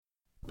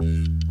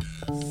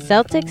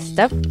Celtics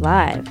Stuff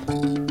Live,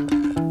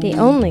 the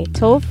only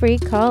toll-free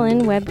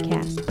call-in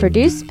webcast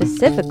produced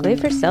specifically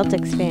for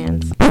Celtics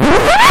fans.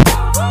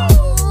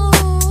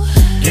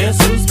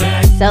 Guess who's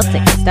back?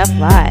 Celtics Stuff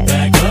Live.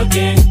 Back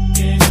again.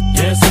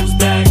 Guess who's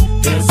back?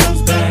 Guess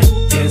who's back?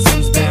 Guess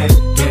who's back?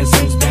 Guess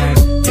who's back?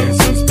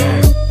 Guess who's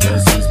back?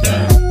 Guess who's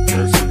back?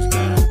 Guess who's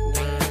back?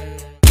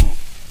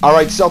 All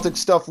right, Celtics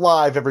Stuff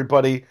Live,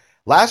 everybody.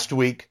 Last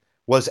week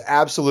was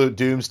absolute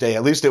doomsday.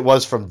 At least it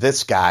was from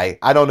this guy.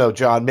 I don't know,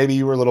 John. Maybe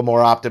you were a little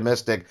more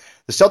optimistic.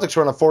 The Celtics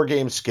were on a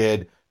 4-game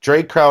skid.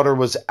 Drake Crowder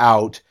was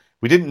out.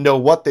 We didn't know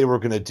what they were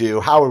going to do,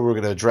 how we were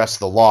going to address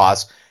the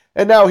loss.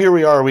 And now here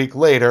we are a week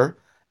later,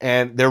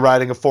 and they're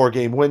riding a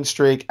 4-game win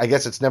streak. I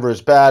guess it's never as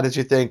bad as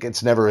you think.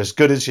 It's never as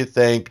good as you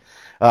think.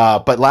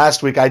 But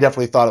last week, I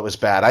definitely thought it was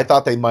bad. I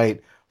thought they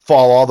might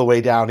fall all the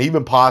way down,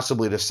 even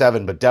possibly to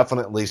 7, but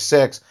definitely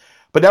 6.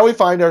 But now we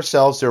find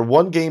ourselves, they're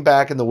 1 game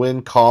back in the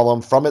win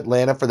column from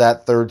Atlanta for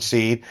that 3rd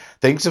seed.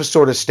 Things have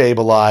sort of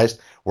stabilized.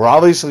 We're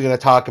obviously going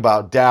to talk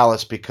about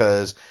Dallas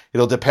because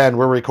it'll depend.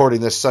 We're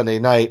recording this Sunday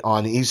night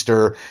on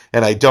Easter,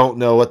 and I don't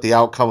know what the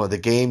outcome of the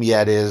game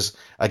yet is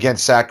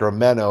against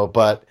Sacramento,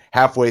 but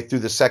halfway through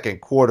the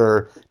second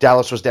quarter,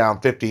 Dallas was down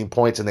 15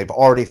 points, and they've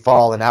already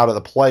fallen out of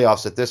the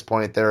playoffs at this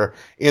point. They're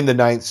in the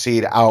 9th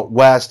seed out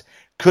west.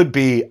 Could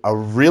be a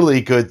really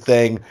good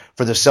thing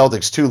for the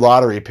Celtics. 2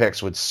 lottery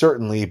picks would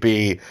certainly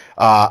be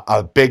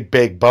a big,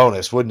 big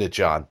bonus, wouldn't it,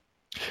 John?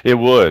 It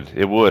would.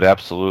 It would,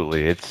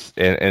 absolutely. It's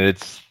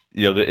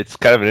it's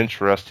kind of an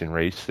interesting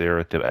race there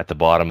at the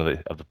bottom of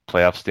the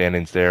playoff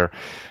standings there,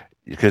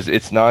 because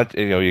it's not,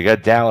 you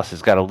got Dallas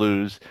has got to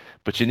lose,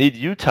 but you need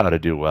Utah to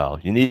do well.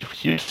 You need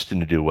Houston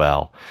to do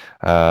well.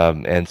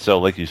 And so,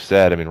 like you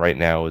said, I mean, right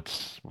now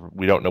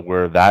we don't know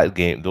where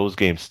those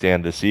games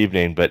stand this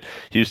evening, but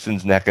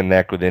Houston's neck and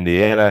neck with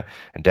Indiana,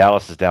 and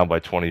Dallas is down by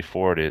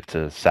 24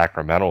 to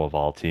Sacramento of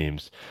all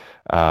teams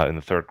in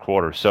the third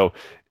quarter. So,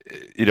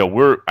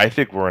 I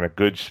think we're in a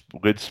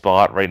good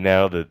spot right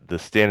now. The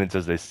standings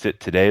as they sit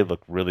today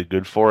look really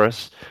good for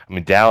us. I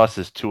mean, Dallas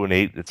is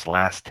 2-8, its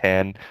last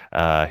 10.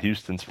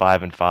 Houston's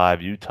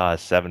 5-5. Utah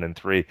is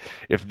 7-3.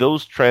 If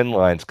those trend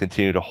lines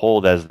continue to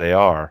hold as they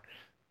are,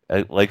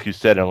 like you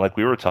said, and like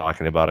we were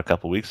talking about a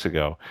couple weeks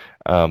ago,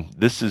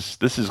 this is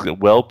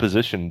well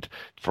positioned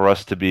for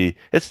us to be.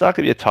 It's not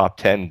going to be a top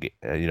 10.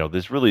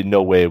 There's really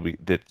no way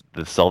the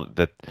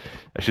Celtics,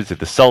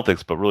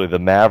 but really the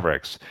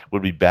Mavericks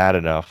would be bad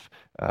enough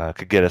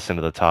could get us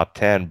into the top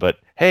 10. But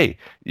hey,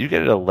 you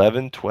get an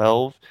 11,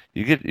 12,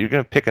 you're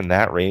going to pick in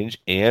that range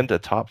and a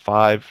top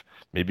 5,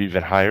 maybe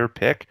even higher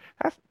pick.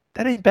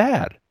 That ain't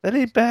bad. That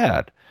ain't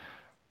bad.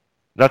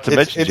 Not to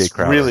mention Jay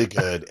Crowder. It's really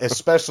good,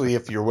 especially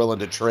if you're willing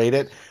to trade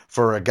it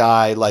for a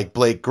guy like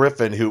Blake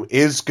Griffin, who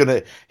is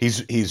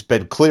he's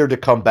been cleared to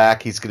come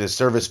back. He's going to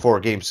serve his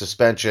 4-game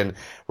suspension.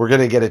 We're going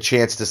to get a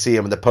chance to see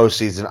him in the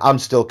postseason. I'm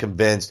still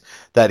convinced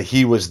that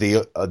he was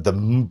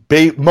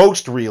the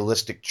most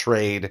realistic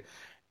trade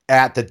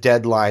at the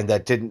deadline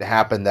that didn't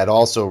happen, that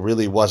also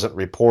really wasn't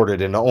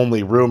reported and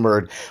only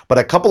rumored. But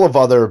a couple of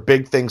other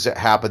big things that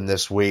happened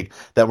this week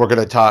that we're going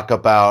to talk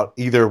about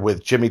either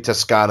with Jimmy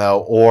Toscano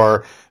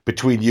or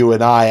between you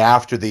and I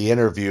after the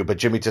interview. But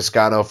Jimmy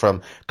Toscano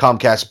from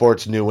Comcast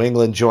Sports New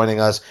England joining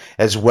us,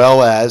 as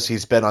well as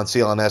he's been on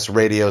CLNS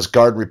Radio's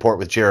Garden Report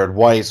with Jared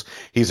Weiss.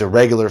 He's a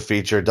regular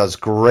feature, does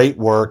great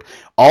work.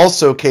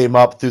 Also came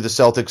up through the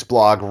Celtics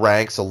blog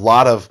ranks. A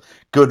lot of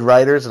good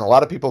writers and a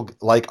lot of people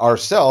like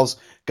ourselves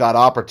got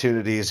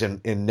opportunities in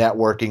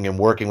networking and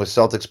working with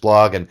Celtics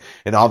blog and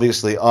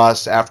obviously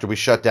us after we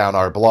shut down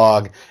our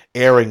blog,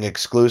 airing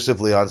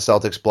exclusively on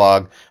Celtics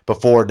blog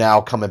before now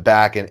coming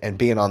back and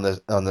being on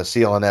the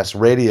CLNS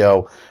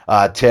radio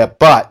tip.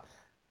 But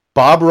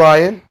Bob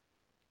Ryan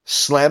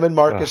slamming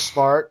Marcus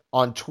Smart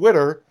on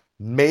Twitter,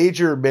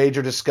 major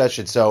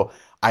discussion. So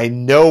I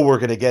know we're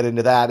going to get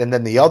into that. And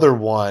then the other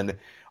one,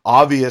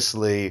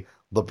 obviously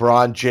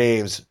LeBron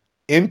James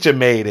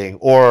intimating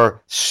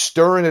or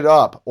stirring it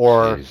up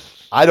or,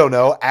 I don't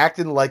know,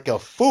 acting like a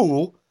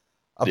fool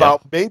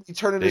about maybe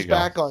turning his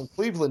back on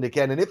Cleveland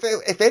again. And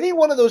if any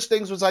one of those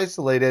things was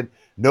isolated,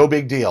 no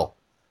big deal.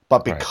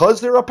 But because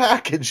they're a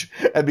package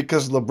and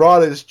because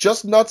LeBron is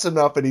just nuts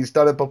enough and he's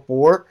done it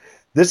before,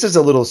 this is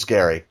a little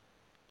scary.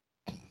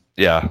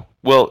 Yeah.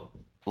 Well,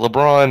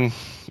 LeBron,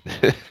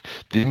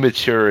 the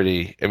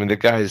immaturity. I mean, the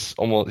guy's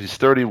he's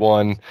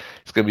 31.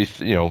 He's going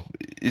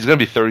to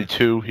be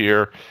 32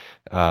 here.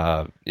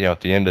 At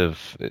the end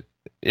of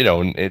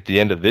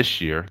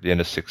this year, the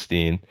end of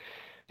 16,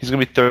 he's going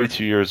to be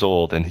 32 years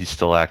old, and he's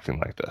still acting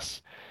like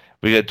this.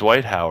 We got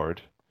Dwight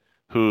Howard,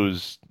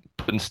 who's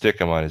putting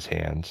stickum on his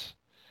hands.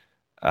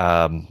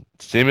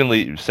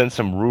 Seemingly sent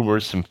some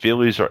rumors, some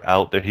feelers are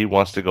out that he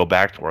wants to go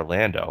back to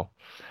Orlando.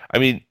 I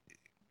mean,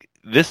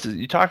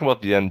 you're talking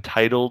about the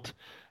entitled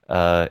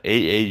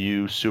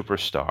AAU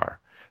superstar.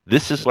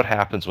 This is what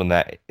happens when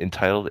that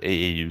entitled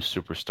AAU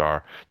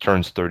superstar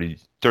turns 30,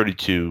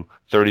 32,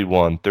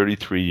 31,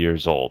 33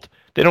 years old.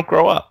 They don't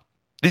grow up.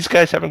 These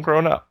guys haven't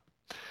grown up.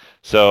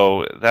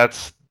 So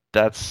that's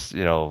that's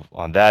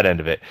on that end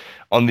of it.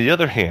 On the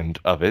other hand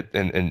of it,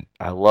 and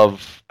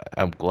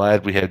I'm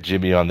glad we had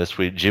Jimmy on this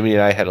week. Jimmy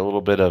and I had a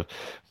little bit of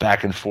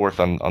back and forth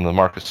on the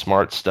Marcus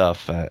Smart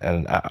stuff,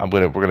 and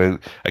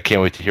I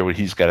can't wait to hear what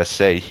he's got to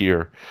say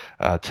here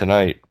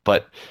tonight.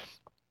 But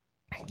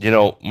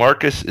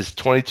Marcus is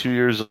 22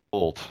 years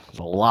old. There's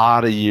a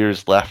lot of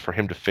years left for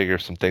him to figure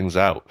some things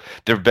out.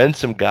 There have been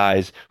some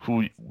guys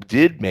who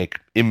did make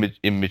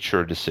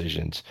immature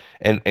decisions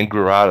and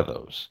grew out of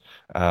those.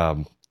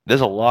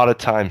 There's a lot of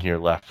time here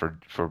left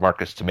for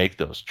Marcus to make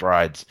those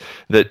strides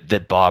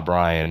that Bob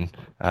Ryan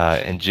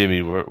and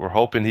Jimmy were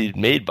hoping he'd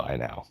made by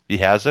now. He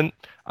hasn't.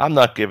 I'm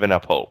not giving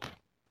up hope.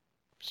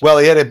 Well,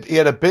 he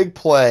had a big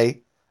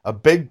play, a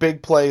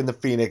big play in the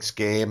Phoenix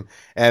game,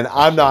 and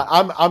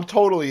I'm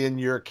totally in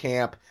your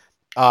camp.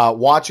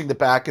 Watching the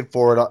back and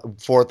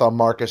forth on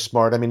Marcus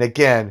Smart. I mean,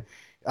 again,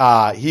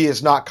 he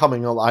is not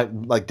coming alive.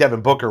 Like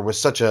Devin Booker was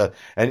such an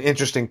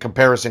interesting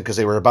comparison because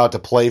they were about to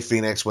play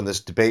Phoenix when this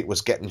debate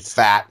was getting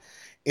fat.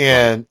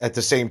 And at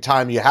the same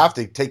time, you have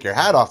to take your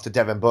hat off to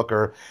Devin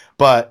Booker,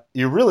 but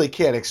you really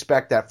can't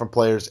expect that from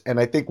players. And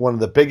I think one of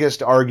the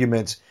biggest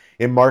arguments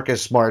in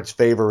Marcus Smart's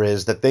favor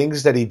is the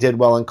things that he did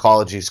well in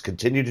college, he's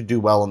continued to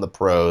do well in the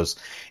pros.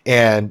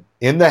 And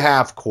in the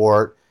half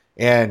court,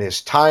 and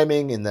his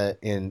timing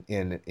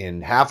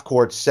in half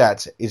court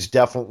sets is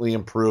definitely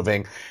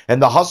improving,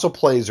 and the hustle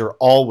plays are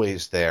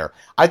always there.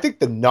 I think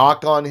the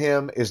knock on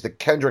him is the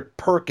Kendrick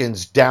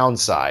Perkins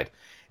downside,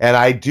 and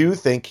I do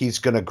think he's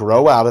going to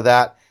grow out of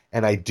that.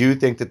 And I do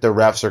think that the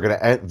refs are going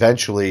to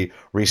eventually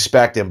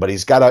respect him, but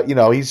he's got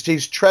to,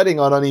 he's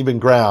treading on uneven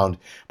ground.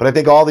 But I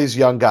think all these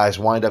young guys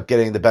wind up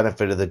getting the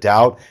benefit of the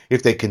doubt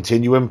if they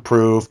continue to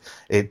improve,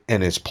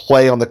 and his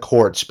play on the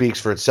court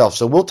speaks for itself.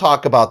 So we'll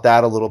talk about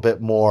that a little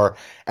bit more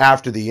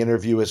after the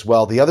interview as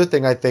well. The other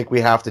thing I think we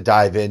have to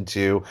dive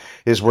into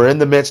is we're in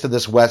the midst of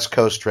this West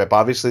Coast trip.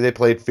 Obviously they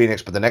played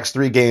Phoenix, but the next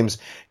 3 games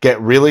get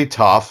really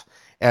tough,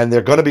 and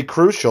they're going to be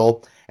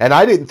crucial. And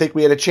I didn't think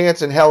we had a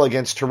chance in hell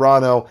against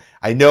Toronto.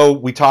 I know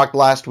we talked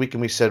last week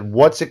and we said,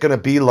 what's it going to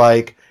be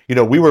like?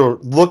 We were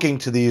looking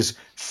to these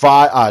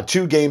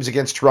 2 games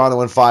against Toronto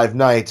in 5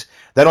 nights.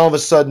 Then all of a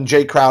sudden,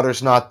 Jay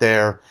Crowder's not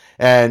there.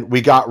 And we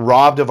got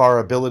robbed of our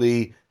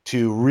ability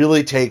to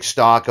really take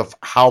stock of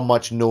how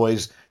much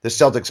noise the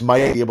Celtics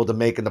might be able to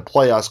make in the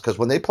playoffs. Because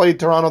when they played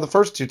Toronto the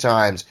first 2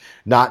 times,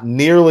 not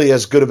nearly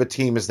as good of a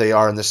team as they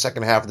are in the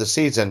second half of the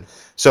season.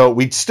 So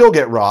we'd still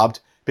get robbed,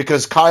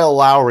 because Kyle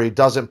Lowry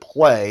doesn't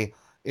play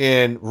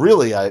in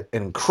really an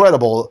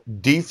incredible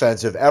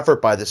defensive effort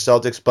by the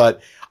Celtics.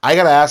 But I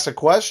got to ask the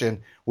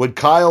question, would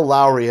Kyle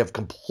Lowry have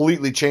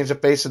completely changed the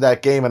face of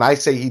that game? And I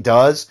say he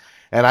does,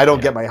 and I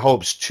don't get my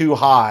hopes too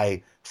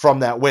high from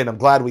that win. I'm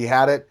glad we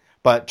had it,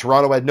 but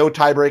Toronto had no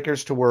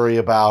tiebreakers to worry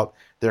about.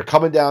 They're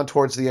coming down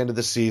towards the end of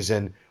the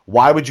season.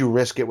 Why would you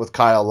risk it with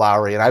Kyle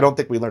Lowry? And I don't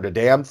think we learned a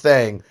damn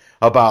thing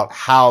about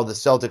how the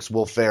Celtics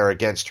will fare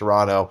against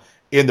Toronto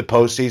in the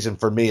postseason.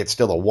 For me, it's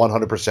still a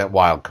 100%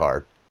 wild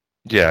card.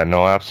 Yeah,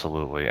 no,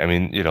 absolutely. I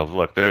mean,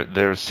 look,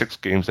 they're 6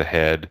 games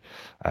ahead.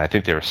 I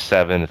think they were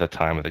 7 at the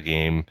time of the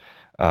game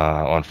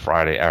on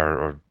Friday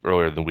or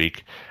earlier in the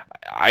week.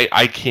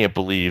 I can't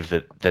believe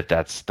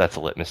that's a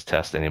litmus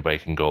test anybody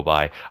can go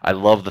by. I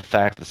love the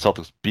fact that the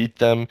Celtics beat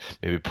them,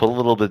 maybe put a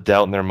little bit of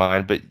doubt in their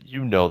mind, but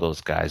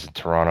those guys in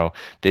Toronto,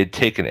 they'd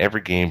taken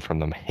every game from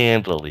them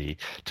handily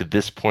to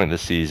this point in the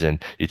season.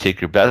 You take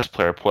your best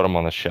player, put them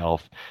on the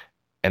shelf,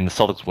 and the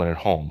Celtics win at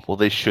home. Well,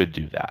 they should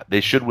do that.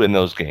 They should win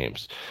those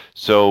games.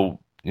 So,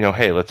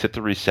 hey, let's hit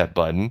the reset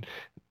button.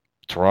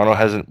 Toronto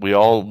hasn't. We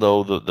all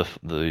know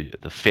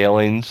the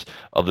failings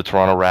of the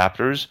Toronto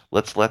Raptors.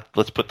 Let's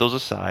put those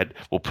aside.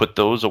 We'll put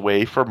those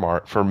away for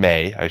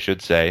May, I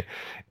should say.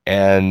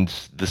 And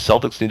the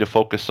Celtics need to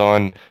focus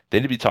on. They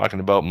need to be talking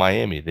about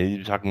Miami. They need to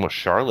be talking about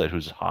Charlotte,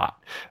 who's hot.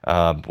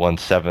 Won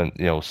 7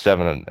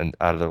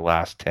 out of their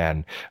last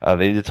 10.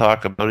 They need to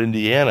talk about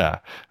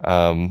Indiana.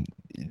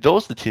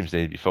 Those are the teams they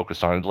need to be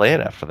focused on.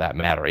 Atlanta, for that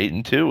matter,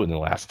 8-2 in the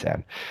last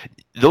 10.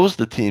 Those are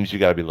the teams you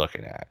got to be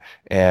looking at,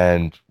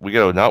 and we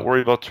got to not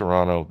worry about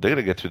Toronto. They're going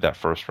to get through that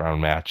first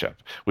round matchup,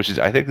 which is,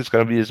 I think, it's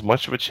going to be as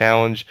much of a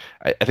challenge.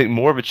 I think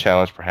more of a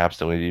challenge perhaps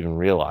than we even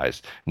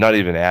realized. Not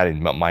even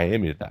adding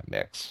Miami to that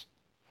mix.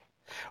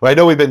 Well, I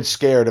know we've been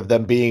scared of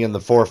them being in the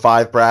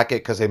 4-5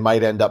 bracket because they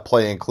might end up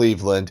playing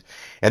Cleveland.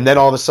 And then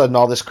all of a sudden,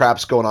 all this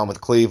crap's going on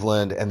with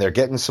Cleveland, and they're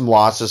getting some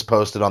losses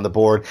posted on the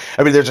board.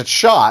 I mean,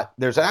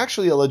 there's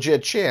actually a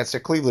legit chance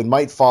that Cleveland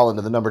might fall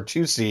into the number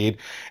 2 seed,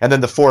 and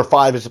then the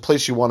 4-5 is the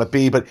place you want to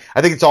be. But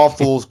I think it's all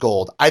fool's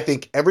gold. I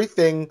think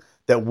everything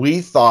that we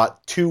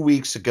thought 2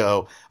 weeks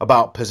ago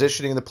about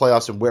positioning in the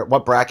playoffs and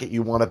what bracket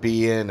you want to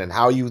be in and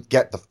how you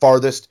get the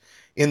farthest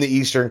in the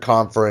Eastern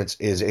Conference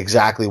is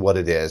exactly what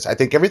it is. I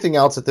think everything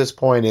else at this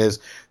point is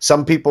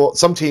some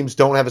teams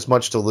don't have as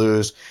much to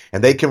lose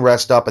and they can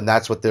rest up, and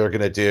that's what they're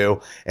going to do.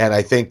 And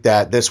I think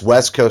that this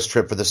West Coast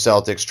trip for the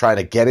Celtics, trying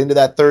to get into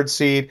that third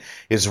seed,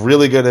 is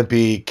really going to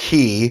be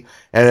key.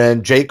 And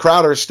then Jay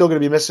Crowder is still going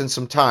to be missing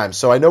some time.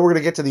 So I know we're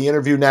going to get to the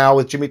interview now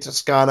with Jimmy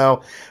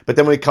Toscano, but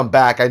then when we come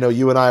back, I know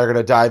you and I are going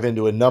to dive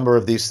into a number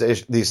of these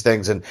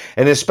things, and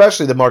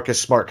especially the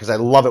Marcus Smart, because I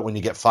love it when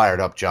you get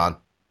fired up, John.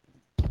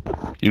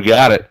 You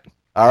got it.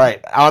 All right,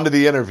 on to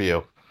the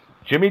interview.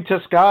 Jimmy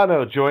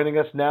Toscano joining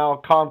us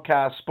now,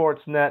 Comcast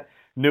Sportsnet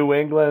New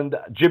England.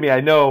 Jimmy,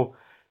 I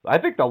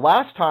think the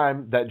last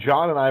time that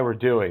John and I were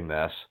doing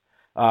this,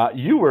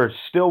 you were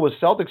still with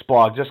Celtics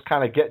Blog, just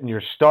kind of getting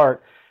your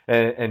start,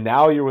 and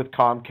now you're with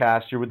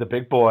Comcast, you're with the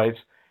big boys,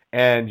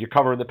 and you're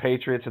covering the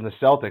Patriots and the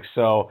Celtics.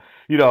 So,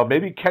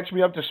 maybe catch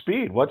me up to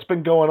speed. What's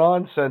been going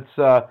on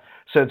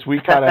since we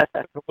kind of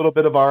took a little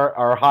bit of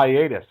our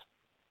hiatus?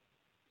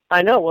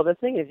 I know. Well, the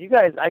thing is,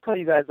 I call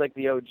you guys like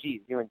the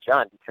OGs, you and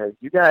John, because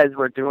you guys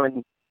were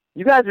doing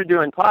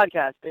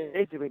podcasts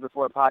basically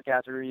before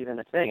podcasts were even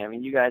a thing. I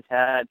mean, you guys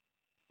had,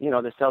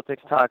 the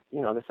Celtics talk,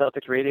 the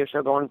Celtics radio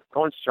show going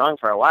strong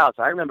for a while.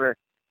 So I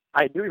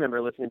do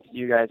remember listening to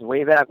you guys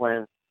way back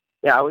when,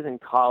 I was in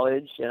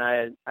college, and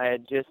I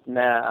had just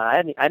met,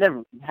 I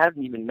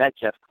haven't even met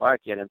Jeff Clark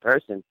yet in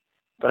person,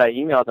 but I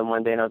emailed him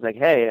one day and I was like,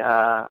 hey,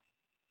 I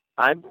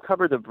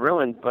cover the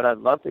Bruins, but I'd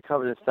love to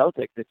cover the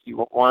Celtics if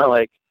you want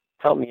to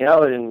help me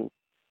out, and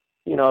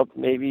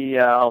maybe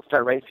I'll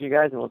start writing for you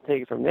guys and we'll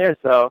take it from there.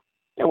 So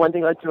one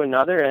thing led to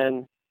another,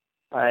 and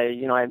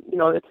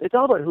it's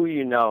all about who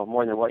you know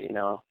more than what you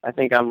know. I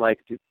think I'm like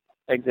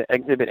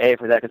exhibit A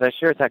for that, because I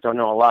sure as heck don't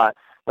know a lot,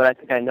 but I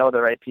think I know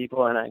the right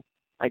people, and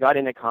I got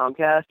into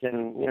Comcast,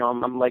 and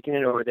I'm liking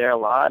it over there a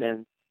lot,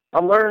 and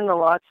I'm learning a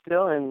lot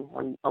still,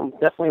 and I'm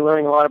definitely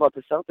learning a lot about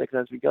the Celtics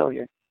as we go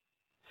here.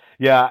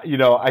 Yeah,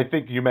 I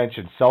think you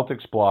mentioned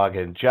Celtics Blog,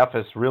 and Jeff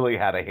has really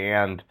had a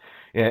hand,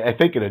 I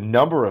think, in a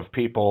number of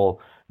people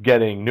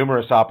getting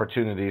numerous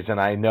opportunities. And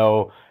I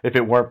know if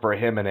it weren't for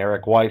him and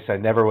Eric Weiss, I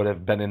never would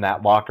have been in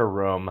that locker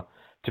room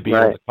to be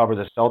able to cover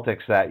the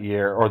Celtics that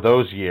year or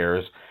those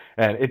years.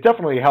 And it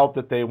definitely helped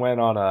that they went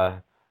on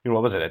a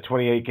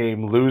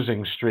 28-game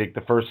losing streak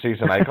the first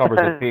season I covered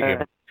the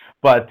team.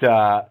 But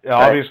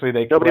obviously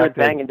nobody was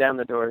banging down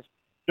the doors.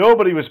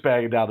 Nobody was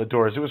banging down the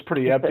doors. It was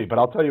pretty empty. But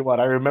I'll tell you what,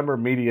 I remember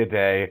Media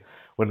Day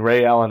when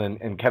Ray Allen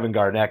and Kevin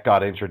Garnett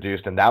got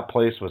introduced, and that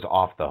place was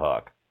off the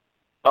hook.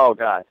 Oh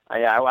God,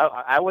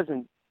 I was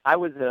a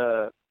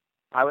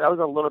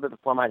little bit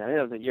before my time. I think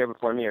it was a year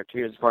before me or 2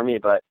 years before me.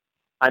 But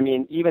I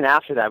mean, even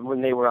after that,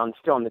 when they were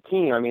still on the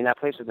team, I mean, that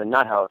place was a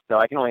nut house. So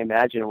I can only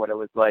imagine what it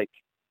was like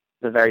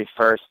the very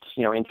first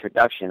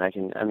introduction.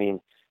 I mean,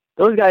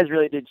 those guys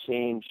really did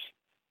change.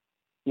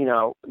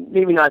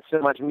 Maybe not so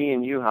much me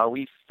and you, how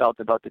we felt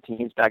about the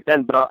teams back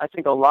then, but I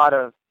think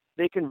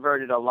they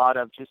converted a lot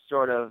of just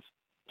sort of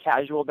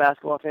casual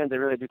basketball fans. I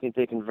really do think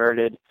they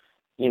converted,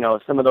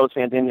 some of those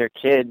fans and their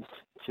kids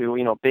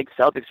to, big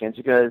Celtics fans,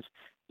 because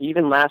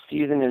even last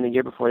season and the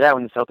year before that,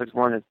 when the Celtics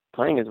weren't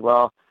playing as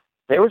well,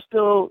 they were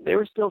still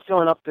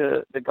filling up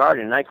the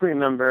Garden. And I can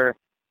remember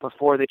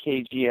before the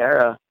KG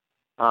era,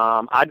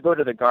 I'd go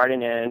to the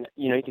Garden and,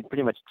 you could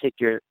pretty much take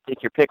your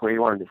pick where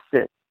you wanted to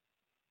sit.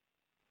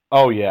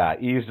 Oh, yeah,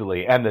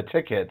 easily. And the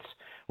tickets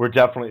were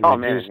definitely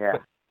reduced. Man, yeah.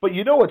 But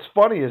what's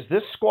funny is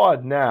this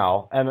squad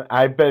now, and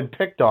I've been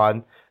picked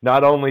on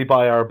not only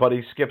by our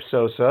buddy Skip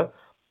Sosa,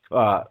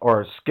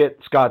 or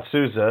Scott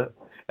Souza,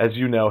 as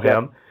you know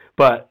him,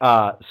 but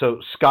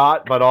so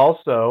Scott, but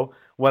also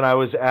when I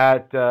was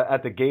at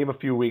the game a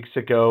few weeks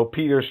ago,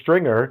 Peter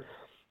Stringer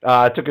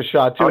took a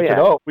shot too and said,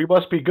 "Oh, we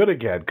must be good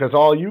again because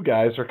all you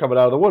guys are coming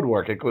out of the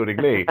woodwork, including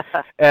me."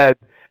 and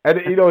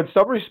in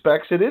some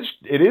respects, it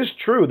is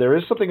true. There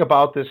is something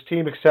about this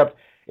team, except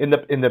in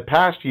the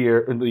past year,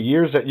 in the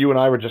years that you and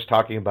I were just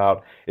talking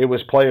about, it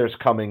was players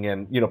coming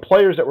in,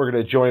 players that were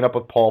going to join up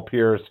with Paul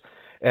Pierce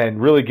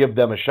and really give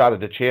them a shot at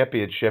the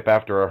championship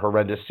after a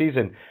horrendous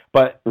season.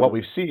 But what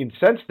we've seen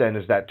since then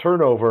is that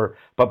turnover.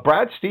 But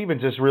Brad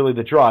Stevens is really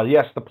the draw.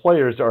 Yes, the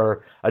players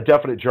are a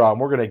definite draw, and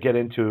we're going to get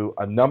into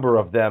a number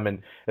of them,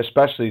 and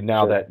especially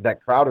now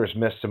that Crowder's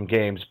missed some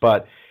games.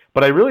 But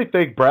I really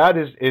think Brad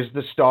is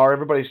the star.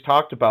 Everybody's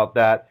talked about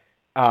that.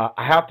 I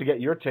have to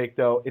get your take,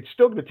 though. It's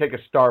still going to take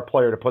a star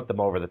player to put them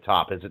over the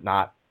top, is it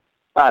not?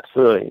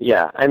 Absolutely,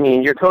 yeah. I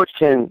mean, your coach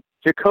can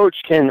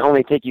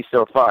only take you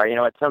so far.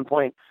 At some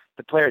point,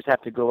 the players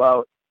have to go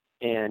out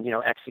and,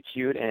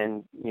 execute,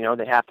 and,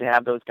 they have to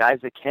have those guys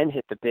that can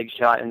hit the big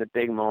shot in the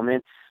big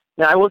moment.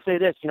 Now, I will say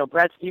this,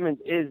 Brad Stevens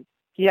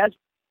he has,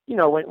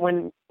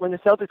 when the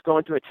Celtics go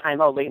into a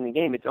timeout late in the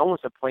game, it's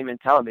almost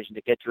appointment television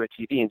to get to a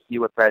TV and see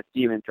what Brad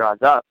Stevens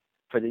draws up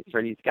for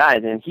these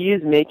guys. And he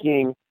is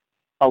making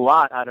a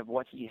lot out of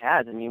what he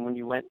has. I mean, when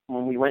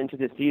we went into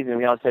this season,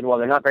 we all said, well,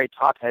 they're not very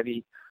top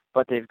heavy,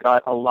 but they've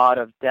got a lot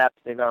of depth.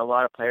 They've got a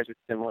lot of players with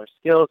similar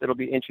skills. It'll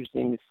be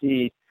interesting to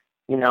see,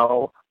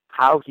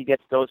 how he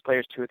gets those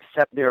players to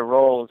accept their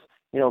roles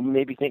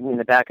maybe thinking in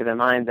the back of their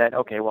mind that,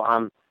 okay, well,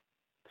 I'm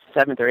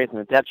 7th or 8th in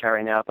the depth chart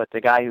right now, but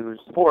the guy who's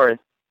 4th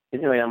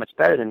isn't really that much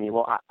better than me.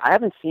 Well, I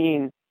haven't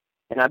seen,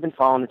 and I've been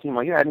following the team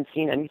all year, I haven't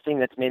seen anything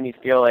that's made me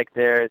feel like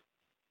there's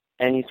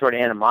any sort of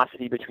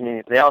animosity between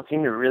any. They all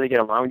seem to really get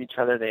along with each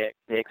other. They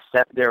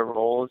accept their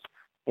roles,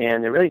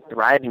 and they're really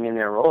thriving in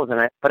their roles.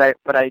 But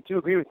I do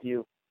agree with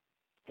you.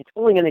 It's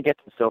only going to get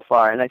them so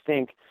far, and I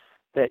think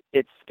that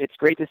it's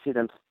great to see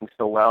them playing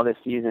so well this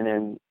season.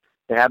 And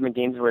they're having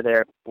games where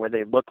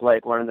they look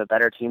like one of the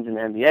better teams in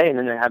the NBA, and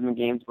then they're having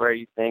games where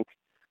you think,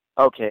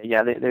 okay,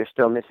 yeah, they're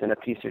still missing a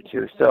piece or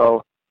two.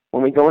 So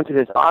when we go into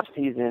this off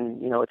season,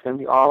 it's going to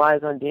be all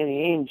eyes on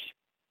Danny Ainge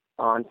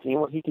on seeing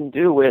what he can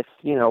do with,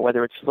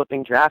 whether it's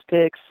flipping draft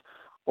picks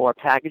or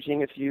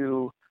packaging a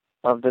few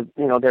of the,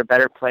 their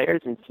better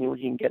players and seeing what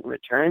he can get in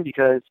return,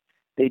 because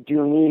they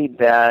do need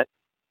that,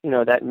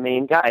 that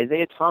main guy.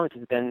 Isaiah Thomas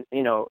has been,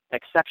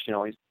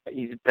 exceptional.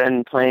 He's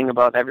been playing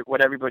above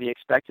what everybody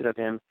expected of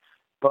him,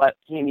 but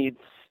he needs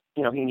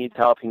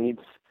help.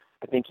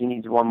 I think he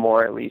needs one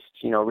more at least,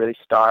 really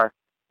star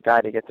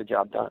guy to get the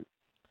job done.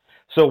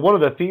 So one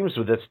of the themes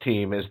with this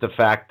team is the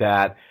fact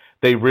that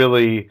they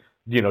really,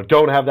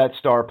 don't have that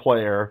star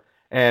player.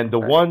 And the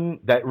one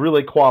that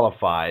really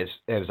qualifies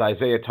is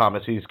Isaiah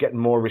Thomas. He's getting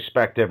more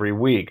respect every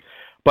week.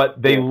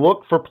 But they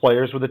look for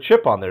players with a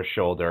chip on their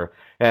shoulder.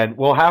 And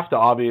we'll have to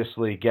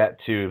obviously get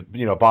to,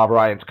 Bob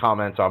Ryan's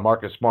comments on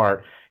Marcus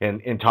Smart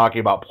in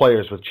talking about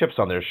players with chips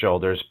on their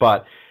shoulders.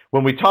 But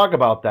when we talk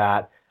about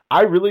that,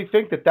 I really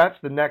think that that's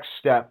the next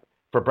step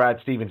for Brad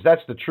Stevens.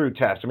 That's the true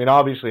test. I mean,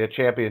 obviously a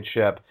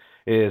championship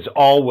is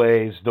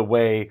always the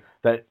way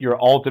that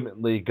you're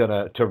ultimately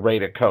going to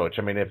rate a coach.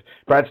 I mean, if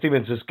Brad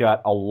Stevens has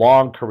got a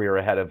long career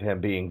ahead of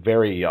him being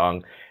very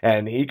young,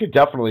 and he could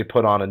definitely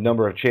put on a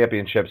number of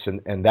championships,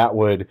 and that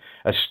would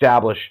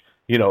establish,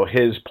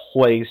 his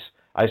place,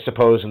 I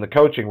suppose, in the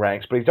coaching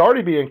ranks. But he's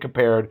already being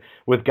compared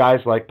with guys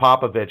like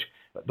Popovich.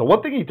 The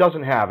one thing he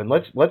doesn't have, and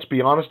let's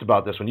be honest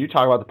about this, when you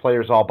talk about the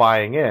players all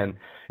buying in,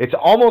 it's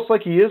almost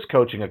like he is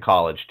coaching a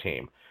college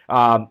team.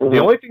 The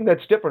only thing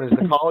that's different is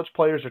the college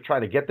players are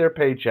trying to get their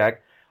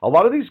paycheck. A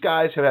lot of these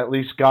guys have at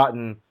least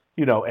gotten,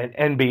 an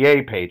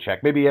NBA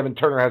paycheck. Maybe Evan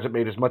Turner hasn't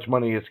made as much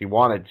money as he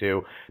wanted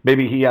to.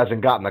 Maybe he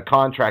hasn't gotten the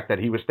contract that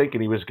he was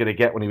thinking he was going to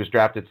get when he was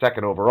drafted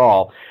 2nd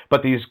overall.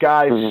 But these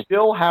guys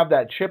still have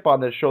that chip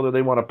on their shoulder.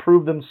 They want to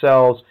prove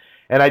themselves.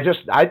 And I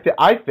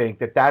think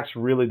that that's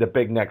really the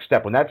big next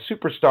step. When that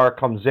superstar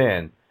comes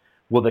in,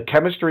 will the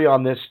chemistry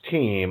on this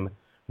team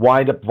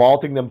wind up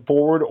vaulting them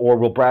forward, or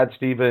will Brad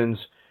Stevens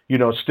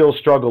still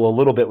struggle a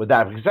little bit with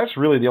that? Because that's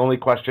really the only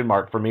question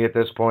mark for me at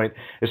this point,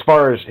 as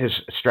far as his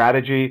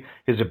strategy,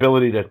 his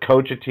ability to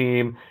coach a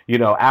team,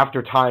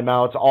 after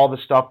timeouts, all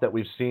the stuff that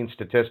we've seen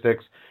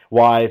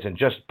statistics-wise and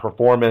just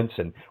performance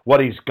and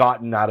what he's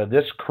gotten out of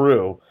this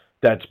crew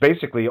that's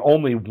basically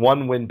only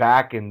one win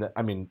back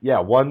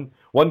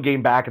one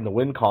game back in the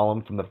win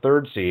column from the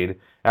 3rd seed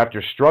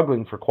after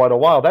struggling for quite a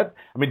while.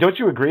 Don't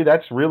you agree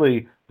that's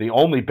really the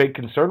only big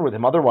concern with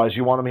him? Otherwise,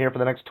 you want him here for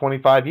the next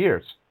 25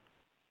 years.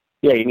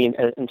 Yeah, you mean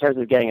in terms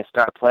of getting a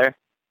star player?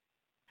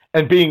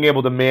 And being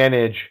able to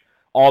manage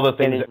all the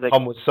things that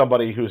come with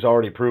somebody who's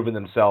already proven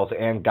themselves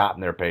and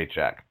gotten their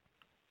paycheck.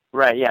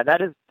 Right, yeah,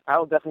 I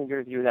will definitely agree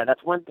with you with that.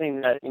 That's one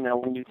thing that,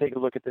 when you take a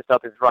look at the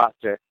Celtics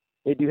roster,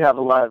 they do have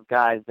a lot of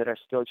guys that are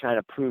still trying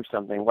to prove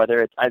something, whether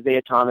it's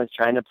Isaiah Thomas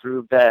trying to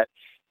prove that,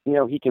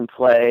 he can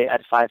play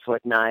at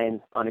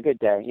 5'9" on a good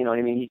day. You know what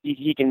I mean?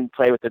 He can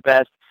play with the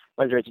best,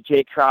 whether it's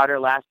Jake Crowder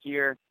last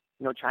year,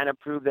 trying to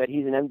prove that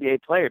he's an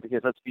NBA player,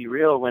 because let's be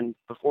real,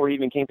 before he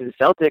even came to the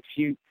Celtics,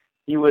 he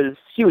was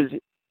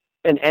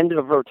an end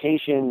of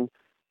rotation,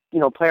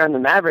 player in the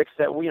Mavericks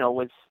that,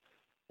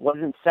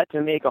 wasn't set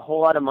to make a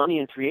whole lot of money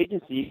in free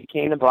agency. He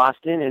came to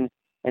Boston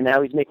and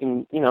now he's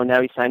making,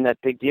 now he signed that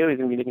big deal. He's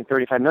going to be making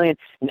 $35 million.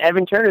 And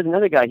Evan Turner is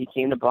another guy. He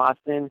came to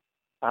Boston.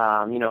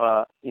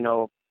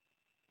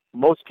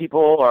 Most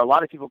people, or a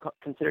lot of people,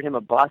 considered him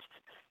a bust,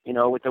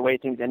 with the way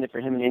things ended for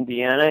him in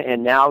Indiana.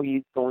 And now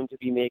he's going to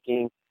be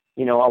making,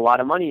 a lot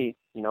of money,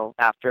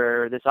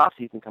 after this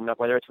offseason coming up,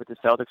 whether it's with the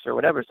Celtics or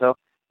whatever. So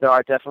there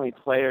are definitely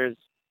players.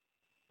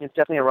 It's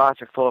definitely a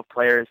roster full of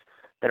players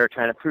that are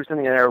trying to prove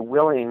something, and they're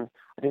willing.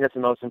 I think that's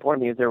the most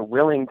important thing, is they're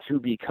willing to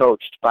be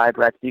coached by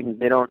Brad Stevens.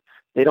 They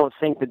don't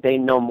think that they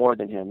know more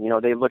than him.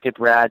 They look at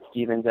Brad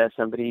Stevens as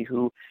somebody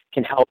who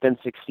can help them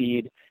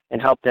succeed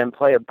and help them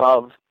play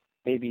above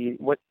maybe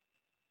what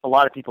a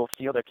lot of people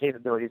feel their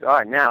capabilities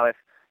are. Now, if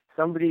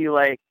somebody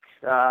like,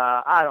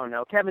 I don't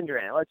know, Kevin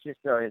Durant, let's just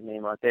throw his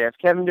name out there. If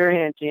Kevin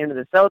Durant came to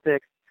the Celtics,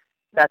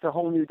 that's a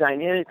whole new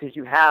dynamic, because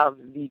you have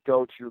the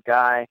go-to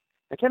guy.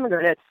 Now, Kevin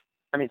Durant's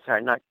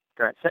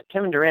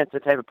the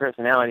type of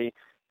personality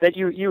that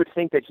you would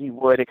think that he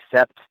would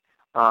accept,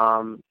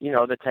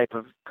 the type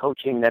of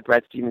coaching that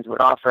Brad Stevens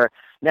would offer.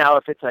 Now,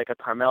 if it's like a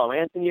Carmelo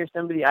Anthony or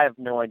somebody, I have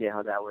no idea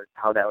how that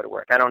would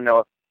work. I don't know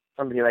if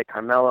somebody like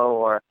Carmelo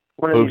or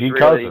one of these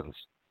Cousins.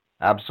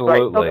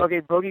 Absolutely. Right.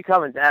 Okay, Bogey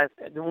Cousins.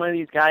 One of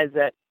these guys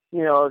that,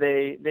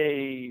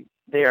 they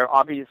are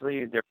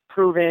obviously, they're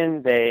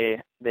proven.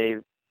 They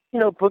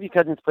Boogie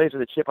Cousins plays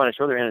with a chip on his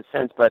shoulder in a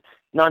sense, but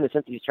not in the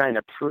sense that he's trying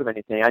to prove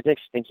anything. I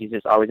just think he's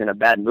just always in a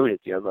bad mood,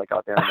 it feels like,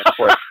 out there on the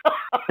court.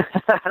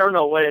 I don't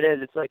know what it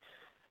is. It's like,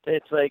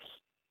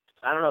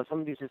 I don't know,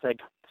 somebody's just like,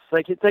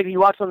 it's like he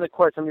walks on the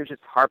court, somebody's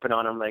just harping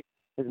on him, like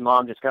his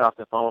mom just got off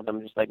the phone with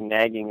him, just like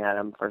nagging at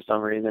him for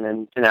some reason,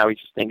 and now he's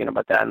just thinking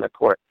about that in the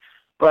court.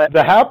 But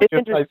the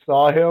happiest I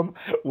saw him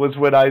was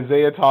when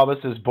Isaiah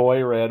Thomas's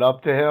boy ran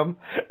up to him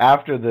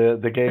after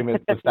the game in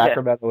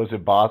Sacramento was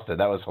in Boston.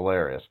 That was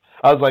hilarious.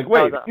 I was like,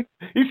 wait,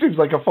 he seems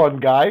like a fun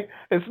guy.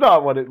 It's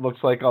not what it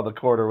looks like on the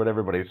court or what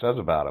everybody says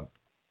about him.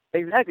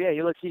 Exactly.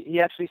 Yeah, he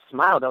actually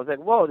smiled. I was like,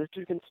 whoa, this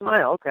dude can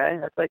smile. Okay,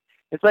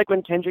 it's like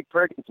when Kendrick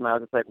Perkins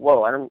smiles. It's like,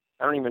 whoa, I don't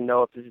even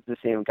know if this is the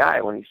same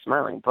guy when he's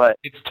smiling. But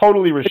it's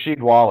totally Rasheed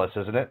Wallace,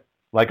 isn't it?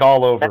 Like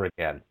all over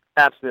again.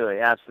 Absolutely.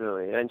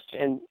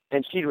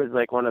 And she was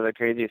like one of the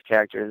craziest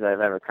characters I've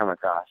ever come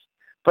across.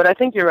 But I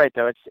think you're right,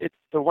 though. It's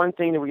the one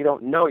thing that we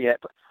don't know yet.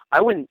 But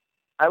I wouldn't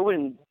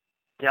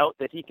doubt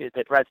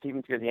that Brad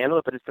Stevens could handle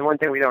it. But it's the one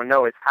thing we don't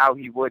know is how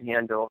he would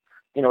handle,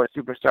 a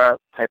superstar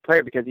type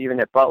player. Because even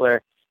at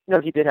Butler,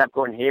 he did have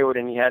Gordon Hayward,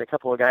 and he had a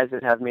couple of guys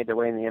that have made their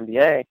way in the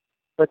NBA,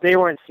 but they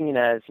weren't seen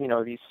as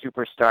these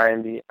superstar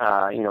and the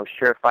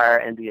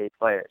surefire NBA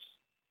players.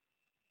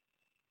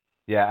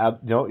 Yeah,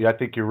 I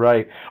think you're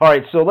right. All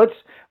right, so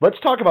let's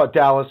talk about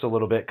Dallas a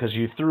little bit, because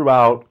you threw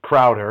out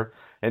Crowder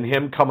and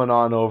him coming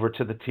on over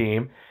to the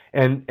team,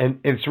 and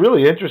it's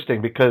really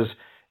interesting because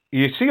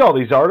you see all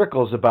these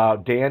articles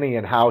about Danny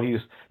and how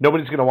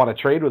nobody's going to want to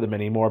trade with him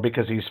anymore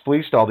because he's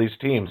fleeced all these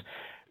teams.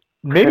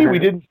 Maybe we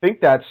didn't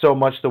think that so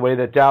much the way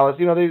that Dallas,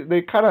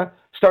 they kind of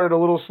started a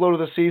little slow to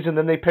the season,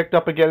 then they picked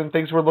up again and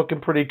things were looking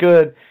pretty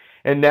good.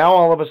 And now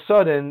all of a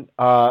sudden,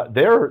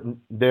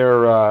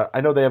 they're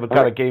I know they have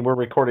got a game. We're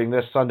recording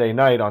this Sunday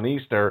night on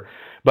Easter,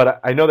 but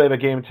I know they have a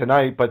game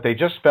tonight. But they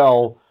just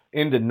fell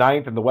into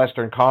 9th in the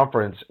Western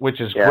Conference, which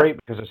is great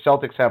because the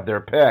Celtics have their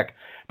pick.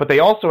 But they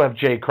also have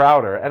Jay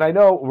Crowder, and I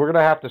know we're going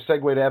to have to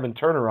segue to Evan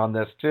Turner on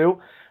this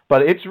too.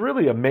 But it's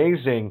really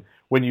amazing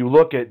when you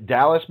look at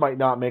Dallas might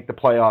not make the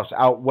playoffs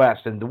out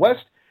west, and the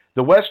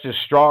West is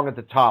strong at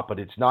the top, but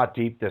it's not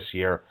deep this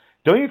year.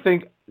 Don't you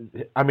think?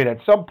 I mean, at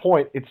some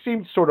point, it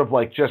seems sort of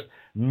like just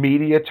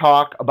media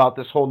talk about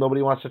this whole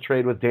nobody wants to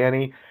trade with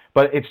Danny,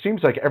 but it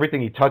seems like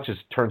everything he touches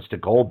turns to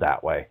gold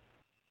that way.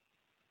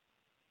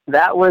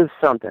 That was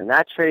something.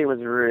 That trade was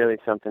really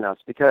something else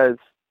because,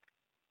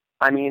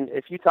 I mean,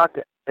 if you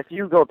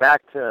go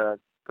back into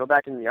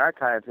the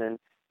archives, and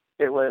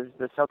it was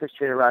the Celtics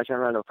traded Rajon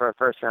Rondo for a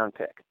first-round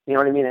pick. You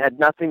know what I mean? It had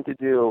nothing to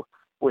do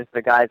with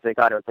the guys they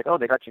got. It was like, oh,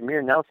 they got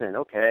Jameer Nelson,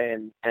 okay,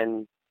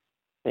 and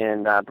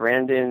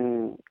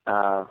Brandon,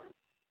 I'm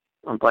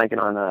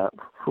blanking on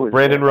who is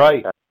Brandon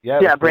Wright.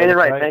 Yeah, Brandon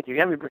Wright. Thank you.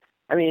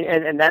 I mean,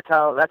 and that's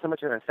how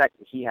much of an effect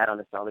he had on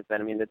the Celtics. Then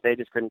I mean, that they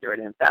just couldn't get rid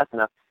of him fast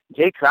enough.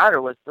 Jay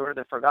Crowder was sort of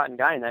the forgotten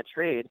guy in that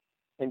trade,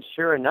 and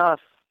sure enough,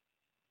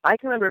 I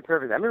can remember it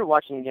perfectly. I remember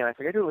watching the game. I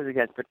forget who it was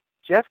against, but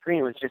Jeff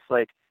Green was just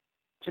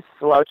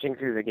slouching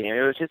through the game.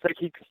 It was just like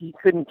he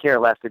couldn't care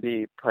less to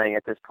be playing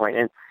at this point.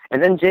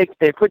 And then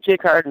they put Jay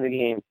Crowder in the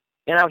game.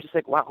 And I was just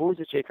like, wow, who's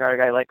this Jay Crowder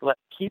guy? Like,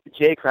 keep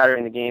Jay Crowder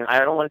in the game. I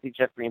don't want to see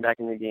Jeff Green back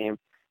in the game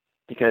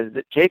because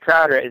Jay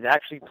Crowder is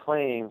actually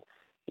playing,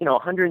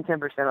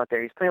 110% out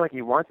there. He's playing like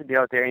he wants to be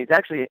out there, and he's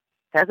actually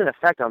has an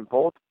effect on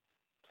both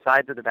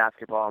sides of the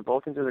basketball, on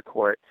both ends of the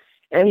court.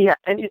 And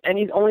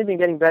he's only been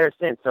getting better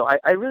since. So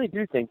I really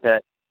do think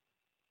that,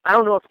 I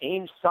don't know if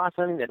Ainge saw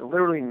something that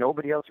literally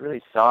nobody else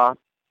really saw,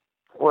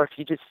 or if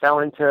he just fell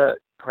into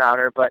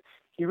Crowder, but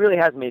he really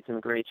has made some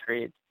great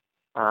trades.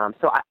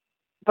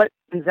 But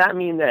does that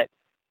mean that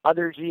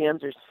other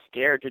GMs are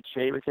scared to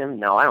trade with him?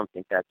 No, I don't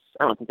think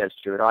that's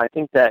true at all. I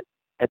think that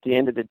at the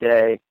end of the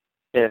day,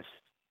 if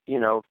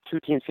two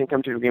teams can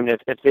come to an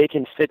agreement, if they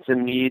can fit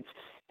some needs,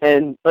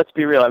 and let's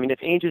be real, I mean, if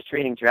Ainge is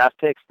trading draft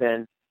picks,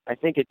 then I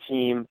think a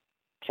team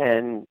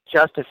can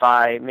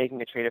justify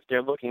making a trade if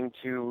they're looking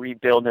to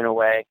rebuild in a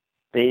way.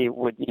 They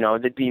would,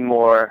 they'd be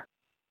more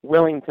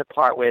willing to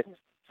part with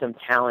some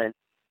talent,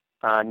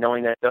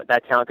 knowing that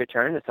that talent could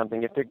turn into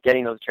something if they're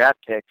getting those draft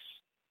picks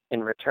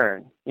in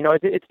return.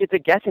 It's a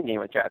guessing game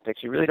with draft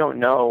picks. You really don't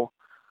know,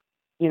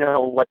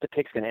 what the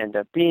pick's going to end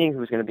up being,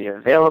 who's going to be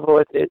available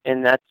with it,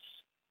 and that's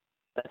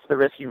the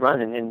risk you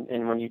run.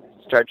 And when you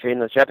start trading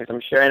those draft picks,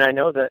 I'm sure, and I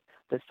know that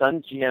the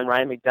Suns GM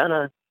Ryan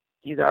McDonough,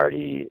 he's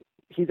already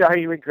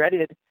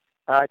regretted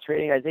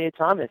trading Isaiah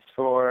Thomas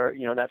for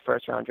that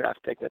first round draft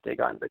pick that they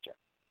got in Virginia.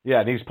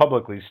 Yeah, and he's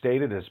publicly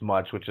stated as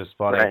much, which is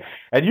funny. Right.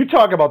 And you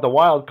talk about the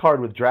wild card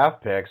with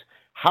draft picks.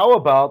 How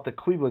about the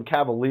Cleveland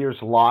Cavaliers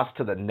loss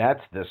to the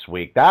Nets this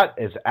week? That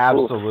is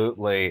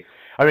absolutely... Oof.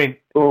 I mean,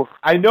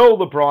 I know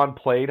LeBron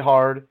played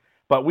hard,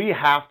 but we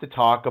have to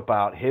talk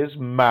about his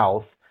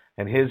mouth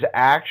and his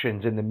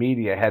actions in the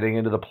media heading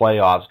into the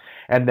playoffs,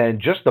 and then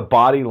just the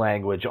body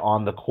language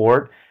on the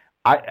court.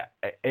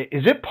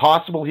 Is it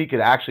possible he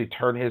could actually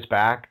turn his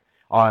back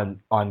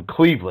on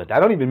Cleveland. I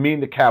don't even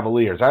mean the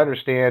Cavaliers. I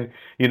understand,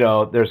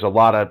 there's a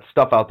lot of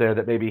stuff out there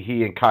that maybe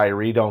he and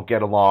Kyrie don't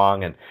get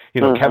along, and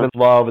Kevin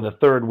Love and the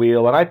third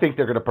wheel, and I think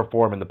they're going to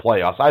perform in the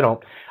playoffs.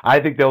 I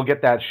think they'll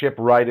get that ship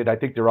righted. I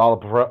think they're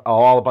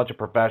all a bunch of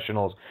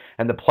professionals,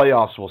 and the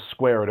playoffs will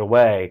square it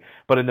away.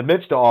 But in the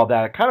midst of all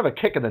that, kind of a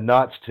kick in the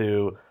nuts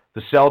to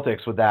the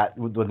Celtics with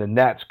the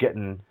Nets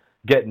getting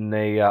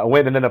a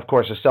win, and then of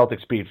course the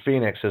Celtics beat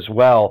Phoenix as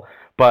well.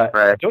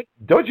 But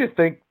don't you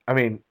think? I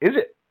mean,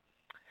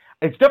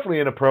 it's definitely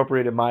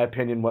inappropriate in my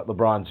opinion what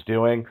LeBron's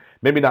doing.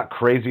 Maybe not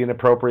crazy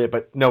inappropriate,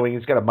 but knowing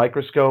he's got a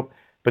microscope.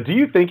 But do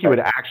you think he would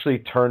actually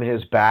turn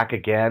his back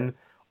again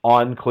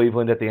on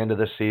Cleveland at the end of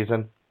this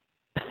season?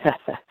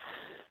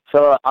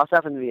 So I'll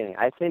start from the beginning.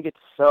 I think it's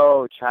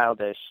so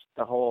childish,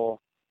 the whole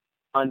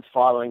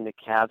unfollowing the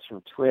Cavs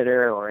from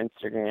Twitter or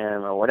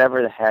Instagram or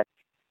whatever the heck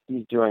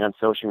he's doing on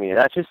social media.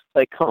 That's just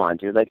like, come on,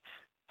 dude. Like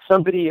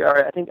somebody,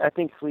 or I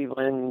think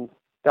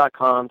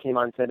Cleveland.com came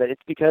on and said that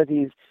it's because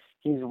he's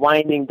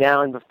winding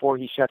down before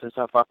he shuts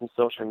himself off from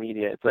social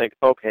media. It's like,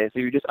 okay, so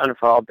you just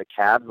unfollowed the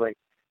Cavs, like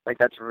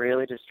that's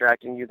really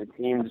distracting you. The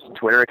team's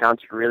Twitter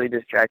account's really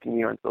distracting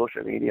you on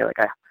social media. Like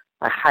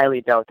I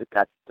highly doubt that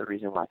that's the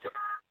reason why.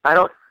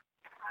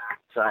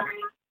 Sorry.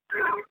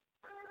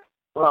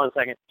 Hold on a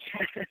second.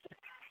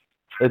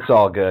 It's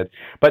all good.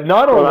 But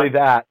not only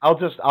that, I'll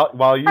just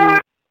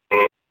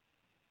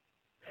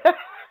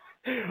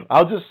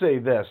say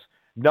this.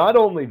 Not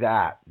only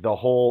that,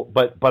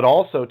 but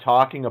also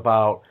talking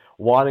about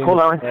wanting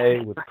to play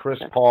with Chris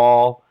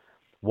Paul,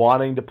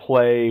 wanting to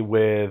play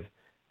with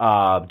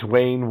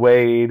Dwayne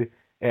Wade,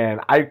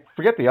 and I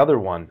forget the other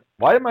one.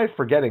 Why am I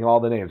forgetting all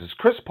the names? It's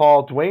Chris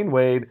Paul, Dwayne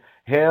Wade,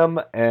 him,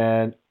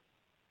 and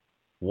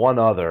one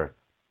other.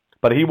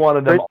 But he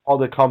wanted them all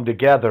to come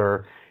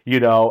together,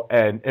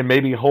 and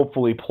maybe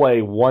hopefully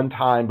play one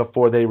time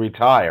before they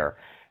retire.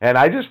 And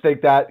I just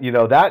think that,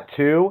 that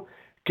too,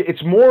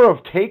 it's more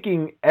of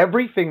taking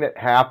everything that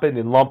happened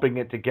and lumping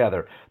it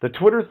together. The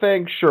Twitter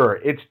thing, sure,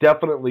 it's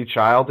definitely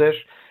childish,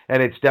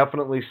 and it's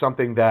definitely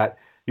something that,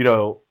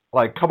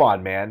 like, come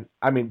on, man.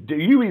 I mean, do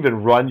you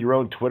even run your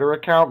own Twitter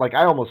account? Like,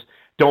 I almost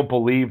don't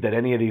believe that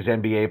any of these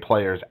NBA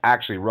players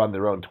actually run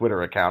their own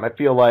Twitter account. I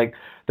feel like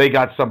they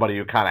got somebody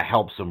who kind of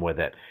helps them with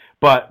it.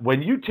 But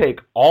when you take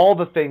all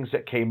the things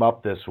that came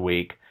up this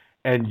week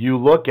and you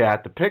look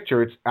at the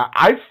picture,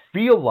 I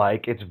feel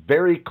like it's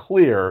very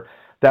clear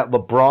that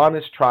LeBron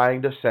is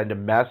trying to send a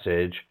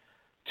message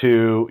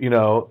to,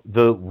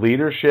 the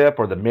leadership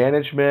or the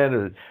management,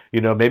 or,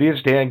 maybe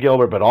it's Dan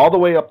Gilbert, but all the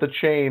way up the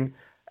chain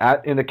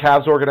in the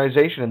Cavs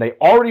organization. And they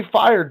already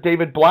fired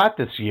David Blatt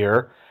this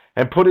year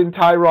and put in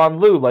Tyronn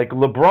Lue. Like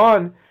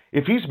LeBron,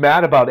 if he's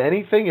mad about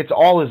anything, it's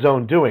all his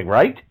own doing,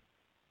 right?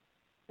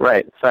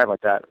 Right. Sorry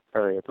about that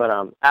earlier, but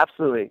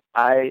absolutely.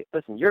 I'm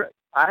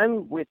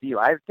with you.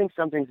 I think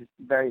something's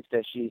very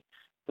fishy.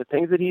 The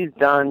things that he's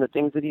done, the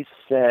things that he's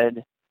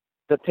said,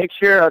 the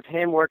picture of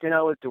him working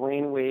out with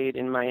Dwayne Wade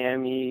in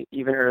Miami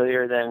even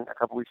earlier than a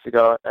couple weeks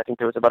ago. I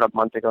think it was about a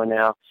month ago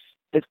now.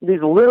 It's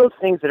these little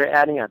things that are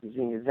adding up. He's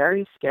being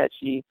very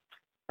sketchy.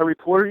 A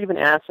reporter even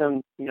asked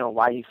him,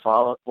 why he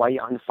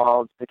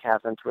unfollowed the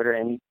Cavs on Twitter,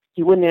 and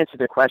he wouldn't answer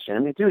the question. I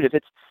mean, dude, if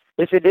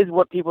it is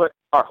what people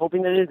are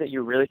hoping that it is, that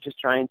you're really just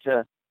trying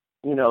to,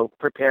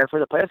 prepare for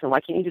the playoffs, and why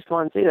can't you just go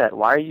on and say that?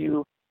 Why are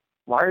you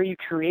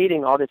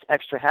creating all this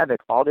extra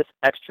havoc, all this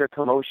extra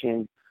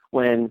commotion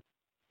when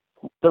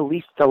the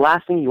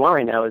last thing you want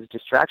right now is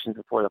distractions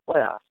before the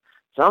playoffs?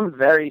 So I'm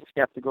very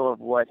skeptical of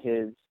what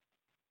his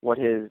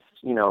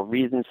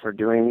reasons for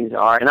doing these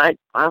are, and I'm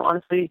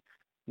honestly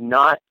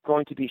not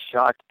going to be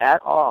shocked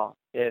at all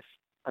if,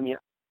 a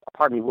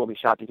part of me will be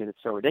shocked because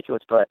it's so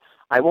ridiculous, but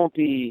I won't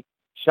be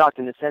shocked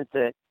in the sense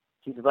that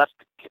he's left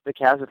the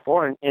Cavs with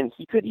 4, and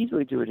he could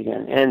easily do it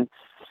again. And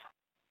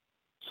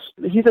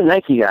he's a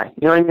Nike guy.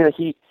 You know what I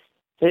mean?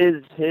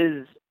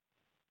 His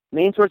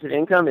main source of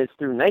income is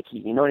through Nike.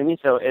 You know what I mean?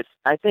 So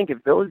I think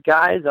if those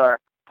guys are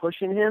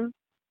pushing him,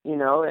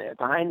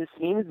 behind the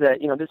scenes, that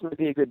this might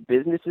be a good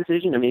business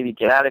decision to maybe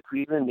get out of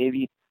Cleveland.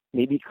 Maybe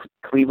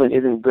Cleveland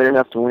isn't good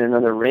enough to win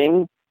another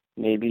ring.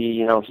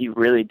 Maybe he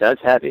really does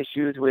have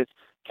issues with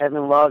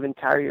Kevin Love and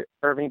Kyrie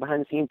Irving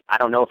behind the scenes. I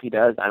don't know if he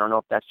does. I don't know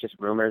if that's just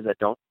rumors that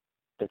don't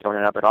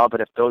end up at all.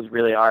 But if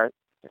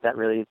that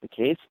really is the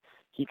case,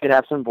 he could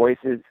have some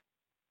voices,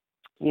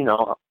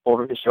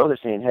 over his shoulder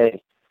saying,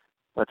 "Hey,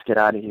 let's get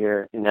out of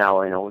here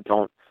now.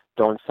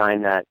 Don't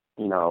sign that,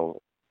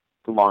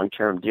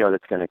 long-term deal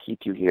that's going to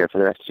keep you here for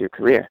the rest of your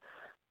career."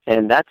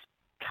 And that's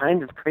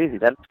kind of crazy.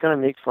 That's going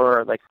to make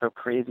for like the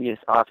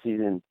craziest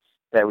offseason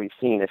that we've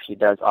seen if he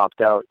does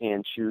opt out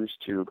and choose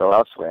to go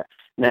elsewhere.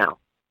 Now,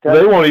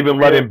 They won't even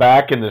let him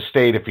back in the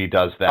state if he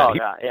does that. Oh,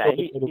 God, yeah,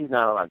 he's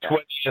not allowed back.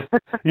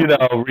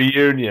 20th,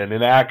 reunion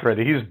in Akron.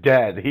 He's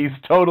dead. He's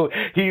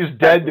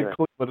dead to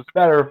Cleveland. As a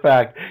matter of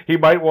fact, he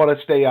might want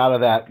to stay out of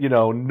that,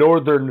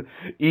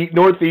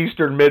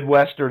 northeastern,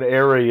 midwestern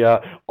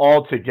area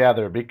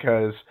altogether,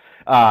 because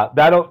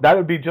that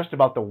would be just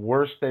about the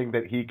worst thing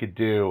that he could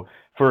do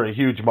for a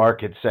huge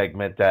market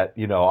segment that,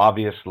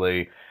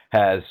 obviously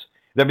has.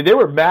 I mean, they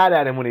were mad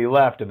at him when he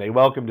left, and they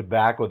welcomed him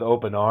back with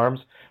open arms.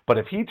 But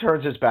if he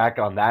turns his back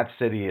on that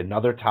city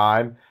another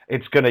time,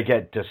 it's going to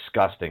get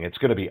disgusting. It's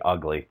going to be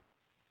ugly.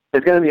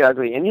 It's going to be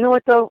ugly. And you know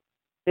what, though?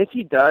 If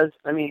he does,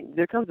 I mean,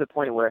 there comes a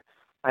point where,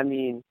 I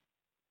mean,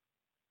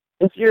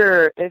 if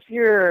you're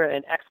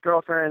an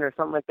ex-girlfriend or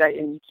something like that,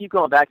 and you keep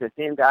going back to the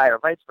same guy or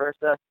vice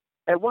versa,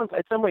 at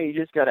some point you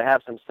just got to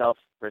have some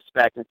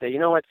self-respect and say, you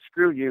know what,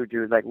 screw you,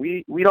 dude. Like,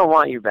 we don't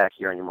want you back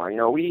here anymore.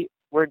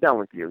 We're done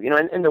with you.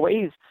 And the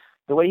way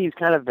he's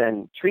kind of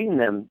been treating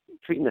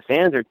the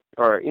fans,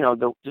 or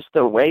just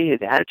the way his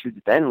attitude's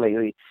been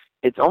lately,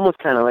 it's almost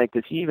kind of like,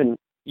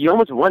 you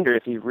almost wonder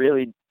if he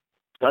really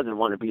doesn't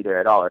want to be there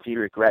at all, or if he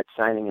regrets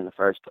signing in the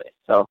first place.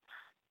 So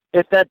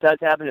if that does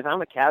happen, if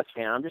I'm a Cavs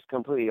fan, I'm just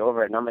completely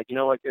over it, and I'm like, you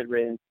know what, good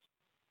riddance.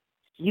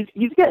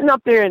 He's getting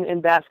up there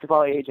in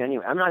basketball age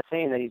anyway. I'm not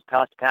saying that he's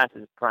past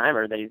his prime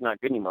or that he's not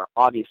good anymore.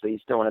 Obviously,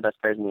 he's still one of the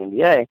best players in the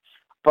NBA,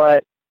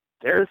 but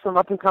there's some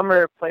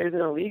up-and-comer players in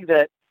the league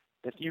that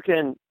if you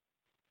can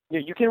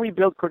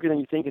rebuild quicker than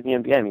you think in the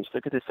NBA. I mean, just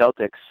look at the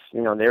Celtics.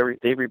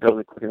 They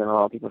rebuilt quicker than a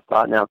lot of people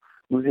thought. Now,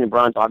 losing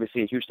LeBron's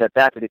obviously a huge step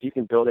back, but if you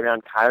can build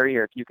around Kyrie,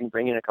 or if you can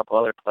bring in a couple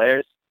other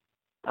players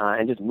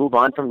and just move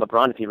on from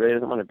LeBron if he really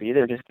doesn't want to be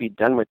there, just be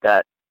done with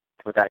that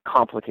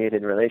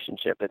complicated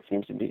relationship that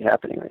seems to be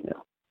happening right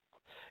now.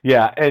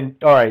 Yeah, and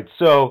all right,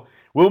 so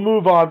we'll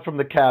move on from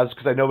the Cavs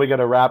because I know we got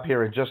to wrap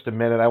here in just a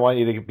minute. I want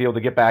you to be able to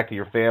get back to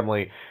your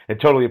family,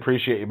 and totally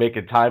appreciate you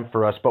making time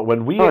for us. But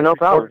when we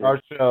recorded our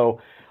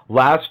show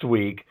last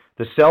week,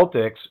 the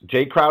Celtics,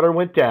 Jay Crowder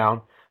went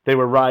down. They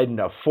were riding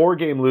a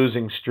 4-game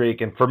losing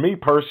streak, and for me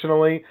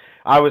personally,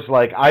 I was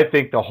like, I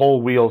think the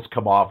whole wheels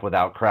come off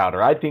without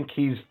Crowder. I think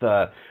he's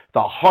the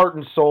heart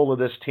and soul of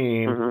this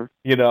team,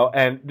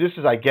 and this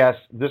is, I guess,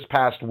 this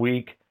past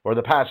week or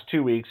the past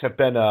 2 weeks have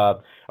been a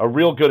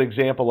real good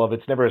example of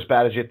it's never as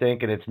bad as you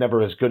think and it's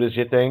never as good as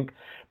you think,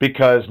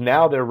 because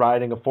now they're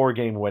riding a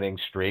 4-game winning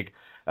streak.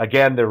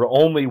 Again, they're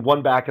only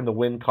one back in the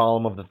win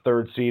column of the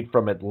 3rd seed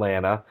from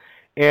Atlanta.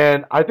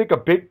 And I think a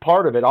big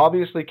part of it,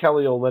 obviously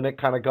Kelly Olynyk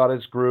kind of got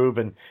his groove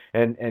and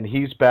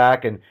he's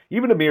back. And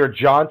even Amir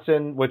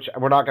Johnson, which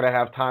we're not going to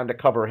have time to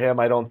cover him,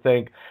 I don't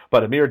think,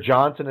 but Amir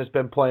Johnson has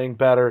been playing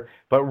better.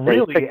 But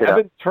really,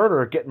 Evan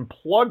Turner getting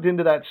plugged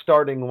into that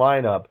starting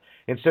lineup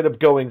instead of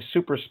going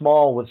super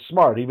small with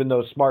Smart, even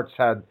though Smart's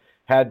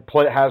has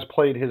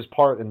played his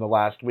part in the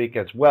last week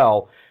as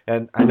well.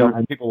 And I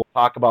know people will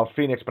talk about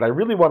Phoenix, but I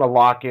really want to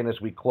lock in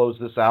as we close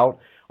this out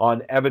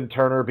on Evan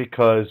Turner,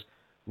 because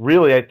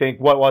really, I think,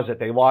 what was it?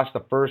 They lost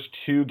the first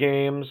 2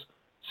 games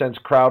since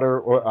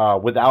Crowder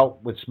with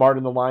Smart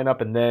in the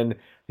lineup, and then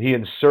he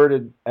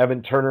inserted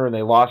Evan Turner, and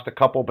they lost a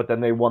couple, but then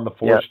they won the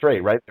 4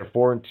 straight, right? They're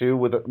 4-2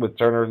 with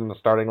Turner in the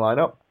starting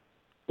lineup.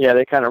 Yeah,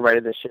 they kind of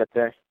righted the ship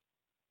there.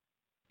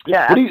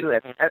 Yeah, absolutely.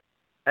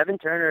 Evan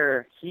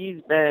Turner,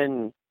 he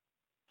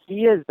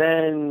has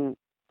been,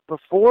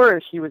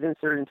 before he was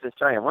inserted into the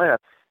starting lineup,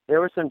 there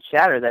was some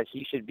chatter that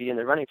he should be in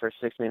the running for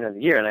 6th man of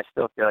the year, and I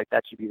still feel like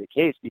that should be the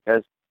case,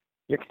 because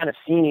you're kind of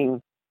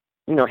seeing,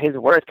 his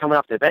worth coming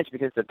off the bench,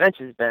 because the bench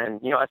has been,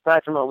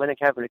 aside from Olynyk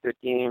having a good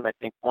game, I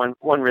think one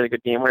really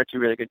good game, 1 or 2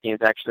 really good games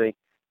actually,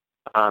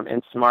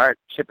 and Smart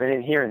chipping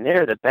in here and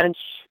there, the bench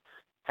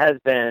has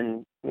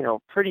been,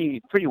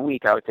 pretty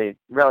weak, I would say,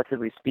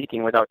 relatively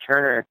speaking. Without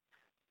Turner,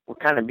 we're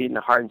kind of beating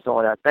the heart and soul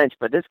of that bench.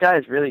 But this guy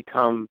has really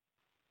come,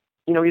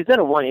 he's done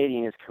a 180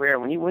 in his career.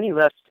 When he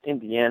left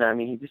Indiana, I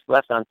mean, he just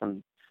left on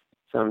some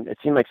it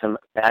seemed like some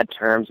bad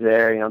terms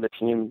there. The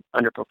team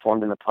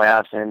underperformed in the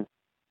playoffs, and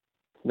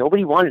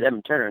nobody wanted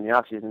Evan Turner in the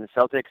offseason. The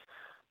Celtics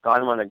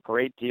got him on a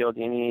great deal.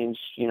 Danny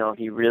Ainge,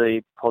 he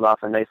really pulled off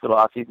a nice little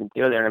offseason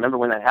deal there. And I remember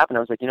when that happened, I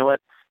was like, you know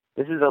what?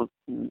 This is a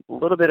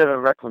little bit of a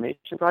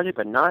reclamation project,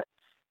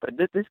 but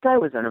this guy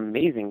was an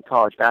amazing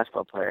college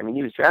basketball player. I mean,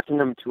 he was drafted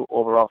number 2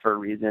 overall for a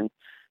reason.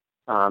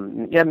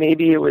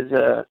 Maybe it was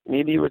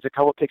a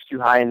couple picks too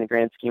high in the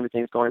grand scheme of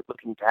things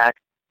looking back.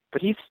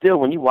 But he's still,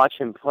 when you watch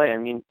him play, I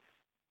mean,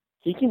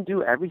 he can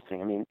do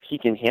everything. I mean, he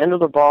can handle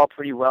the ball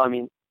pretty well. I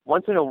mean,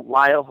 once in a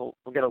while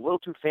he'll get a little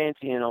too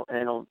fancy and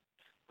he'll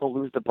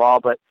lose the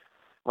ball. But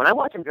when I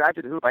watch him drive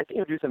to the hoop, I think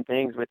he'll do some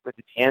things with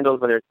his handles,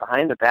 whether it's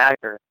behind the back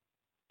or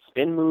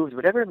spin moves,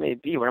 whatever it may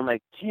be, where I'm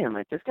like, damn,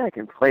 this guy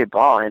can play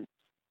ball.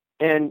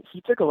 And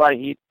he took a lot of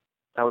heat,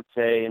 I would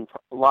say, in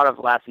a lot of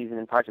last season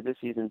and parts of this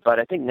season. But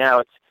I think now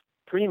it's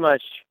pretty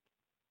much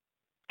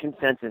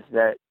consensus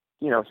that,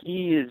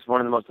 he is one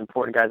of the most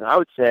important guys. And I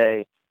would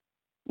say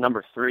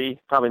number 3,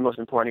 probably most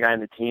important guy on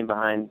the team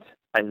behind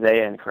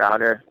Isaiah and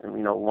Crowder. And,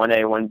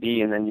 1A,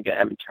 1B, and then you get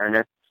Evan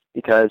Turner.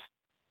 Because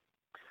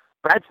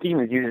Brad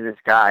Stevens uses this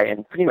guy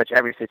in pretty much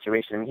every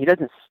situation. I mean, he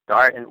doesn't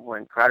start, and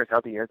when Crowder's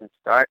healthy, he doesn't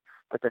start.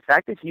 But the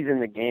fact that he's in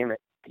the game at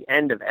the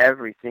end of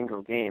every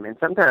single game, and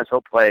sometimes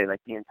he'll play like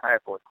the entire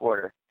fourth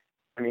quarter.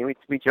 I mean,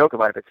 we joke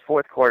about it, but it's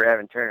fourth quarter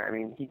Evan Turner. I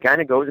mean, he kind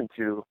of goes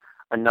into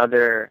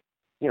another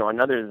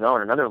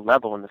zone, another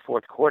level in the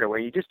fourth quarter where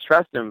you just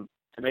trust him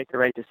to make the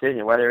right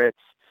decision, whether it's,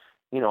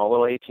 a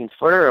little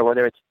 18-footer or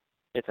whether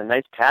it's a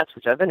nice pass,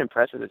 which I've been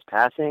impressed with his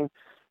passing.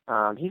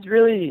 He's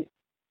really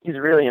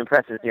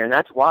impressive here, and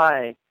that's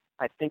why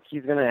I think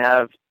he's going to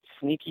have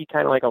sneaky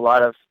kind of like a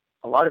lot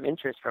of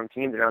interest from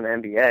teams around the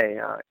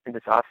NBA in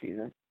this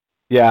offseason.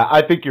 Yeah,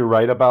 I think you're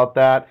right about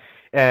that,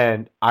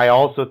 and I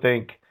also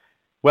think,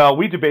 well,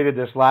 we debated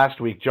this last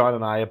week, John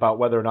and I, about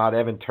whether or not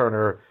Evan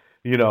Turner,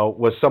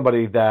 was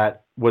somebody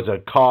that was a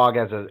cog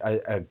as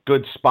a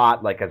good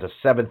spot, like as a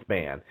seventh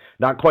man,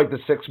 not quite the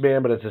sixth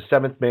man, but as a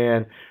seventh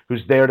man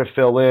who's there to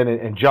fill in,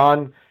 and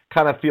John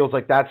kind of feels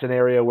like that's an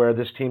area where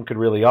this team could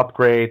really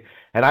upgrade.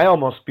 And I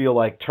almost feel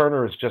like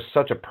Turner is just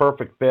such a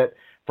perfect fit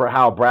for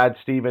how Brad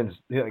Stevens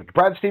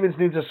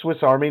needs a Swiss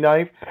Army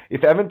knife.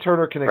 If Evan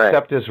Turner can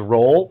accept his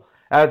role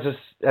as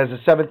a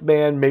seventh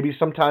man, maybe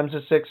sometimes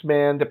a sixth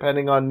man,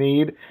 depending on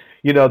need,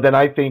 then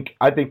I think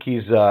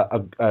he's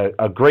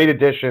a great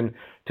addition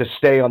to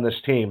stay on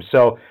this team.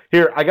 So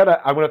here, I'm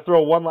going to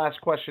throw one last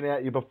question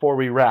at you before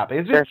we wrap.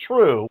 Is it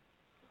true?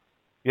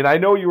 And I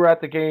know you were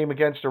at the game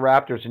against the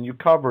Raptors and you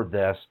covered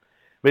this,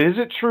 but is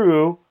it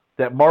true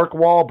that Mark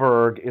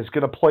Wahlberg is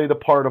going to play the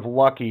part of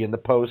Lucky in the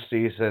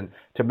postseason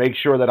to make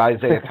sure that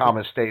Isaiah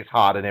Thomas stays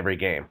hot in every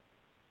game?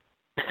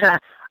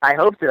 I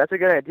hope so. That's a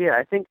good idea.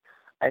 I think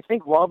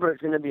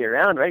Wahlberg's going to be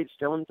around, right? He's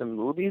still in some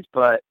movies,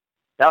 but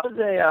that was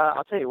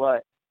I'll tell you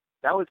what,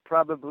 that was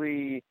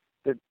probably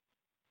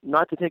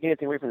not to take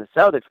anything away from the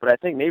Celtics, but I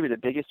think maybe the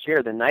biggest cheer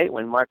of the night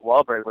when Mark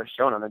Wahlberg was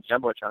shown on the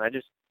Jumbotron.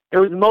 It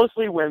was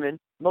mostly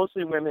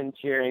women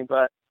cheering,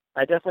 but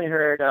I definitely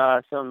heard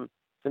some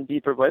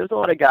deeper voice. There was a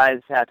lot of guys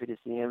happy to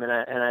see him, and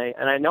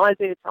I know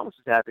Isaiah Thomas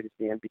was happy to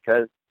see him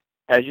because,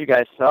 as you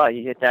guys saw,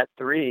 he hit that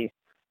three,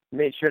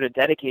 made sure to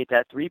dedicate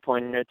that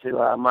three-pointer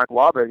to Mark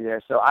Wahlberg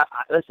there. So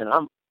listen,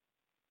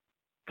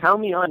 count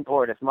me on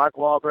board. If Mark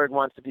Wahlberg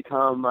wants to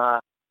become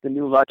the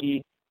new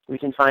Lucky, we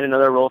can find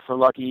another role for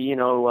Lucky,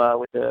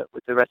 with the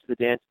rest of the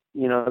dance,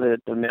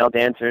 the male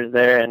dancers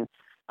there. And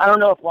I don't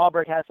know if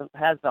Wahlberg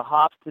has the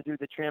hops to do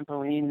the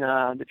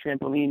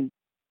trampoline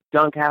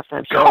dunk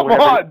halftime show. Come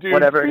on, dude,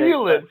 whatever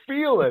feel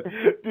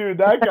it. Dude,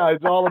 that guy's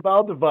all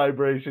about the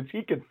vibrations.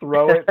 He can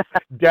throw it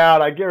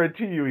down. I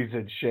guarantee you he's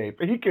in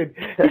shape. He could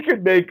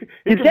make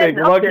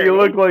Lucky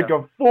look like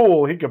a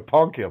fool. He could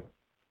punk him.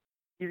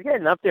 He's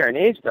getting up there in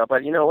age, though,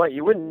 but you know what?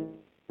 You wouldn't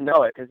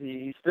know it because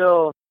he's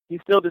still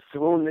the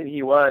swoon that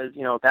he was,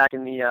 back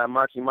in the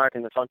Marky Mark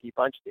and the Funky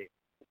Punch days.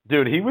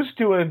 Dude, he was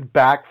doing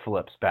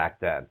backflips back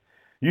then.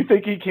 You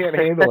think he can't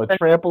handle a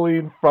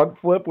trampoline front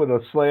flip with a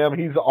slam?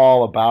 He's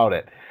all about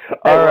it.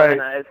 All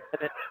right.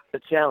 It's a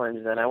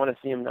challenge. Then I want to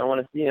see him. I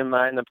want to see him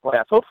in the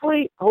playoffs.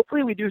 Hopefully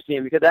we do see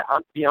him because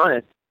to be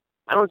honest,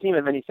 I don't see him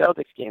in many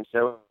Celtics games.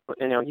 So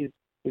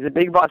he's a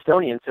big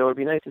Bostonian. So it'd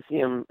be nice to see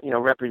him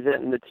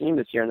representing the team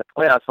this year in the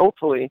playoffs.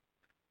 Hopefully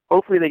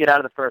they get out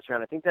of the first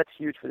round. I think that's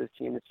huge for this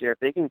team this year. If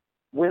they can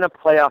win a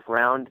playoff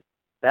round,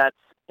 that's,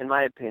 in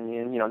my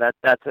opinion,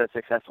 that's a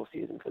successful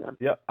season for them.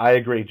 Yeah, I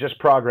agree. Just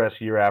progress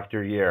year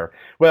after year.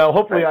 Well,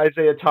 hopefully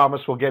Isaiah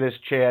Thomas will get his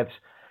chance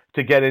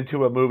to get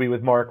into a movie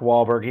with Mark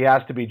Wahlberg. He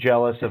has to be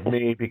jealous of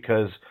me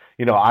because,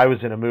 I was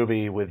in a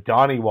movie with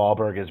Donnie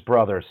Wahlberg, his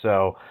brother.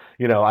 So,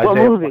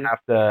 Isaiah will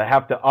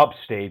have to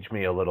upstage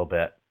me a little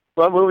bit.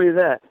 What movie is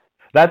that?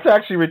 That's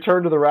actually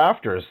Return to the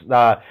Rafters.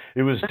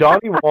 It was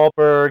Donnie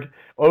Wahlberg,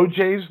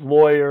 OJ's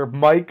lawyer,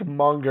 Mike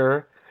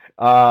Munger,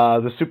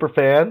 the super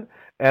fan,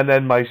 and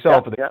then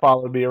myself, and they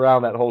followed me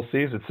around that whole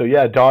season. So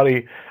yeah,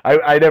 Donnie,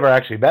 I never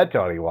actually met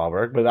Donnie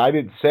Wahlberg, but I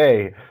didn't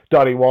say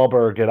Donnie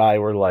Wahlberg and I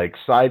were like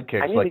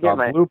sidekicks like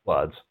on Blue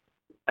Bloods.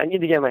 I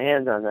need to get my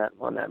hands on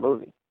that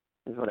movie.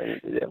 Is what I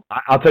need to do.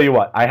 I'll tell you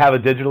what, I have a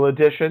digital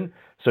edition,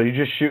 so you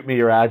just shoot me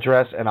your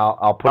address and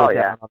I'll put it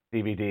down on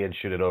DVD and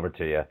shoot it over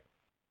to you.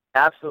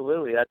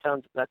 Absolutely, that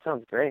sounds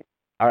great.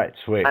 All right,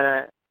 sweet.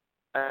 And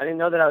I didn't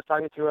know that I was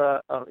talking to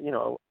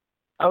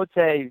I would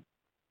say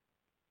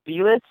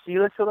C-list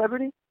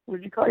celebrity?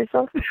 Would you call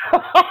yourself?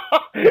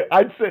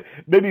 I'd say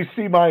maybe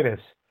C-.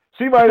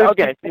 C-.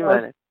 Okay, C-. You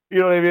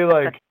know what I mean?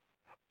 Like,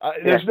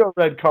 there's no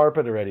red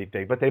carpet or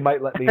anything, but they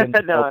might let me in.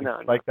 No.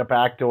 Like the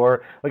back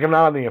door. Like I'm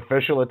not on the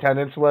official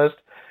attendance list.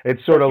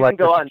 It's sort of like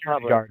the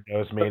security guard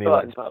knows me and he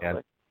lets me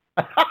in.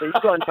 So you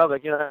go in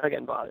public, you're not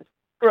getting bothered.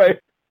 Right.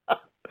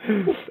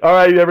 All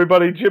right,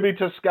 everybody. Jimmy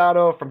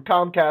Toscano from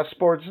Comcast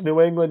Sports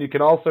New England. You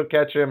can also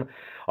catch him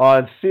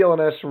on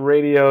CLNS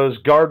Radio's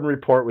Garden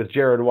Report with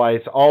Jared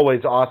Weiss.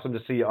 Always awesome to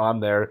see you on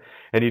there,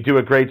 and you do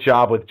a great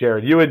job with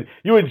Jared. You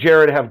and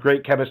Jared have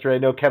great chemistry. I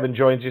know Kevin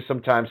joins you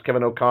sometimes,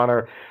 Kevin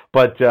O'Connor,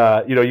 but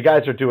you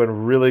guys are doing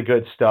really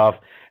good stuff,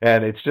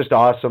 and it's just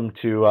awesome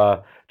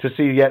to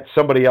see yet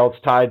somebody else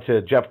tied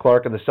to Jeff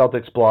Clark and the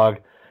Celtics blog,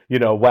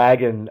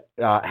 wagon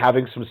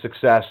having some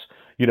success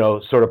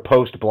sort of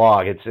post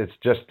blog. It's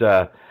just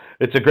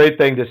it's a great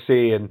thing to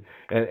see,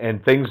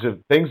 and things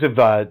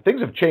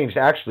have changed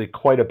actually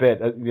quite a bit.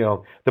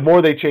 The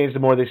more they change, the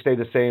more they stay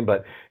the same.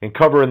 But in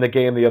covering the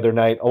game the other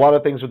night, a lot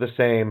of things are the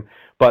same.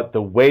 But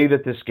the way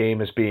that this game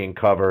is being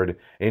covered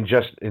in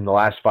the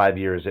last 5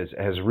 years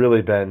has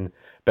really been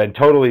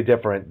totally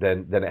different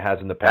than it has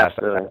in the past.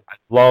 I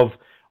love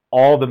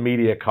all the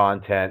media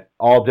content,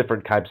 all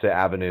different types of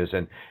avenues.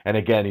 And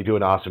again, you do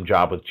an awesome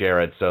job with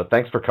Jared. So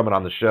thanks for coming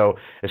on the show,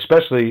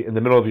 especially in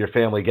the middle of your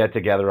family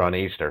get-together on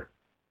Easter.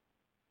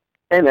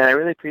 Hey, man, I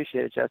really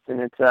appreciate it, Justin.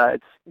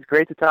 It's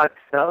great to talk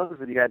Celtics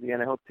with you guys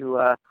again. I hope you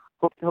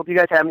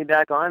guys have me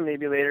back on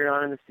maybe later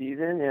on in the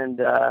season,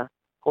 and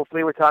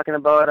hopefully we're talking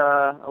about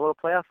a little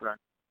playoff run.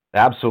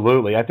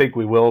 Absolutely. I think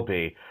we will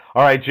be.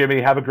 All right,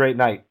 Jimmy, have a great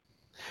night.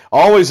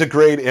 Always a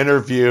great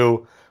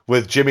interview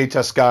with Jimmy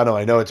Toscano.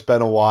 I know it's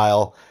been a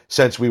while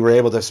since we were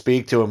able to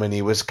speak to him, and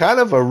he was kind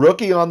of a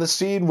rookie on the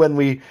scene when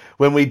we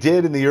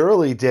did in the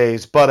early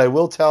days. But I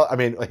will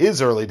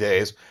his early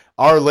days,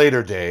 our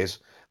later days,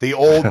 the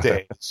old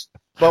days.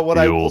 But what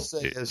I will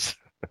say is,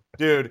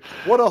 dude,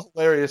 what a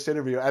hilarious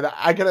interview. And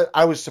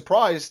I was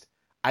surprised.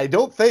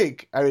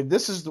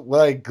 This is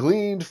what I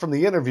gleaned from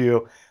the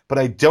interview, but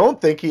I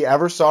don't think he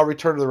ever saw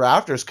Return to the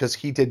Rafters because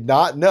he did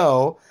not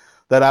know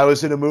that I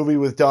was in a movie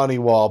with Donnie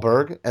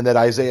Wahlberg and that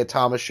Isaiah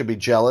Thomas should be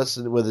jealous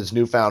with his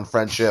newfound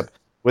friendship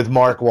with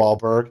Mark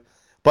Wahlberg.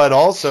 But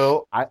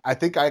also, I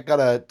think I got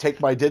to take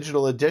my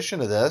digital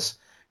edition of this,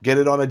 get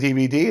it on a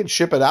DVD, and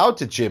ship it out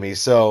to Jimmy.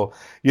 So,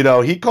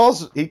 he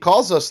calls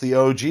us the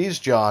OGs,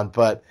 John,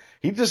 but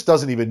he just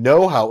doesn't even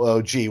know how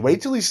OG.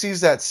 Wait till he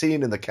sees that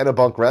scene in the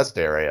Kennebunk rest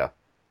area.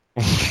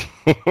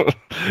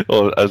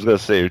 Well, I was going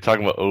to say, you're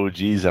talking about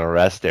OGs in a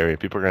rest area.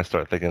 People are going to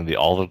start thinking the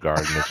Olive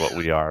Garden is what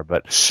we are.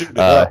 But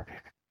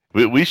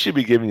we should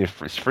be giving you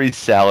free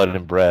salad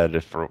and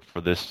bread for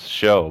this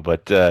show.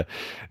 But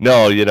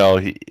no,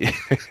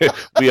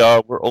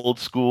 we're old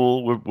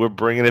school. We're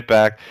bringing it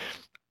back.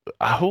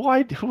 Who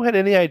had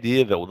any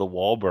idea that the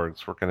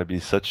Wahlbergs were going to be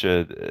such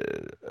a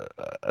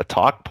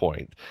talk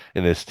point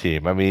in this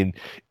team? I mean,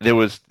 there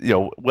was,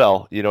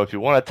 if you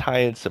want to tie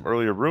in some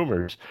earlier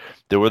rumors,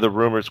 there were the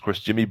rumors, of course,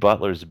 Jimmy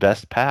Butler's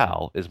best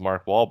pal is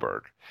Mark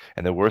Wahlberg.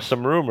 And there were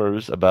some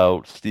rumors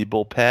about Steve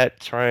Bulpett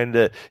trying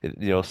to,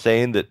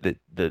 saying that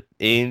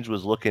Ainge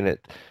was looking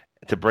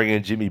to bring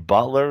in Jimmy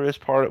Butler as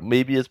part of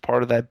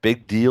that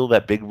big deal,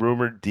 that big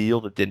rumored deal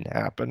that didn't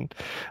happen.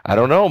 I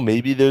don't know.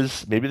 Maybe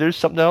there's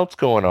something else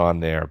going on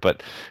there,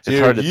 but it's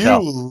hard to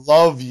tell. You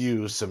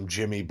love some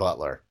Jimmy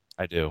Butler.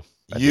 I do.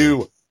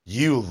 You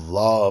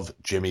love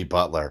Jimmy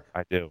Butler.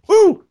 I do.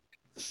 Woo!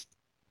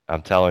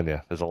 I'm telling you,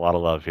 there's a lot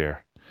of love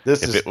here.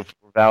 It was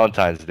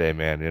Valentine's Day,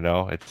 man,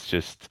 it's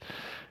just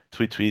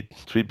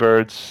tweet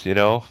birds,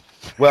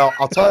 Well,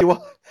 I'll tell you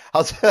what.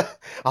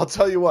 I'll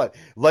tell you what.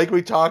 Like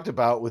we talked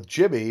about with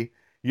Jimmy,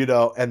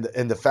 and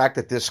the fact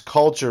that this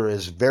culture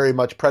is very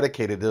much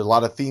predicated. There's a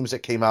lot of themes that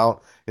came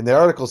out in the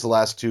articles the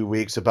last 2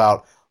 weeks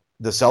about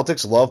the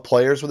Celtics love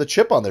players with a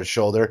chip on their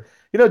shoulder.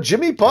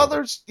 Jimmy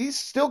Butler's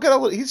he's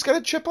got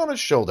a chip on his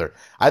shoulder.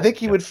 I think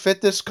he would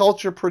fit this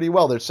culture pretty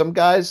well. There's some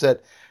guys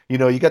that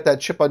you got that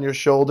chip on your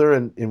shoulder,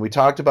 and we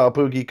talked about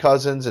Boogie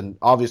Cousins, and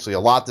obviously a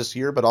lot this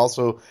year, but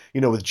also,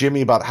 with Jimmy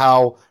about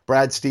how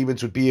Brad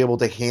Stevens would be able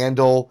to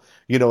handle,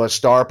 a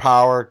star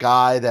power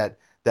guy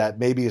that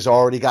maybe has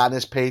already gotten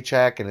his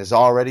paycheck and is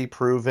already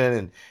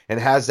proven and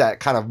has that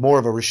kind of more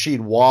of a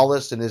Rasheed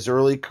Wallace in his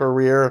early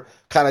career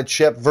kind of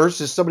chip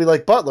versus somebody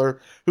like Butler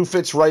who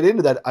fits right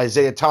into that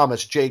Isaiah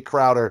Thomas, Jay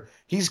Crowder.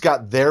 He's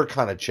got their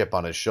kind of chip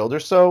on his shoulder.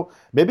 So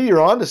maybe you're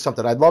onto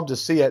something. I'd love to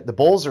see it. The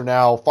Bulls are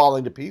now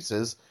falling to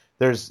pieces.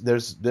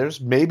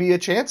 There's maybe a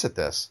chance at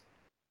this.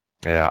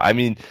 Yeah, I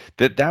mean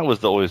that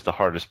was always the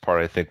hardest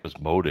part. I think was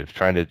motive,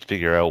 trying to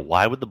figure out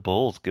why would the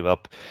Bulls give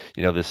up,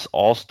 this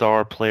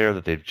all-star player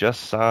that they've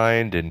just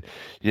signed, and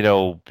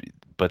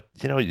but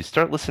you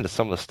start listening to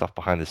some of the stuff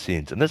behind the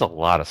scenes, and there's a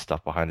lot of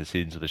stuff behind the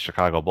scenes of the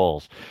Chicago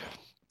Bulls.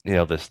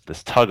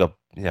 This tug of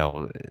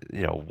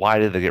why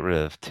did they get rid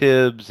of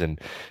Tibbs, and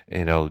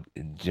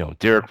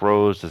Derrick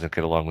Rose doesn't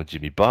get along with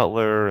Jimmy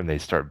Butler, and they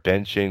start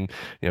benching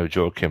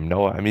Joakim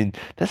Noah. I mean,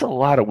 there's a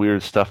lot of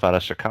weird stuff out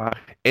of Chicago.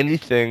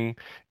 Anything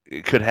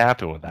could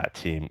happen with that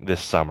team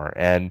this summer,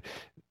 and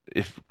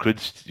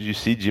could you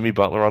see Jimmy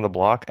Butler on the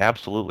block?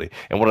 Absolutely.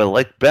 And what I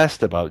like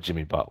best about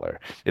Jimmy Butler,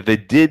 if they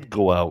did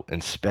go out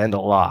and spend a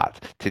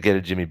lot to get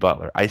a Jimmy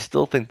Butler, I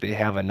still think they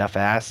have enough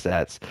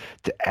assets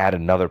to add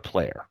another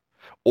player,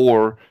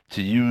 or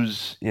to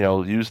use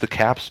the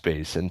cap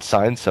space and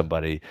sign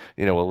somebody,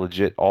 a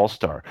legit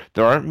all-star.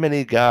 There aren't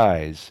many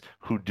guys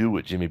who do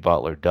what Jimmy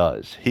Butler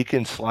does. He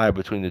can slide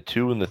between the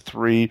 2 and the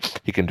 3.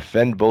 He can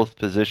defend both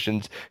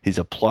positions. He's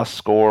a plus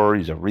scorer.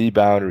 He's a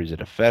rebounder. He's a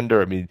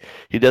defender. I mean,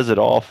 he does it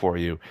all for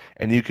you.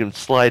 And you can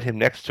slide him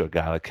next to a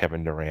guy like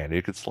Kevin Durant.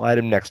 You could slide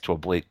him next to a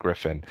Blake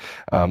Griffin.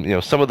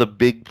 Some of the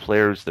big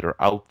players that are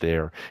out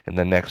there in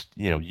the next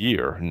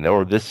year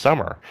or this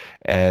summer.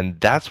 And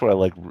that's what I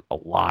like a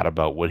lot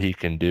about what he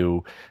can do.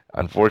 do.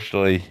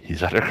 Unfortunately,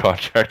 he's under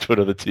contract to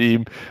another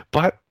team,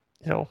 but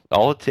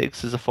all it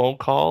takes is a phone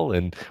call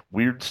and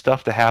weird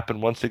stuff to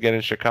happen once again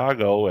in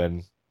Chicago,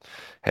 and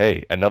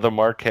hey, another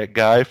Marquette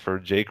guy for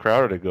Jay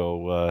Crowder to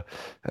go,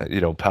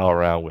 pal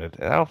around with.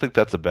 And I don't think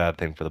that's a bad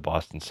thing for the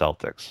Boston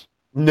Celtics.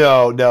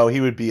 No,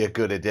 he would be a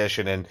good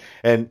addition,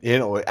 and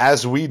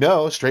as we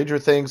know, stranger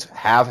things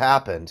have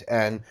happened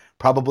and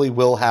probably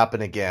will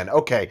happen again.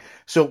 Okay,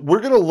 so we're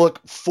gonna look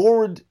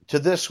forward to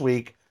this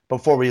week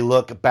before we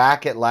look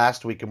back at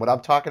last week, and what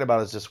I'm talking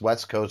about is this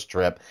West Coast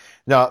trip.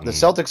 Now, the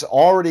Celtics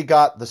already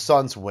got the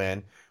Suns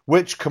win,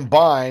 which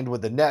combined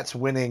with the Nets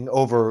winning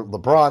over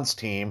LeBron's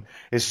team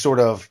is sort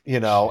of,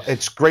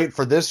 it's great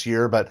for this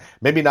year, but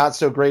maybe not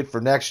so great for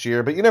next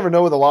year. But you never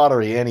know with the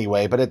lottery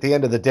anyway. But at the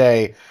end of the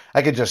day,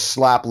 I could just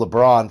slap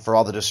LeBron for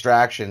all the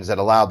distractions that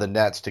allowed the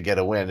Nets to get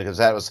a win, because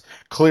that was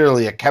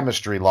clearly a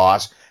chemistry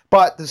loss.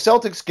 But the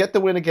Celtics get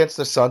the win against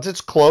the Suns.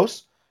 It's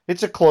close.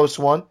 It's a close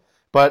one.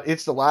 But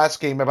it's the last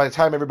game. By the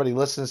time everybody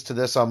listens to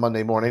this on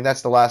Monday morning,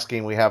 that's the last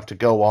game we have to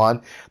go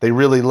on. They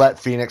really let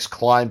Phoenix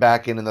climb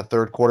back in the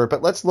third quarter.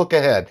 But let's look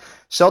ahead.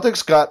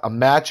 Celtics got a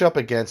matchup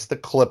against the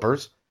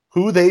Clippers,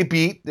 who they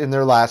beat in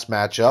their last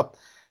matchup.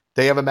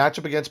 They have a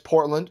matchup against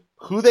Portland,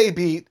 who they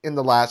beat in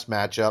the last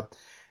matchup.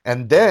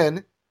 And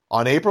then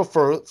on April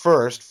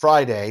 1st,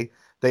 Friday,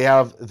 they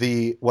have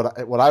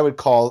what I would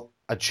call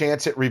a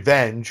chance at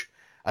revenge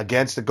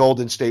against the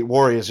Golden State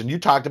Warriors. And you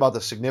talked about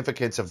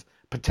the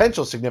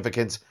potential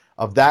significance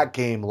of that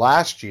game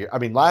last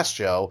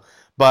show,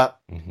 but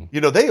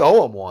they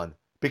owe them one,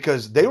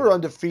 because they were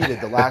undefeated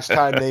the last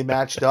time they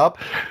matched up.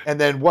 And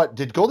then what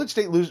did Golden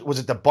State lose? Was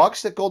it the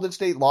Bucks that Golden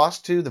State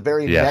lost to the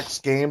very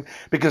next game?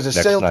 Because the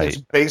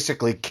Celtics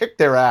basically kicked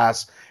their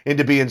ass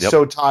into being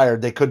so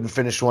tired they couldn't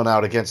finish one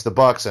out against the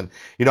Bucks. And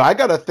I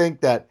got to think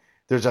that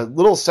there's a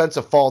little sense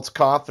of false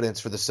confidence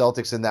for the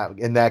Celtics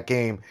in that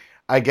game.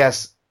 I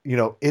guess,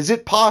 is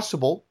it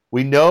possible?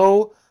 We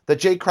know that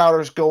Jay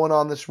Crowder's going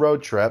on this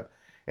road trip,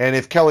 and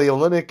if Kelly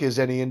Olynyk is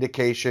any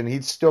indication,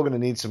 he's still going to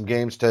need some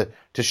games to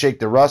shake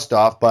the rust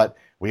off. But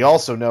we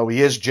also know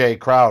he is Jay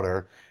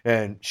Crowder,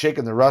 and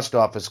shaking the rust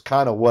off is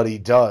kind of what he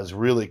does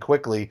really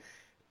quickly.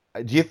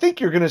 Do you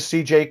think you're going to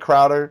see Jay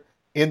Crowder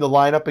in the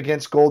lineup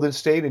against Golden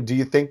State, and do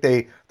you think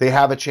they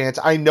have a chance?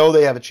 I know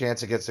they have a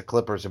chance against the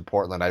Clippers in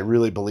Portland. I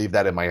really believe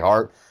that in my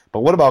heart. But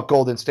what about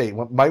Golden State?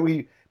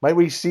 Might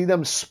we see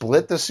them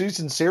split the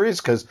season series?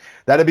 Because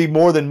that'd be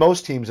more than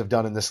most teams have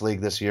done in this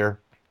league this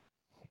year.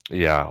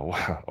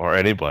 Yeah, or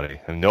anybody.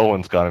 And no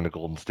one's gone into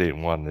Golden State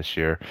and won this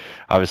year.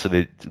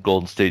 Obviously,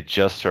 Golden State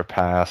just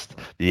surpassed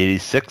the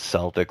 86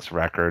 Celtics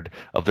record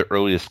of the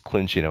earliest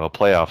clinching of a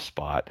playoff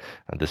spot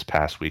this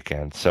past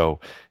weekend.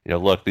 So,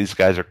 look, these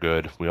guys are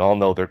good. We all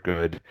know they're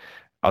good.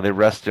 Are they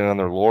resting on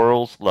their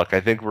laurels? Look, I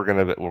think we're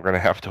gonna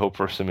have to hope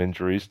for some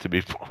injuries, to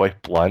be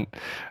quite blunt.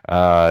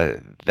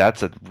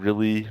 That's a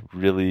really,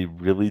 really,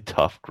 really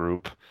tough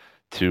group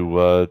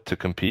to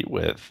compete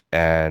with,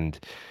 and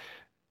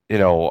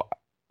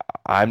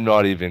I'm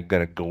not even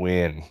gonna go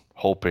in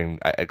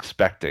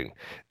expecting.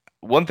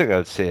 One thing I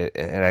would say,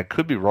 and I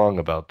could be wrong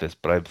about this,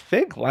 but I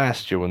think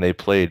last year when they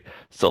played,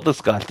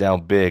 Celtics got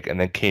down big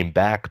and then came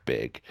back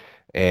big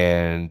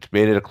and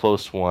made it a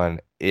close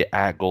one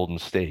at Golden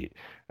State.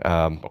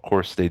 Of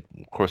course,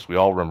 we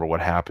all remember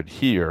what happened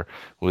here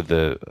with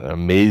the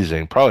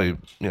amazing, probably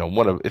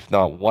if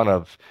not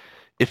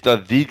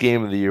the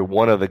game of the year,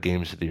 one of the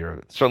games of the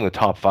year, certainly the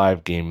top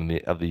 5 game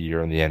of the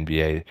year in the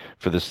NBA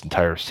for this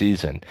entire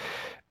season.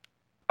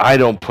 I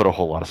don't put a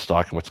whole lot of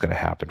stock in what's going to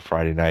happen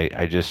Friday night.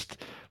 I just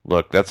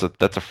look, that's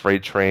a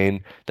freight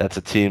train. That's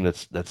a team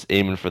that's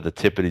aiming for the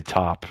tippity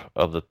top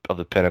of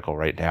the pinnacle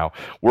right now.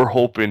 We're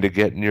hoping to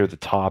get near the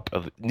top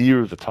of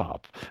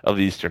the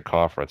Eastern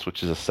Conference,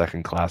 which is a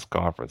second class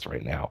conference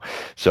right now.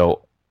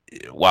 So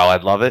while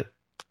I'd love it,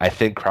 I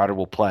think Crowder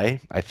will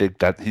play. I think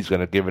that he's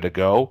going to give it a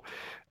go.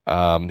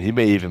 He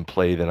may even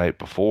play the night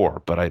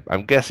before, but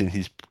I'm guessing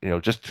he's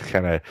just to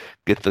kind of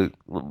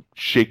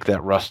shake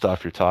that rust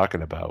off you're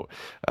talking about,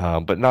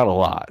 but not a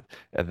lot.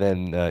 And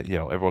then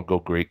everyone go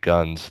great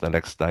guns the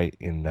next night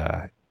in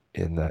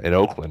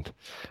Oakland.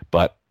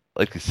 But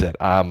like you said,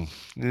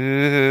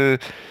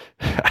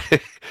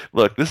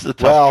 look, this is a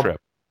tough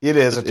trip. It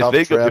is a tough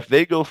trip. If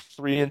they go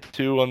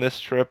 3-2 on this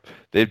trip,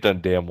 they've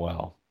done damn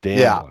well.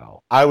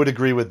 Well. I would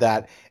agree with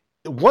that.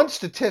 One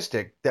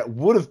statistic that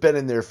would have been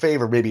in their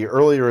favor maybe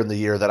earlier in the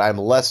year that I'm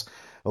less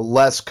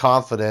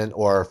confident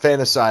or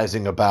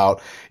fantasizing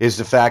about is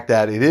the fact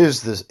that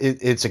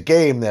it's a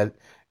game that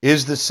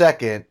is the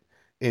second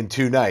in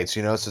 2 nights,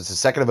 so it's the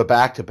second of a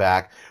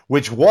back-to-back,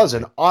 which was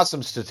an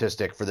awesome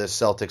statistic for this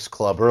Celtics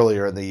club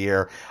earlier in the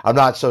year. I'm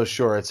not so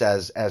sure it's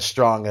as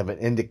strong of an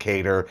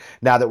indicator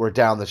now that we're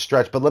down the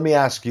stretch. But let me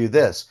ask you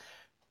this.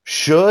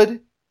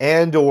 Should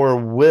and or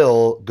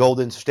will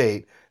Golden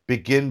State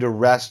begin to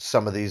rest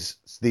some of these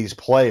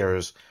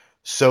players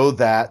so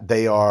that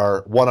they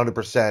are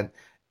 100%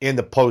 in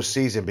the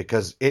postseason?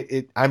 Because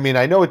I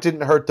know it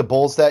didn't hurt the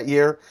Bulls that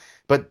year,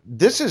 but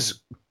this is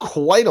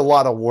quite a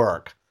lot of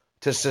work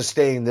to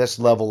sustain this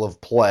level of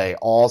play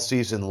all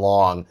season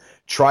long,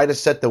 try to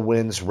set the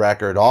wins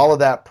record, all of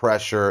that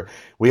pressure.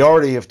 We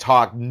already have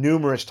talked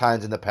numerous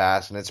times in the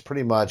past, and it's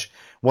pretty much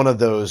one of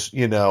those,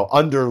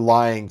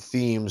 underlying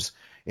themes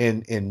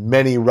in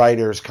many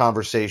writers'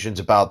 conversations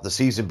about the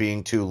season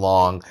being too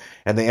long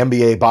and the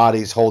NBA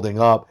bodies holding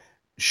up.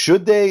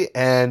 Should they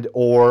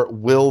or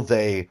will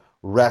they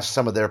rest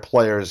some of their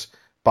players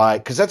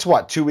because that's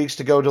 2 weeks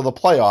to go to the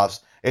playoffs.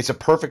 It's a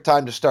perfect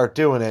time to start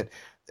doing it.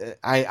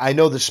 I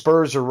know the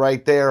Spurs are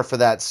right there for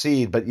that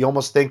seed, but you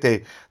almost think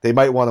they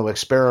might want to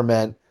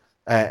experiment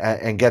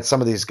and get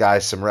some of these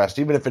guys some rest,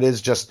 even if it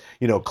is just,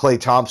 Klay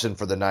Thompson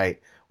for the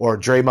night or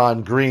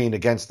Draymond Green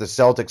against the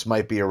Celtics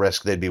might be a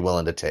risk they'd be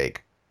willing to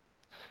take.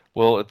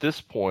 Well, at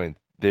this point,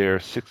 they're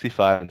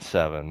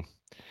 65-7,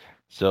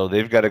 so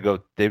they've got to go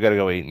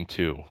 8-2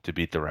 to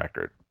beat the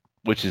record,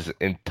 which is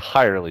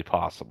entirely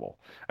possible.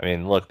 I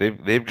mean, look,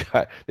 they've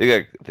got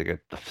the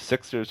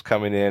Sixers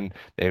coming in,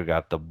 they've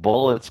got the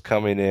Bullets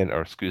coming in,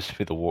 or excuse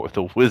me,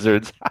 the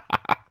Wizards.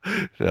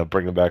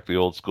 Bringing back the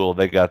old school.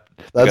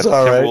 That's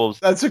all right.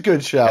 That's a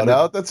good shout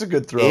out. That's a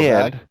good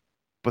throwback.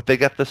 But they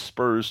got the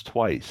Spurs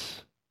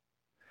twice.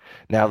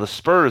 Now the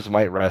Spurs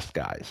might rest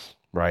guys,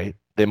 right?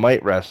 They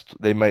might rest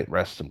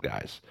some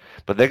guys,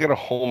 but they're gonna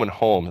home and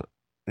home,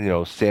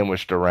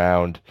 sandwiched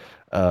around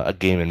a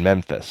game in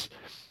Memphis.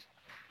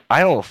 I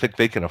don't think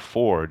they can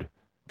afford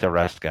to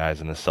rest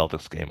guys in the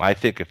Celtics game. I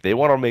think if they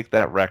want to make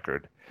that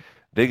record,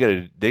 they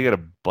gotta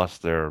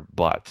bust their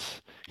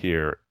butts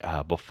here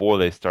before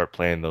they start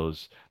playing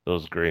those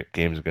great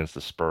games against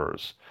the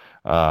Spurs.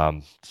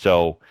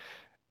 So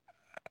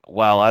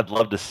while I'd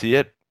love to see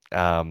it,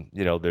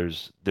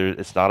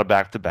 it's not a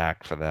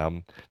back-to-back for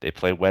them. They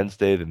play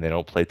Wednesday, then they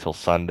don't play till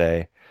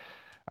Sunday.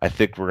 I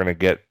think we're gonna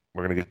get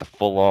the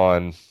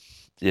full-on,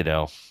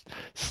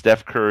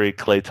 Steph Curry,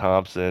 Klay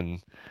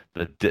Thompson,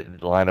 the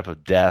lineup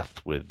of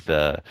death with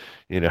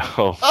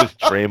with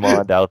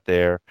Draymond out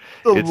there.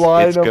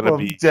 It's gonna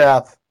be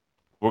death.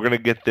 We're gonna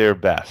get their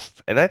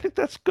best, and I think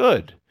that's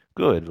good.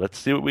 Good. Let's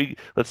see what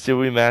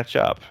we match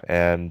up,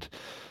 and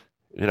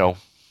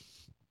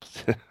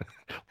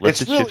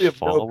It's really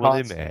of no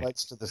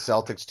consequence to the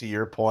Celtics, to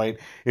your point.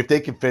 If they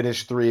can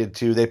finish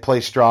 3-2, they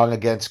play strong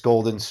against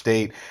Golden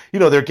State.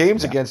 Their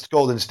games against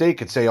Golden State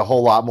could say a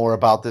whole lot more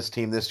about this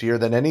team this year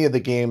than any of the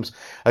games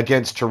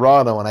against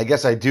Toronto. And I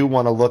guess I do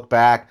want to look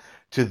back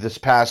to this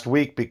past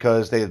week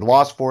because they had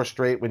lost 4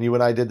 straight when you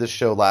and I did this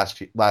show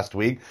last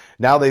week.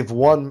 Now they've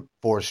won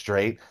 4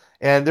 straight.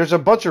 And there's a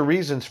bunch of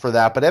reasons for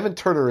that, but Evan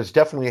Turner has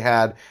definitely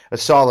had a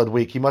solid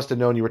week. He must have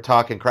known you were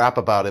talking crap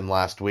about him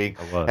last week.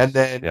 I was,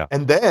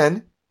 and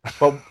then,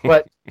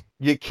 but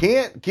you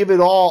can't give it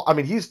all. I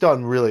mean, he's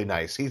done really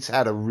nice. He's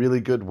had a really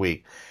good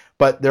week,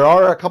 but there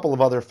are a couple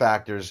of other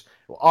factors.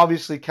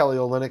 Obviously, Kelly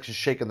Olynyk is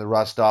shaking the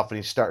rust off, and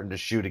he's starting to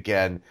shoot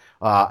again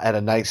at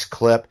a nice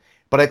clip.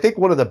 But I think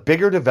one of the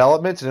bigger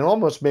developments, and it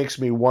almost makes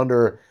me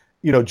wonder,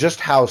 just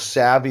how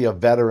savvy a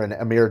veteran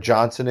Amir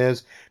Johnson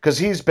is, because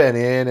he's been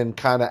in and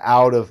kind of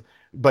out of.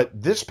 But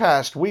this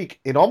past week,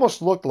 it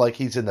almost looked like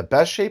he's in the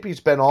best shape he's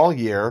been all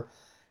year,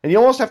 and you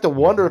almost have to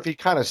wonder if he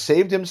kind of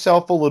saved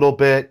himself a little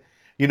bit,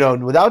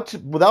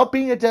 without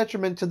being a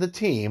detriment to the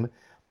team.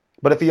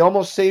 But if he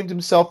almost saved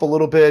himself a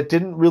little bit,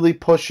 didn't really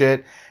push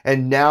it,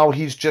 and now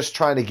he's just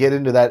trying to get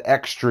into that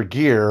extra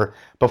gear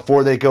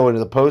before they go into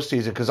the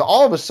postseason, because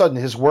all of a sudden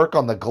his work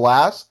on the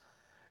glass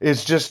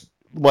is just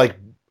like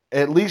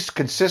at least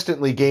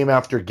consistently game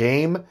after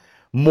game,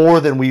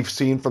 more than we've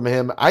seen from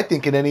him, I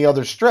think, in any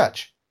other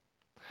stretch.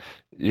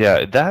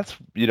 Yeah, that's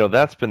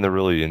been the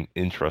really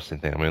interesting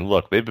thing. I mean,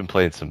 look, they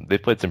played some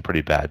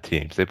pretty bad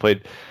teams. They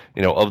played,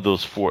 of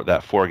those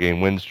 4-game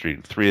win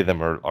streak, 3 of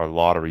them are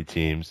lottery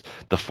teams.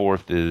 The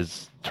 4th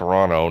is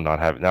Toronto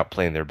not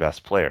playing their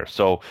best player.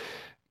 So,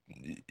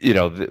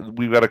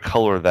 we've got to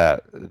color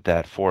that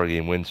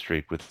 4-game win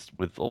streak with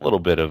a little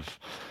bit of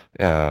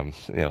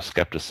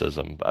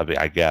skepticism,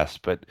 I guess.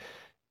 But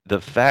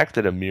the fact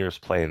that Amir's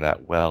playing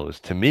that well is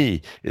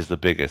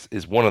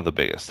one of the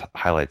biggest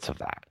highlights of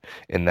that.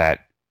 In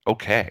that,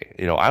 okay,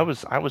 I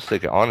was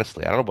thinking,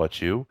 honestly, I don't know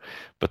about you,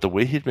 but the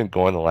way he's been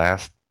going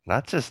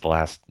not just the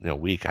last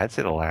week, I'd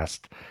say the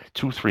last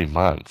 2-3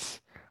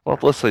 months. Well,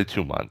 let's say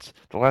 2 months.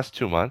 The last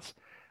 2 months,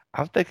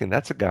 I'm thinking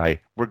that's a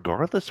guy,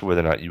 regardless of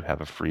whether or not you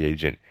have a free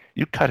agent,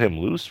 you cut him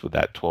loose with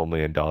that $12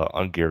 million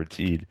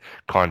unguaranteed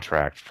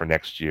contract for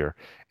next year,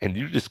 and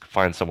you just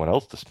find someone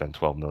else to spend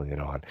 $12 million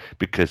on,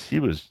 because he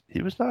was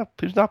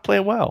not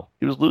playing well.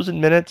 He was losing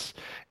minutes,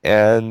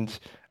 and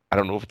I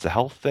don't know if it's a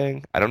health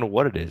thing. I don't know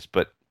what it is,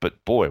 but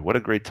boy, what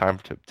a great time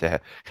to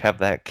have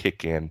that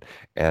kick in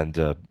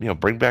and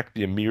bring back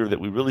the Amir that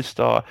we really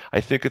saw,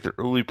 I think, at the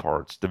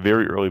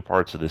very early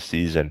parts of the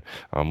season,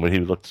 when he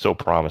looked so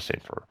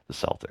promising for the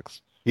Celtics.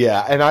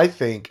 Yeah, and I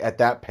think at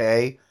that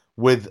pay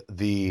with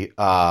the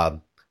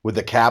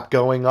cap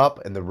going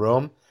up in the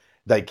room,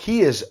 like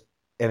he is.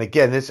 And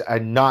again,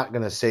 I'm not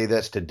going to say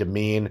this to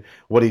demean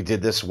what he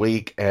did this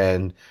week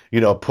and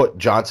put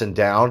Johnson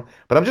down,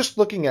 but I'm just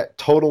looking at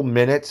total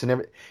minutes and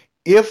everything.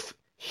 If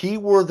he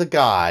were the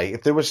guy,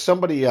 if there was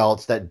somebody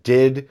else that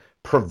did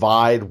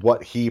provide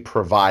what he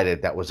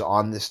provided that was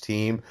on this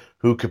team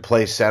who could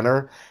play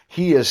center,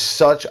 he is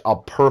such a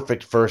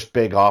perfect first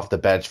big off the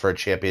bench for a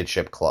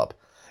championship club.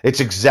 It's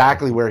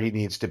exactly where he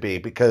needs to be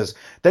because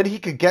then he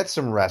could get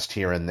some rest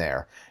here and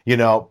there,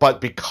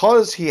 But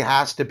because he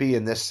has to be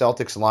in this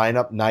Celtics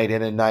lineup night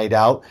in and night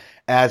out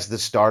as the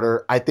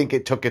starter, I think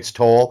it took its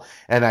toll.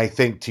 And I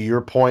think to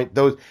your point,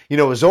 those,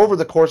 it was over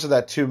the course of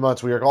that 2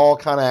 months, we were all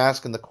kind of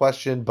asking the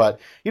question, but,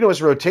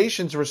 his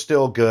rotations were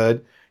still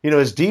good.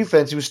 His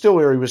defense, he was still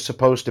where he was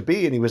supposed to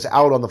be and he was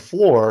out on the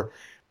floor,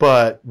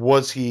 but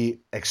was he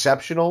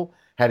exceptional?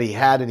 Had he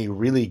had any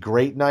really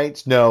great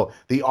nights? No.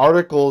 The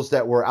articles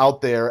that were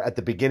out there at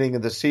the beginning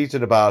of the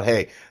season about,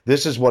 hey,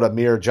 this is what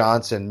Amir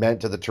Johnson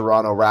meant to the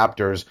Toronto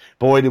Raptors.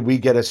 Boy, did we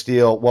get a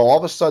steal. Well, all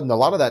of a sudden, a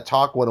lot of that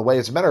talk went away.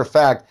 As a matter of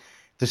fact,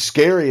 the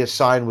scariest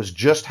sign was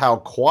just how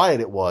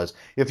quiet it was.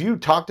 If you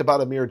talked about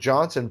Amir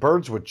Johnson,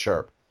 birds would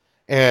chirp.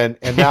 And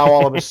now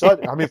all of a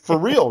sudden, I mean, for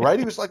real, right?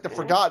 He was like the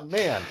forgotten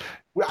man.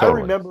 Totally. I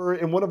remember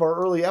in one of our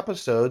early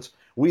episodes,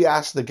 we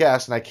asked the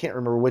guest, and I can't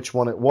remember which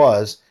one it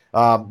was,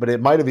 but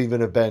it might have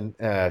even been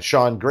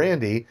Sean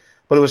Grandy.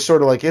 But it was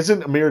sort of like,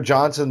 isn't Amir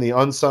Johnson the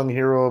unsung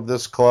hero of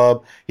this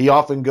club? He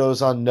often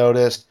goes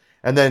unnoticed.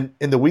 And then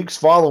in the weeks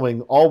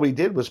following, all we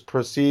did was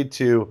proceed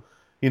to,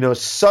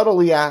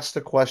 subtly ask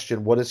the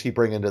question, what does he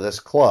bring into this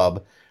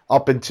club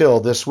up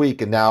until this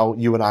week? And now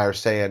you and I are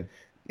saying,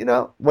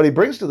 what he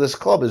brings to this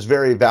club is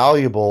very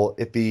valuable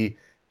if he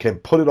can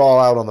put it all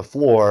out on the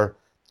floor,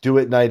 do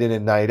it night in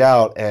and night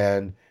out,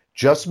 and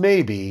just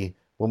maybe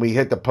when we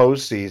hit the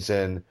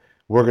postseason,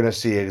 we're going to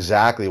see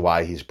exactly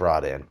why he's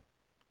brought in.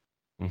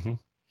 Mm-hmm.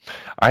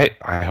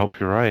 I hope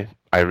you're right.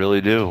 I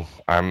really do.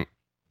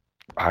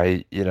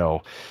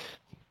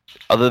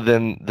 Other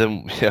than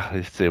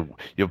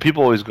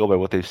people always go by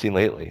what they've seen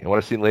lately, and what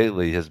I've seen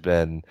lately has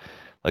been,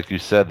 like you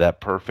said,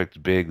 that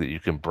perfect big that you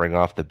can bring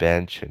off the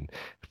bench and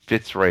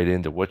fits right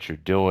into what you're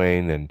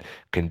doing and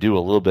can do a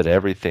little bit of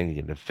everything. He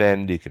can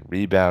defend, he can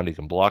rebound, he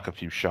can block a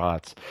few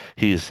shots.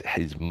 He's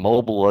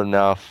mobile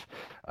enough.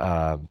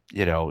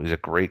 He's a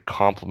great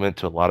complement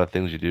to a lot of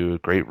things you do. A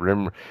great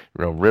rim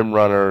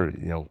runner,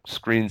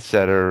 screen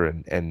setter,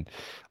 and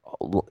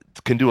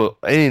can do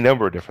any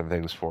number of different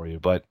things for you.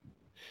 But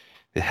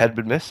it had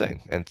been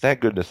missing, and thank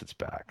goodness it's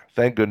back.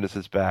 Thank goodness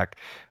it's back.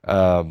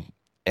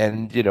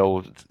 And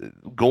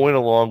going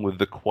along with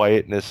the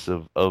quietness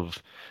of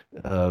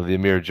the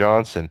Amir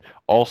Johnson,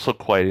 also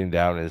quieting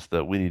down is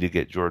that we need to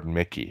get Jordan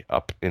Mickey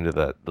up into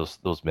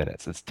those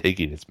minutes. It's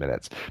taking its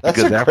minutes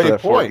because after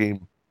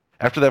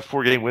that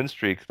 4-game win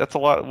streak, that's a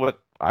lot of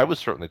what I was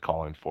certainly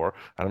calling for.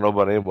 I don't know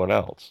about anyone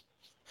else.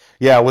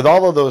 Yeah, with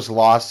all of those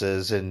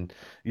losses, and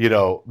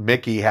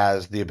Mickey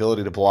has the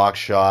ability to block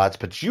shots,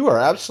 but you are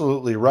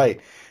absolutely right.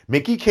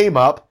 Mickey came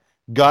up,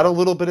 got a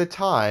little bit of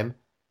time.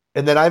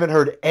 And then I haven't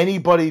heard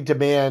anybody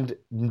demand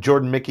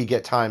Jordan Mickey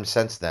get time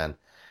since then.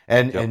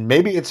 And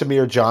maybe it's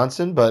Amir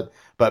Johnson, but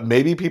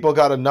maybe people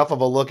got enough of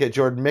a look at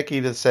Jordan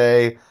Mickey to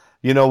say,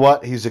 you know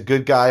what, he's a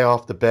good guy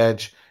off the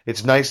bench.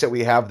 It's nice that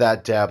we have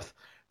that depth.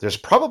 There's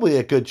probably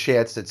a good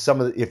chance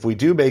that if we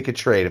do make a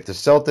trade, if the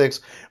Celtics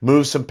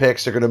move some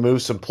picks, they're going to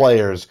move some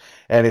players,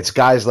 and it's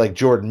guys like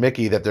Jordan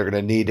Mickey that they're going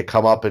to need to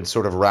come up and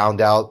sort of round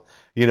out,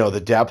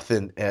 the depth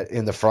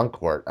in the front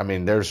court. I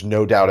mean, there's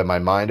no doubt in my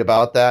mind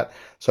about that.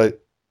 So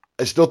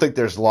I still think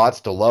there's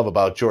lots to love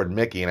about Jordan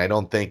Mickey, and I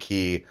don't think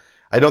he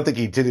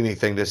did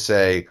anything to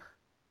say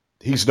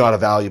he's not a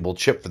valuable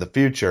chip for the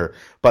future.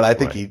 But I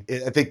think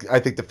I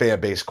think the fan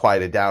base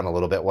quieted down a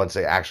little bit once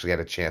they actually had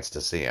a chance to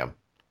see him.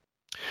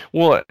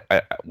 Well,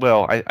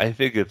 I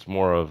think it's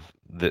more of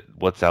that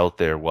what's out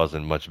there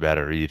wasn't much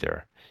better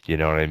either. You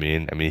know what I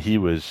mean? I mean, he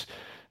was.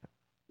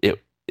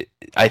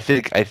 I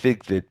think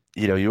that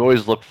you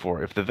always look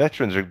for, if the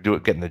veterans are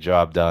getting the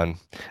job done,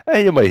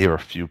 you might hear a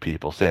few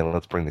people saying,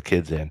 let's bring the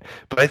kids in.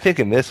 But I think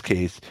in this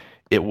case,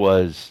 it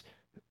was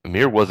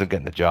Amir wasn't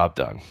getting the job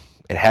done.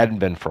 It hadn't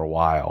been for a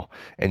while.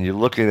 And you're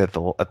looking at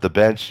the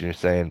bench and you're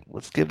saying,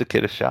 let's give the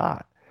kid a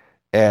shot.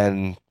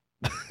 And,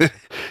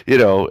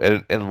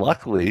 and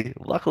luckily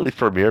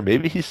for Amir,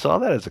 maybe he saw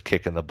that as a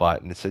kick in the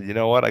butt and he said, you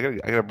know what, I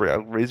gotta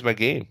raise my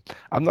game.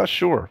 I'm not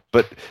sure,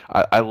 but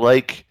I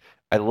like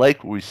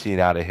what we've seen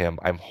out of him.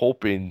 I'm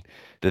hoping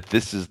that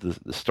this is the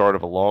start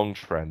of a long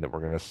trend that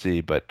we're going to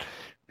see, but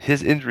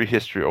his injury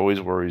history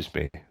always worries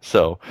me.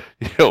 So,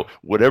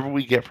 whatever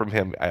we get from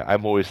him,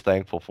 I'm always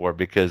thankful for,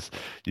 because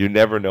you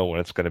never know when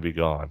it's going to be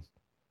gone.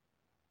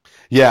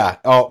 Yeah.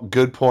 Oh,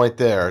 good point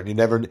there.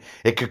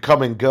 It could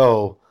come and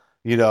go,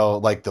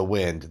 like the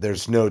wind.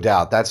 There's no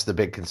doubt. That's the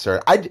big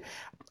concern.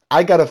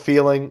 I got a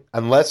feeling,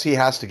 unless he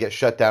has to get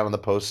shut down in the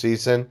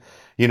postseason,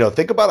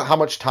 think about how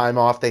much time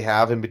off they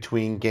have in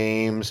between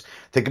games.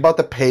 Think about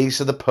the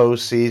pace of the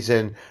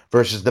postseason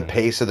versus the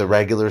pace of the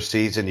regular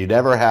season. You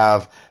never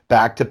have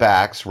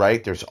back-to-backs,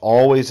 right? There's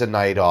always a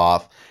night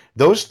off.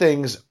 Those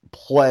things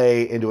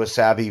play into a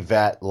savvy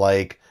vet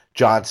like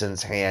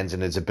Johnson's hands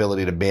and his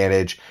ability to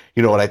manage,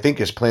 what I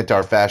think is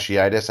plantar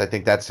fasciitis. I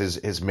think that's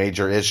his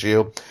major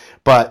issue.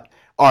 But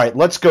All right,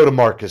 let's go to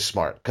Marcus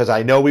Smart, because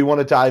I know we want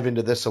to dive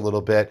into this a little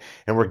bit,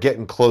 and we're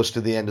getting close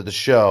to the end of the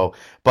show.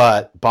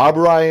 But Bob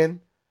Ryan,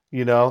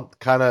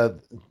 kind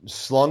of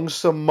slung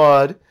some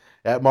mud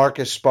at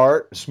Marcus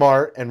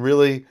Smart and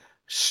really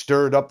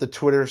stirred up the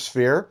Twitter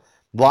sphere.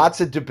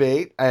 Lots of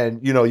debate, and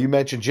you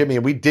mentioned Jimmy,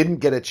 and we didn't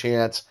get a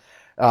chance.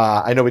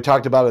 I know we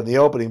talked about it in the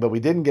opening, but we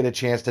didn't get a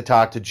chance to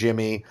talk to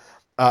Jimmy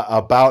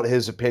about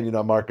his opinion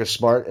on Marcus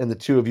Smart, and the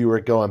two of you were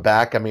going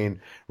back. I mean,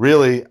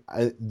 really,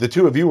 the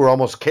two of you were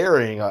almost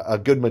carrying a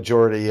good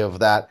majority of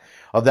that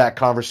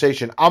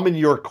conversation. I'm in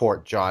your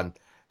court, John.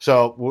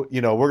 So we're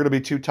going to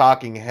be two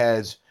talking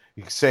heads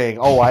saying,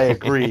 "Oh, I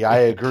agree, I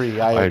agree,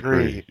 I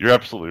agree." You're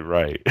absolutely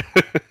right.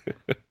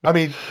 I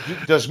mean,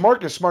 does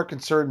Marcus Smart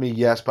concern me?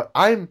 Yes, but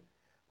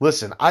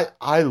listen,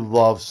 I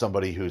love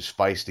somebody who's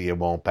feisty and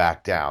won't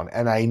back down,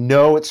 and I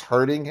know it's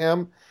hurting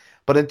him.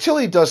 But until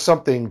he does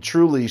something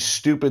truly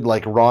stupid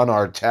like Ron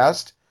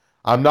Artest,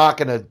 I'm not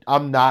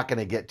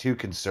gonna get too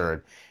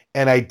concerned.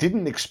 And I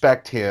didn't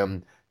expect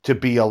him to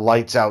be a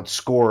lights out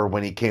scorer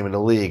when he came in the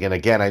league. And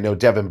again, I know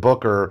Devin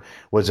Booker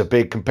was a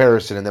big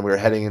comparison, and then we were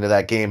heading into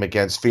that game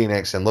against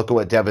Phoenix, and look at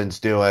what Devin's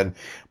doing.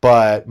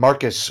 But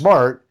Marcus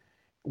Smart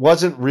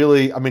wasn't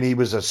really. I mean, he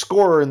was a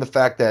scorer in the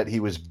fact that he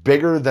was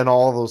bigger than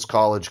all of those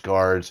college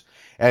guards,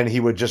 and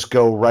he would just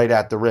go right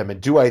at the rim. And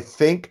do I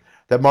think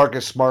that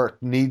Marcus Smart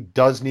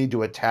does need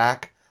to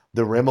attack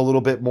the rim a little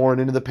bit more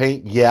and into the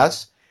paint?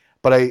 Yes.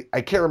 But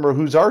I can't remember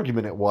whose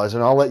argument it was,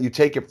 and I'll let you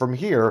take it from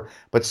here.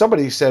 But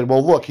somebody said,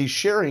 well, look, he's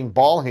sharing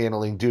ball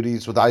handling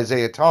duties with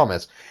Isaiah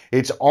Thomas.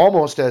 It's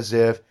almost as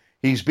if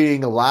he's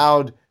being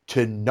allowed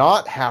to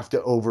not have to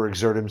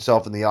overexert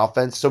himself in the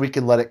offense so he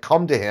can let it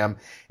come to him,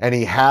 and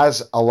he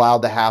has allowed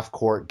the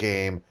half-court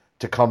game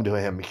to come to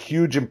him.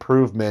 Huge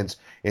improvements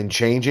in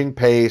changing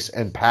pace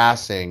and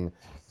passing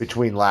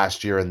between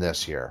last year and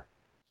this year.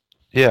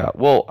 Yeah,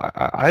 well,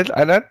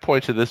 I'd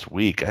point to this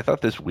week. I thought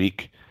this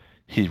week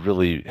he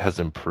really has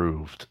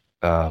improved.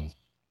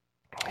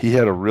 He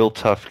had a real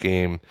tough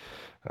game.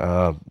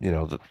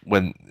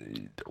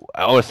 When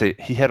I always say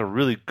he had a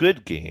really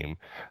good game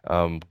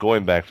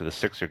going back to the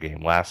Sixer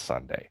game last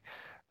Sunday.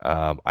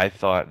 I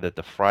thought that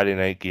the Friday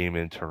night game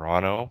in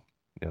Toronto,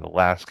 the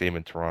last game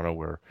in Toronto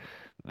where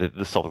the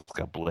Celtics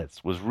got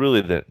blitzed, was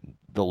really the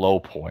low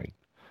point.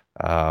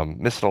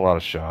 Missing a lot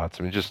of shots.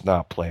 I mean, just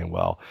not playing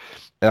well.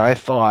 And I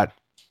thought,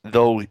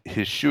 though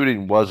his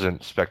shooting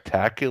wasn't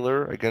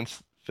spectacular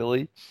against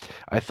Philly,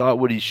 I thought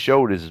what he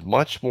showed is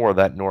much more of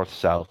that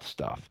north-south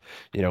stuff.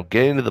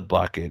 Getting to the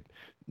bucket,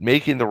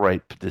 making the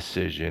right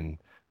decision,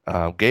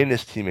 getting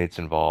his teammates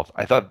involved.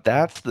 I thought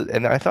that's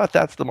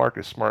the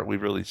Marcus Smart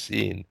we've really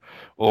seen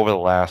over the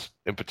last,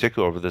 in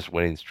particular, over this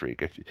winning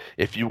streak.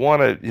 If you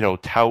want to,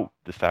 tout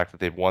the fact that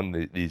they've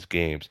won these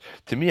games,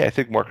 to me, I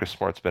think Marcus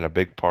Smart's been a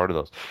big part of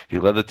those. He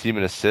led the team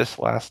in assists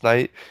last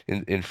night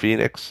in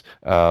Phoenix.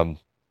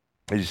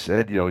 As you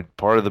said,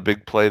 part of the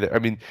big play there. I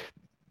mean,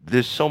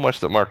 there's so much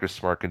that Marcus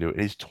Smart can do.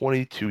 And he's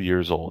 22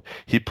 years old.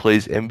 He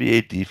plays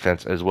NBA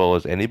defense as well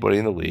as anybody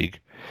in the league.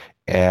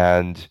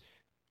 And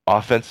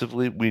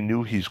offensively, we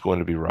knew he's going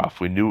to be rough.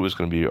 We knew it was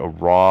going to be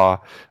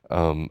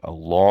a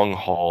long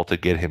haul to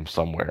get him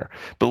somewhere.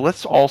 But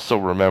let's also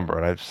remember,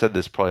 and I've said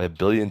this probably a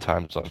billion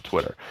times on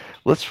Twitter,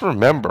 let's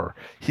remember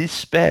he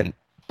spent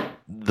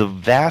the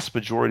vast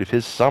majority of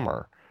his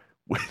summer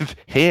with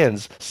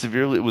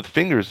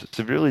fingers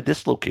severely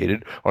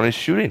dislocated on his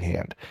shooting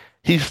hand.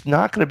 He's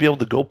not going to be able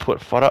to go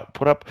put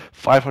up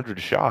 500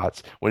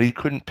 shots when he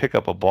couldn't pick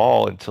up a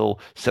ball until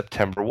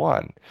September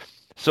 1.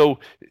 So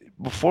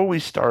before we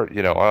start,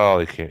 he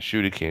can't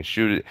shoot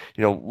it.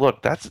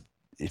 Look,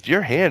 if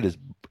your hand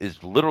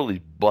is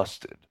literally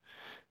busted.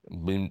 I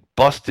mean,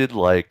 busted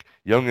like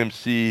Young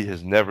MC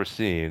has never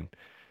seen.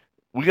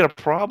 We got a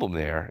problem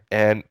there,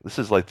 and this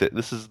is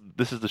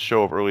the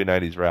show of early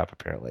 '90s rap,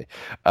 apparently.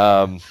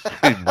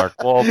 Mark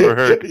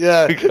Wahlberg.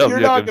 Yeah,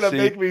 you're not going to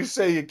make me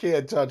say you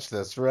can't touch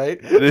this,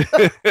 right?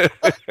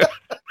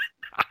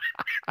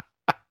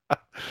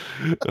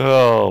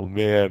 Oh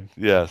man,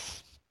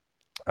 yes.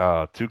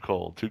 Too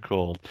cold.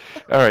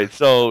 All right,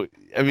 so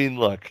I mean,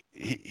 look,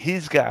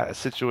 he's got a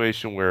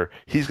situation where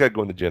he's got to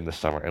go in the gym this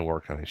summer and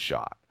work on his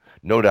shot.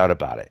 No doubt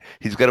about it.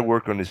 He's got to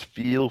work on his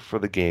feel for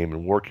the game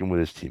and working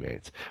with his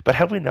teammates. But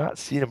have we not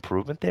seen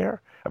improvement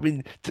there? I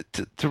mean,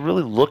 to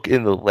really look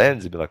in the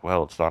lens and be like,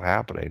 well, it's not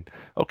happening.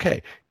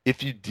 Okay,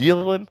 if you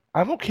deal him,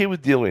 I'm okay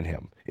with dealing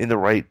him in the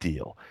right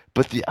deal.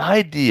 But the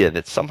idea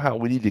that somehow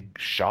we need to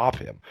shop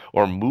him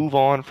or move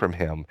on from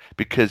him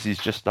because he's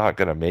just not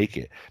going to make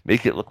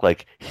it look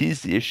like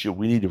he's the issue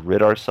we need to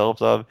rid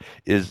ourselves of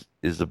is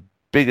the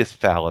biggest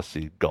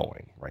fallacy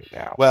going right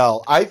now.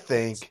 Well, I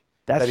think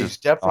that he's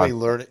definitely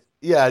learning.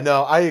 Yeah,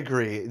 no, I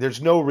agree.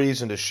 There's no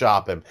reason to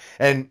shop him,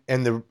 and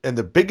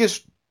the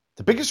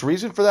biggest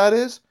reason for that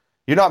is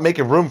you're not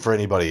making room for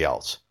anybody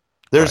else.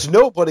 There's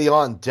nobody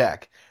on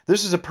deck.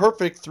 this is a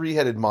perfect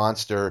three-headed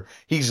monster.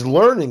 He's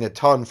learning a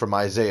ton from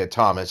Isaiah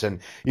Thomas. And,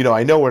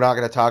 I know we're not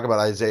going to talk about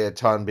Isaiah a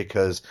ton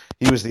because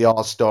he was the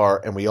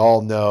all-star, and we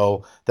all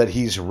know that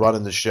he's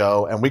running the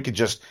show. And we could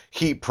just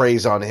heap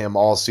praise on him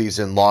all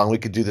season long. We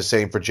could do the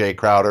same for Jay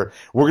Crowder.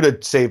 We're going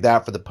to save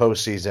that for the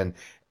postseason.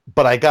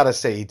 But I got to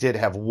say, he did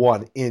have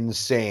one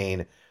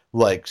insane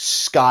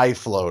sky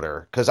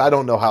floater, because I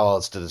don't know how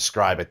else to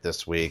describe it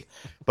this week,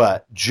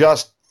 but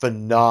just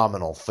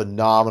phenomenal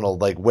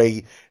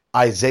way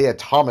Isaiah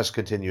Thomas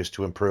continues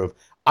to improve.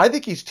 I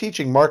think he's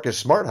teaching Marcus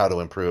Smart how to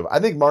improve. I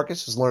think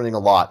Marcus is learning a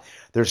lot.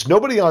 There's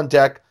nobody on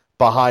deck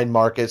behind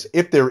Marcus.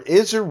 If there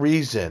is a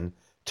reason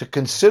to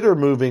consider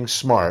moving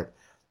Smart,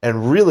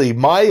 and really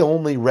my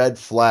only red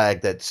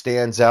flag that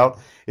stands out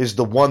is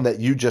the one that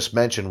you just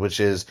mentioned, which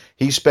is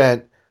he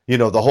spent,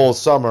 the whole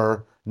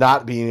summer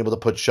not being able to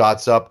put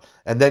shots up,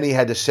 and then he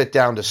had to sit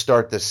down to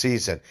start the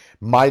season.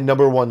 My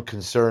number one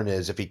concern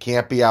is if he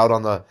can't be out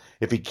on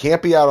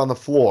the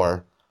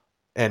floor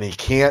and he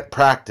can't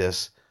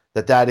practice,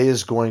 that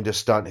is going to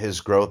stunt his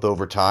growth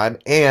over time.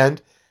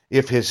 And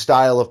if his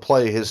style of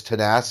play, his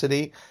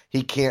tenacity,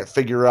 he can't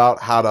figure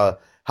out how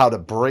to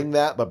bring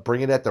that, but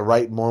bring it at the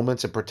right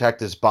moments and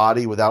protect his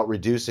body without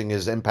reducing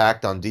his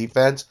impact on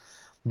defense,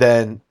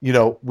 then,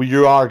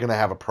 you are going to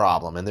have a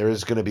problem, and there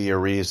is going to be a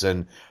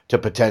reason to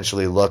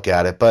potentially look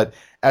at it. But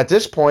at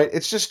this point,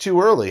 it's just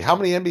too early. How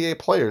many NBA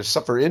players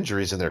suffer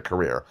injuries in their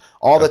career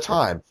all the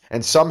time? Right.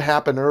 And some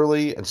happen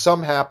early and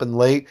some happen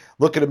late.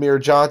 Look at Amir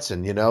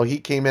Johnson. He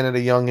came in at a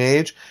young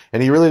age,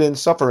 and he really didn't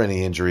suffer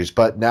any injuries.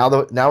 But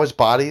now his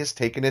body has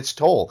taken its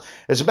toll.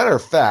 As a matter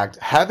of fact,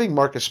 having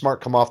Marcus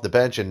Smart come off the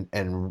bench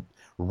and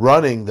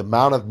running the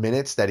amount of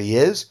minutes that he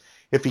is,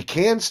 if he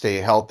can stay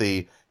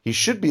healthy, he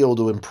should be able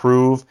to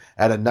improve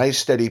at a nice,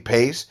 steady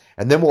pace,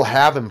 and then we'll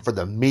have him for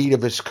the meat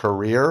of his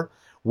career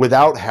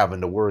without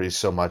having to worry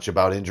so much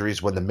about injuries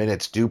when the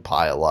minutes do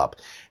pile up.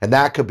 And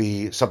that could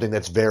be something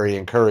that's very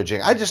encouraging.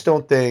 I just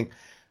don't think,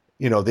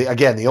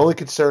 the only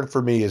concern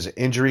for me is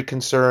injury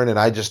concern, and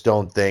I just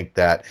don't think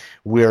that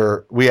we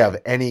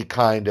have any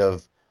kind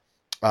of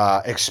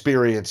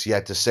experience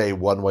yet to say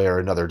one way or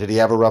another. Did he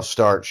have a rough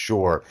start?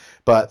 Sure.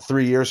 But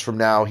 3 years from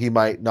now, he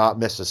might not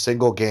miss a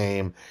single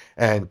game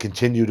and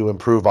continue to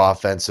improve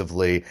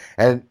offensively.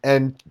 And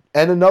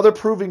another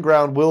proving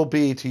ground will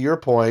be, to your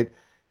point,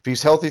 if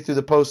he's healthy through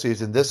the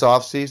postseason, this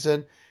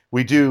offseason,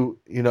 we do,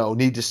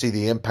 need to see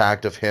the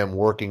impact of him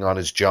working on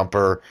his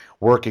jumper,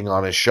 working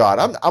on his shot.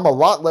 I'm a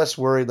lot less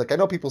worried. I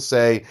know people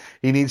say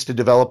he needs to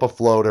develop a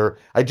floater.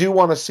 I do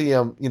want to see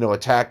him,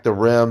 attack the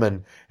rim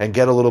and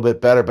get a little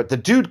bit better. But the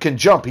dude can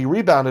jump. He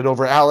rebounded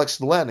over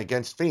Alex Len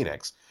against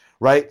Phoenix,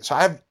 right? So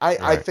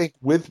I think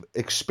with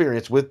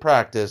experience, with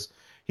practice,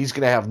 he's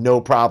going to have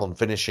no problem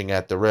finishing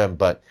at the rim.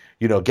 But,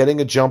 getting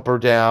a jumper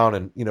down,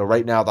 and,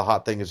 right now the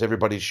hot thing is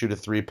everybody shoot a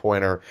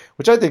three-pointer,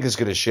 which I think is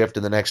going to shift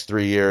in the next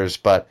 3 years.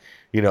 But,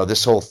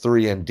 this whole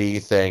 3-and-D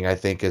thing I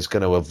think is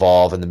going to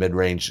evolve, and the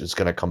mid-range is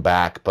going to come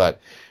back.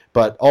 But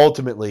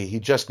ultimately,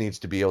 he just needs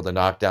to be able to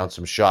knock down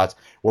some shots.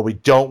 What we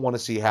don't want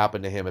to see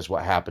happen to him is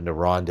what happened to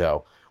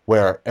Rondo,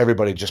 where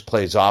everybody just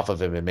plays off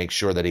of him and makes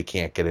sure that he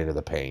can't get into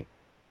the paint.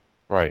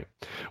 Right.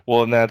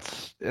 Well, and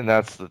that's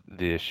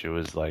the issue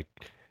is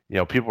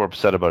people are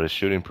upset about his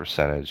shooting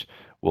percentage.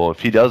 Well,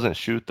 if he doesn't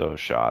shoot those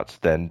shots,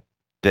 then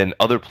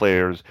other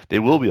players, they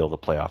will be able to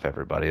play off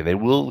everybody. They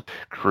will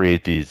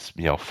create these,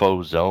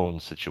 faux zone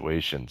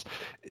situations.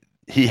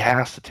 He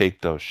has to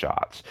take those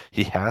shots.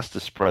 He has to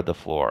spread the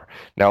floor.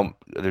 Now,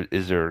 do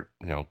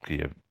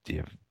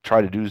you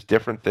try to do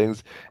different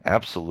things?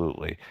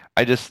 Absolutely.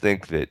 I just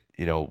think that,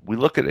 we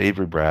look at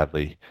Avery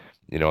Bradley,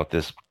 at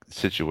this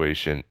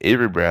situation.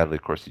 Avery Bradley,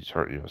 of course, he's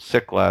hurt,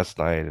 sick last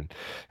night and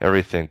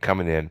everything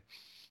coming in.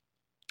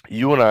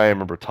 You and I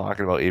remember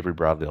talking about Avery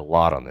Bradley a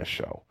lot on this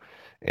show.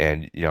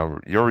 And,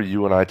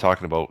 you and I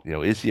talking about,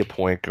 is he a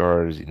point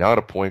guard? Is he not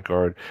a point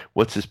guard?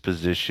 What's his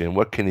position?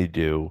 What can he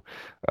do?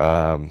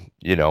 And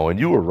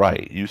you were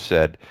right. You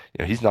said,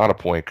 he's not a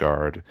point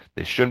guard.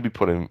 They shouldn't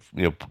be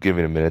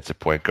giving him minutes at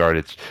point guard.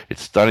 It's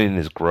stunning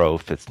his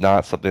growth. It's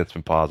not something that's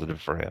been positive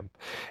for him.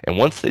 And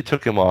once they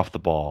took him off the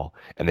ball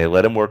and they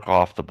let him work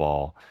off the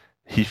ball,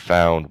 he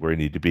found where he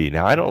needed to be.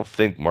 Now, I don't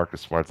think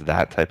Marcus Smart's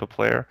that type of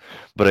player,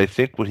 but I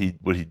think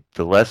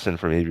the lesson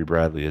from Avery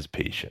Bradley is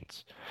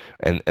patience.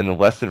 And the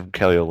lesson from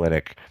Kelly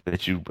Olynyk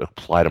that you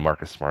apply to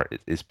Marcus Smart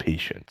is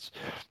patience.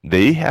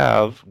 They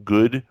have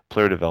good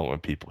player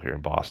development people here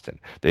in Boston.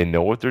 They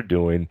know what they're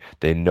doing.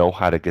 They know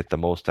how to get the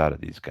most out of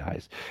these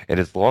guys. And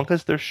as long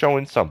as they're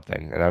showing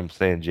something, and I'm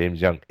saying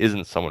James Young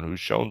isn't someone who's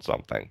shown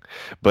something,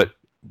 but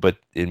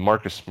in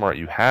Marcus Smart,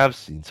 you have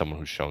seen someone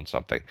who's shown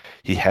something.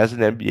 He has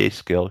an NBA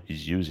skill.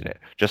 He's using it,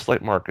 just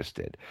like Marcus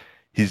did.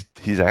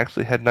 He's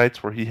actually had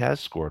nights where he has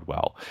scored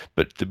well,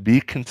 but to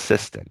be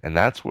consistent, and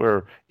that's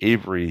where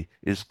Avery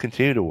is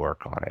continuing to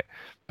work on it.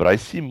 But I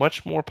see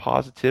much more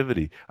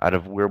positivity out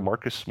of where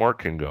Marcus Smart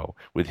can go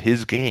with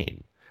his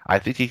game. I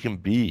think he can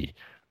be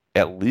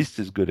at least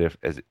as good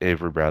as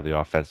Avery Bradley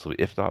offensively,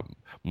 if not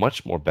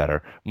much more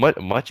better,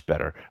 much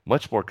better,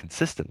 much more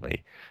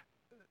consistently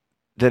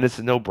then it's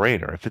a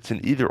no-brainer. If it's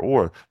an either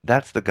or,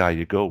 that's the guy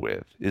you go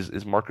with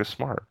is Marcus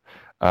Smart.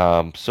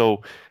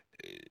 So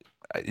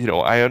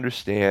I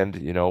understand,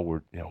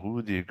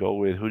 who do you go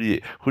with? Who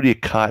do you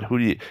cut? Who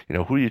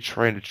are you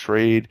trying to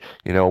trade?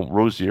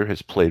 Rozier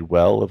has played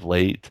well of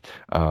late.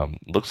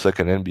 Looks like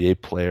an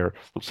NBA player.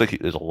 Looks like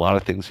there's a lot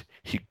of things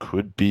he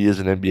could be as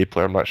an NBA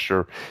player. I'm not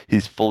sure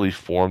he's fully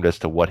formed as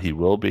to what he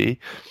will be.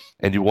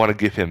 And you want to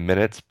give him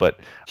minutes, but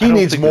I He don't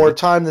needs think more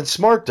time than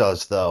Smart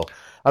does, though.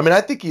 I mean,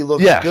 I think he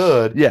looks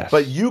good,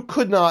 but you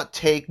could not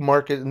take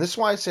Marcus, and this is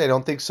why I say I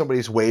don't think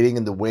somebody's waiting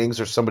in the wings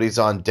or somebody's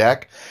on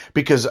deck,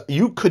 because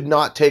you could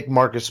not take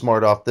Marcus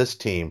Smart off this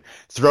team,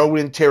 throw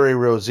in Terry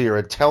Rozier,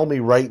 and tell me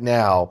right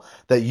now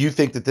that you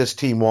think that this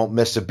team won't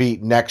miss a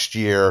beat next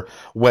year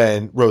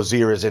when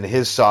Rozier is in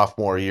his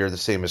sophomore year, the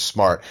same as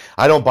Smart.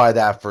 I don't buy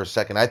that for a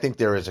second. I think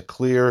there is a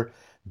clear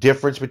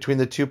difference between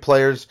the two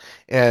players,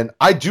 and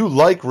I do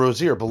like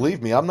Rozier.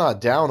 Believe me, I'm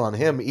not down on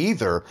him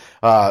either.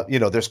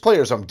 There's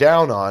players I'm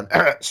down on.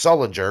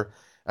 Sullinger,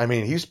 I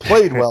mean, he's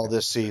played well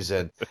this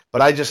season,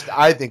 but I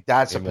think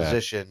that's a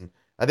position.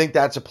 I think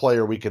that's a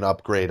player we can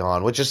upgrade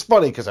on, which is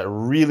funny because I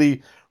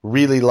really,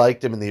 really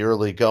liked him in the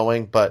early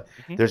going, but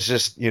there's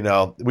just,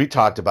 we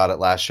talked about it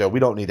last show. We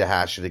don't need to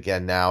hash it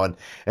again now.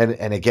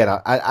 And again,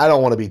 I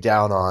don't want to be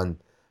down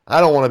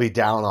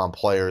on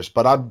players,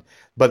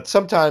 but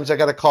sometimes I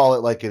got to call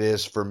it like it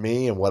is for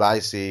me and what I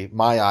see,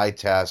 my eye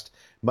test,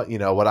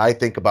 what I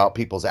think about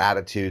people's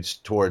attitudes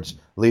towards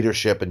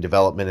leadership and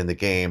development in the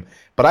game.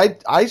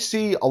 But I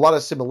see a lot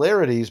of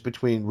similarities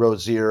between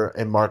Rozier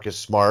and Marcus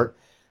Smart,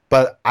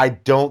 but I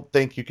don't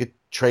think you could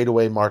trade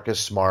away Marcus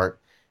Smart,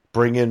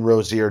 bring in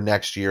Rozier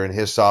next year in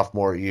his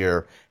sophomore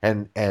year,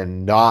 and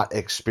not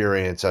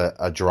experience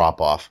a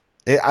drop-off.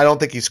 I don't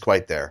think he's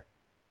quite there.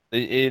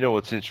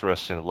 What's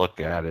interesting to look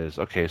at is,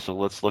 okay, so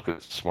let's look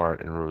at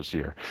Smart and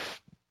Rozier.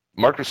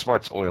 Marcus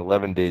Smart's only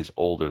 11 days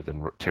older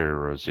than Terry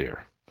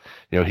Rozier.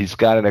 He's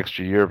got an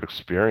extra year of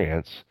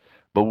experience,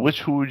 but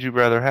who would you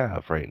rather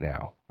have right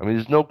now? I mean,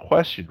 there's no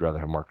question you'd rather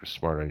have Marcus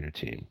Smart on your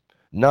team.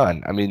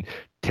 None. I mean,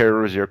 Terry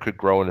Rozier could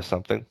grow into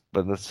something,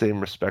 but in the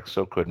same respect,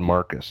 so could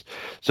Marcus.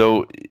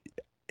 So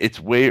it's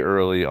way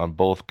early on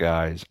both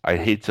guys. I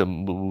hate to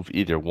move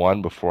either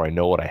one before I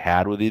know what I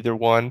had with either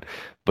one,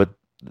 but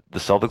the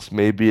Celtics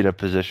may be in a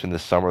position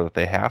this summer that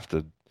they have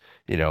to,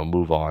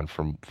 move on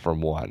from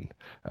one.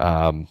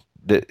 I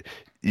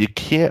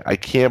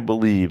can't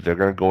believe they're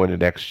going to go into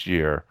next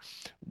year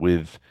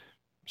with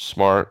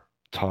Smart,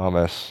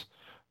 Thomas,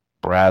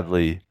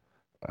 Bradley,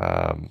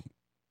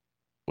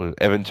 with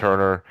Evan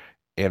Turner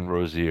and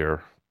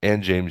Rozier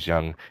and James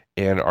Young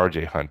and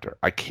RJ Hunter.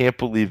 I can't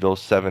believe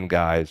those 7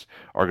 guys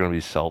are going to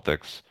be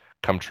Celtics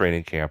come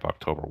training camp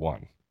October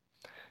 1.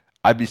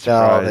 I'd be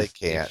surprised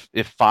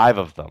if 5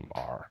 of them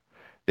are.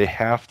 They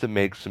have to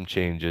make some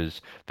changes.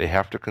 They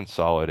have to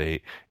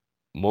consolidate,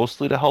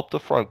 mostly to help the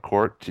front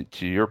court,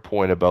 to your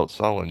point about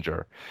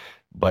Sullinger.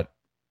 But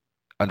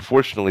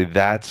unfortunately,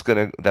 that's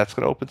gonna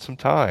open some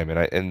time,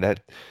 and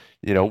that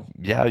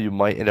you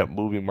might end up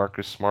moving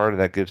Marcus Smart, and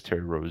that gives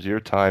Terry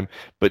Rozier time,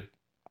 but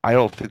I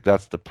don't think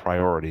that's the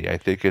priority. I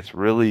think it's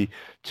really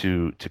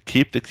to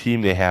keep the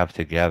team they have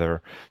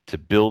together, to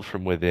build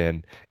from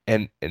within,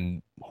 and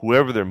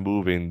whoever they're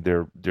moving,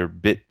 they're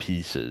bit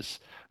pieces.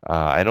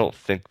 I don't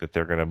think that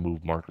they're going to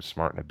move Marcus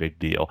Smart in a big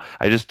deal.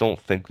 I just don't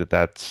think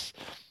that's.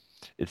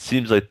 It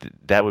seems like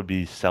that would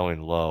be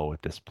selling low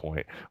at this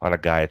point on a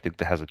guy I think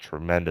that has a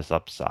tremendous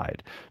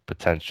upside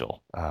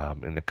potential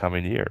in the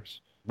coming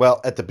years.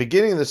 Well, at the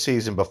beginning of the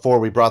season, before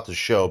we brought the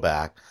show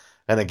back,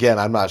 and again,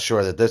 I'm not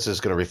sure that this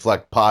is going to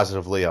reflect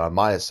positively on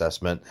my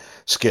assessment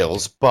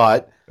skills,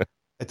 but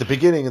at the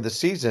beginning of the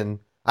season,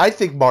 I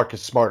think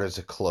Marcus Smart is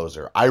a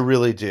closer. I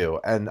really do.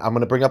 And I'm going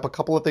to bring up a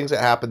couple of things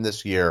that happened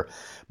this year.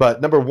 But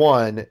number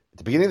one, at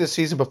the beginning of the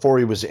season before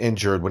he was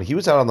injured, when he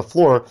was out on the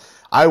floor,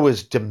 I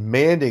was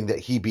demanding that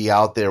he be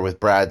out there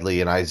with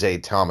Bradley and Isaiah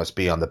Thomas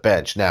be on the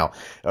bench. Now,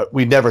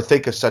 we never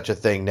think of such a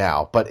thing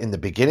now. But in the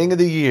beginning of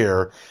the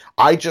year,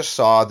 I just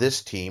saw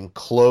this team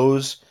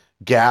close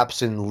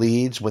gaps and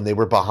leads when they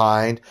were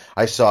behind.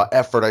 I saw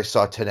effort. I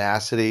saw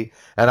tenacity.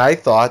 And I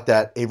thought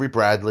that Avery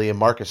Bradley and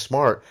Marcus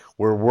Smart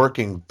were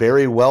working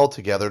very well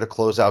together to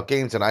close out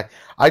games. And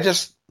I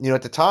just,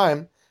 at the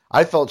time,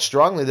 I felt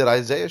strongly that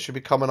Isaiah should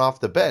be coming off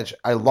the bench.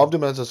 I loved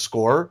him as a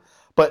scorer,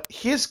 but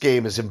his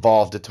game is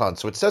involved a ton.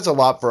 So it says a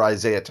lot for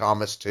Isaiah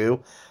Thomas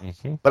too.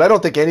 Mm-hmm. But I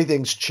don't think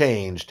anything's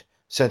changed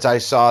since I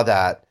saw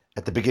that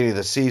at the beginning of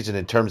the season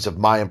in terms of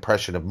my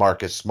impression of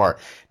Marcus Smart.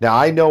 Now,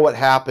 I know what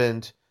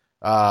happened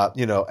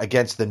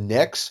against the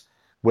Knicks,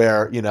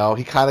 where,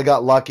 he kind of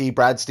got lucky.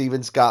 Brad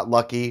Stevens got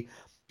lucky,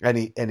 and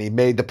he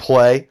made the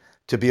play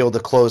to be able to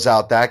close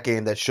out that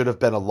game that should have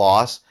been a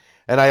loss.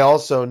 And I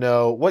also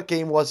know, what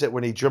game was it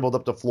when he dribbled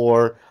up the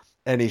floor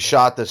and he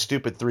shot the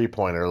stupid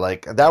three-pointer?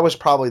 Like, that was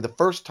probably the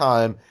first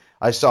time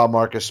I saw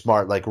Marcus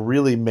Smart,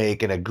 really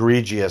make an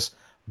egregious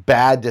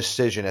bad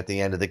decision at the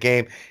end of the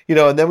game.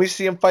 And then we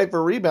see him fight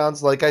for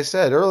rebounds, like I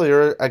said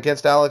earlier,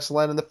 against Alex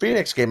Len in the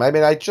Phoenix game. I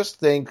mean, I just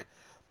think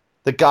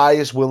the guy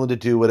is willing to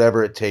do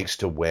whatever it takes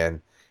to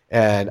win.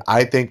 And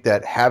I think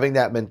that having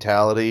that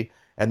mentality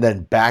and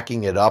then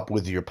backing it up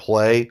with your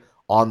play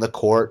on the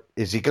court,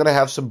 is he going to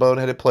have some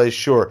boneheaded plays?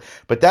 Sure.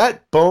 But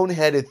that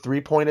boneheaded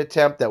three-point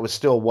attempt that was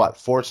still,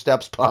 4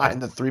 steps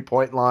behind the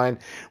three-point line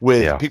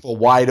with people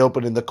wide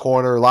open in the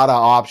corner, a lot of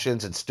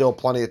options, and still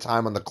plenty of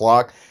time on the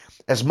clock.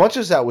 As much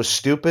as that was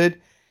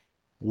stupid,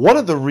 one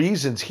of the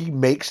reasons he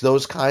makes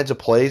those kinds of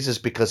plays is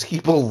because he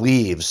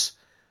believes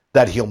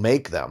that he'll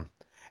make them.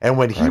 And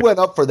when he went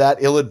up for that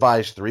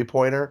ill-advised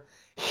three-pointer,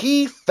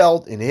 he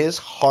felt in his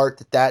heart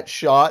that that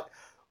shot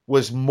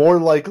was more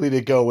likely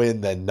to go in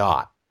than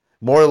not.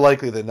 More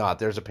likely than not.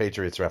 There's a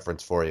Patriots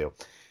reference for you.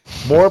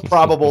 More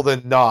probable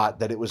than not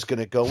that it was going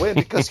to go in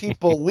because he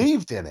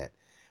believed in it.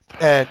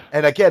 And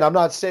again, I'm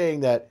not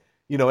saying that,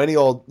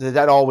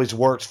 that always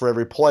works for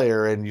every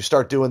player, and you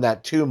start doing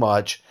that too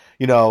much,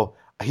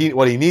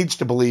 what he needs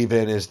to believe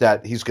in is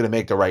that he's going to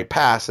make the right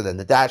pass and then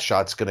that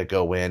shot's going to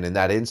go in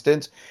that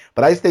instance.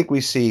 But I think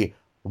we see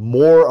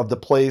more of the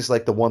plays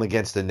like the one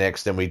against the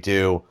Knicks than we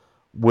do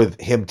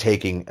with him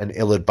taking an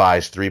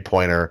ill-advised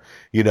three-pointer,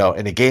 in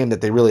a game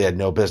that they really had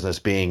no business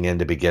being in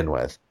to begin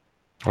with.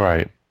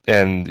 Right.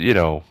 And,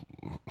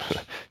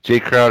 Jay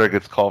Crowder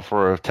gets called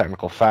for a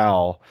technical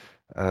foul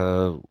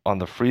on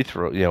the free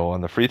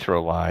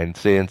throw line,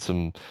 saying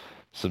some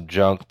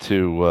junk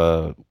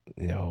to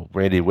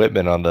Randy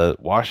Whitman on the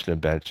Washington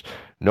bench.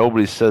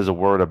 Nobody says a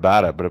word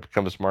about it, but it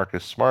becomes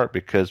Marcus Smart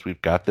because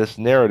we've got this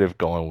narrative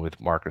going with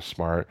Marcus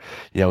Smart.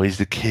 He's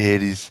the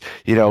kid.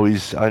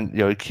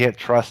 You can't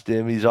trust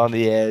him. He's on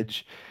the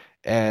edge,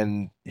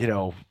 and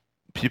people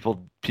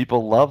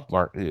love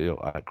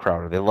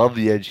Crowder. They love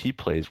the edge he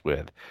plays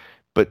with.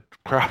 But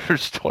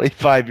Crowder's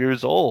 25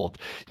 years old.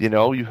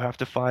 You have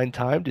to find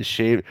time to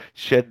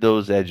shed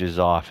those edges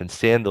off and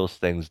sand those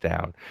things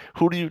down.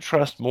 Who do you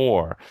trust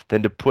more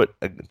than to put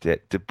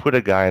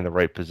a guy in the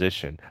right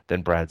position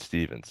than Brad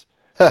Stevens?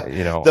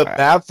 The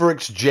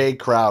Mavericks' Jay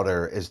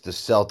Crowder is the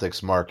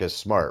Celtics' Marcus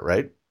Smart,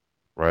 right?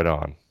 Right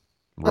on.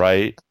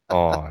 Right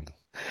on.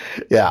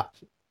 Yeah.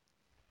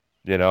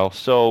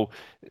 So,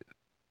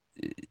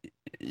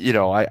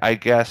 I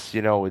guess,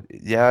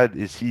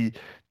 is he...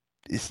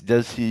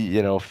 Does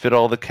he, fit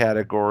all the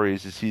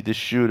categories? Is he the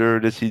shooter?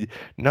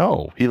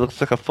 No, he looks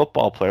like a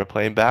football player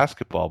playing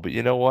basketball. But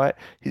you know what?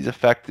 He's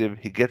effective.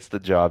 He gets the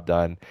job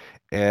done.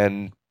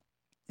 And,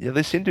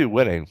 they seem to be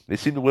winning. They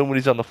seem to win when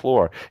he's on the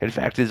floor. In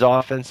fact, his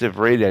offensive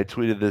rating, I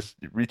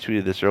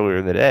retweeted this earlier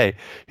in the day,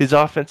 his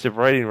offensive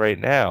rating right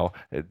now,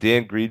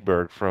 Dan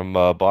Greenberg from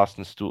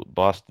Boston,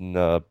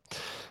 oh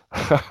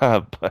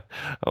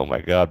my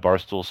God,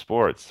 Barstool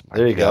Sports.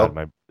 There you go.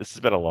 This has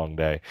been a long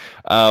day.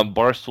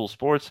 Barstool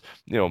Sports,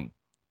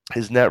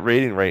 his net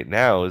rating right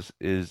now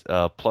is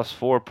plus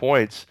 4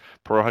 points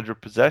per 100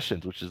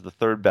 possessions, which is the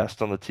third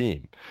best on the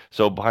team.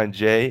 So behind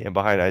Jay and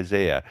behind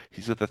Isaiah,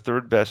 he's got the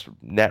third best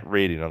net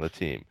rating on the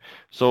team.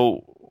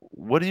 So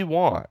what do you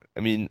want?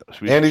 I mean,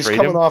 and he's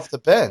coming off the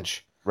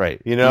bench,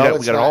 right? We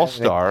got an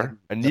all-star,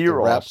 a near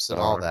all-star,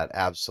 and all that.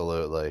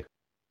 Absolutely,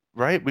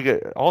 right. We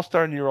got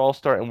all-star, near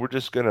all-star, and we're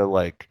just gonna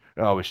we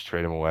should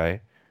trade him away.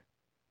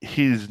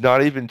 He's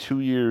not even 2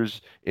 years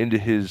into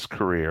his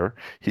career.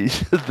 He's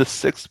the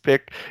 6th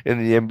pick in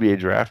the NBA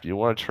draft. You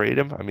want to trade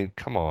him? I mean,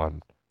 come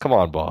on,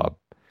 Bob.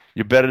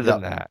 You're better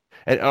than that.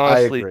 And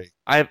honestly,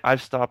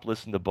 I've stopped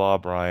listening to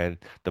Bob Ryan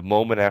the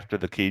moment after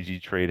the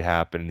KG trade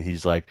happened.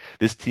 He's like,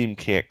 this team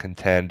can't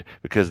contend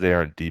because they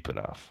aren't deep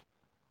enough.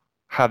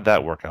 How'd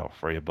that work out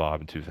for you,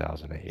 Bob, in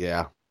 2008?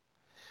 Yeah.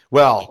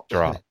 Well,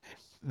 drop.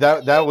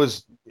 That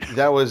was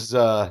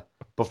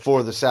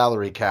before the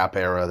salary cap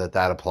era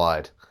that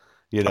applied.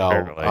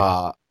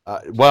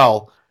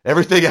 Well,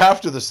 everything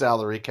after the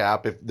salary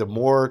cap, if the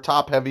more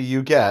top heavy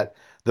you get,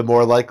 the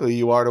more likely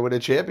you are to win a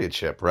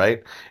championship,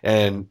 right?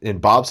 And in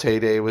Bob's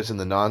heyday was in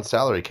the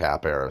non-salary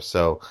cap era.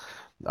 So,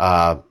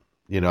 I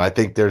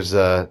think there's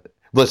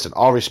listen,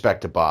 all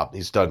respect to Bob.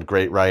 He's done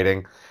great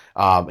writing.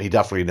 He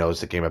definitely knows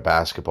the game of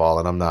basketball,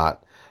 and I'm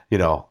not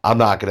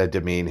going to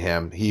demean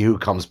him. He who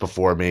comes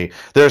before me.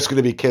 There's going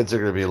to be kids that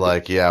are going to be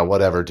like, yeah,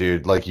 whatever,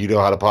 dude. Like, you know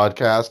how to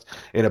podcast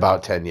in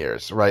about 10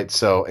 years, right?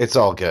 So it's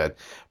all good.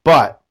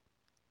 But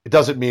it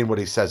doesn't mean what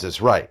he says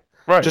is right.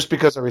 Right. Just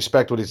because I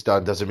respect what he's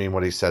done doesn't mean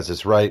what he says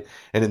is right.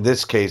 And in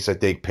this case, I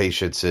think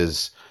patience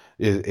is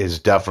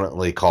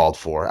definitely called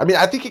for. I mean,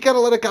 I think you got to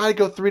let a guy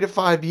go 3 to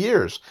 5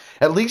 years.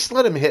 At least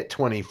let him hit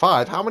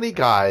 25. How many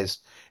guys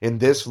in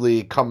this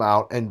league come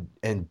out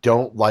and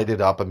don't light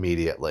it up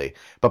immediately,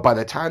 but by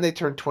the time they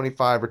turn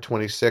 25 or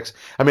 26,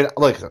 I mean,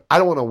 look, I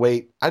don't want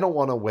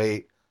to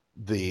wait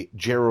the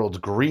Gerald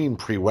Green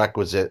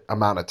prerequisite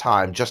amount of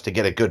time just to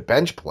get a good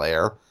bench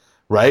player,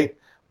 right?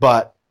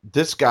 But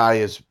this guy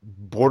is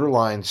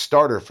borderline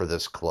starter for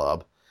this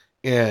club,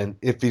 and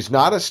if he's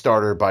not a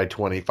starter by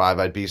 25,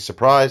 I'd be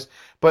surprised.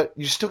 But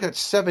you still got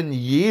 7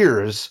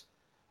 years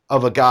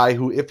of a guy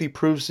who, if he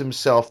proves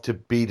himself to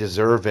be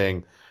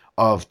deserving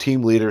of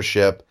team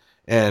leadership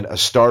and a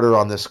starter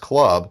on this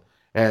club,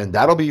 And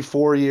that'll be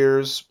 4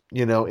 years,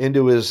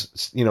 into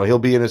his, he'll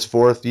be in his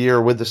 4th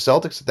year with the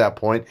Celtics at that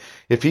point.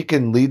 If he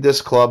can lead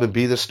this club and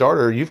be the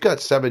starter, you've got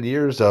 7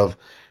 years of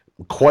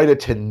quite a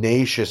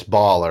tenacious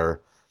baller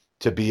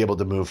to be able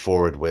to move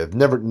forward with.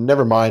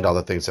 Never mind all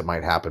the things that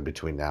might happen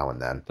between now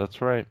and then.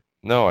 That's right.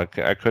 No, I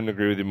couldn't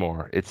agree with you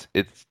more. It's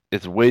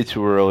way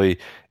too early,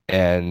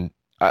 and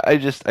I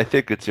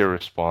think it's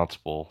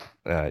irresponsible,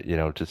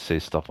 to say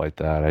stuff like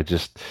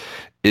that.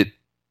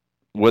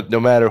 No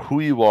matter who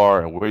you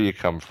are and where you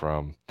come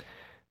from,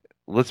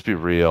 let's be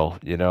real,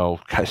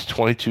 guy's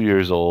 22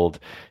 years old.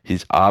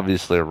 He's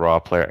obviously a raw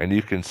player, and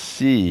you can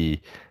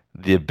see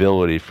the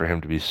ability for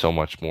him to be so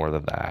much more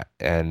than that.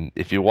 And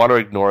if you want to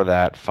ignore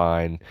that,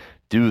 fine,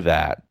 do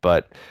that.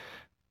 But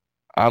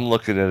I'm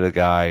looking at a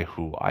guy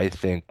who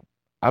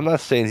I'm not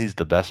saying he's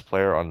the best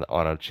player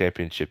on a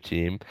championship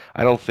team.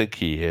 I don't think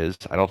he is.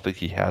 I don't think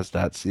he has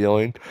that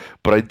ceiling,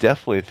 but I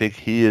definitely think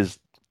he is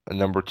a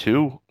number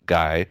 2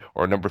 guy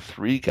or a number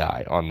 3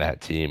 guy on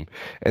that team.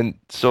 And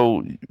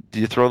so, do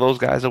you throw those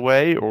guys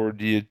away, or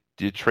do you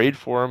trade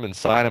for him and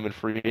sign him in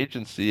free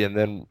agency and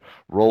then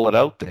roll it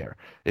out there?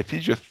 If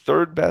he's your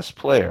 3rd best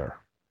player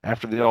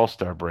after the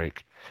All-Star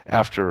break,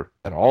 after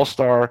an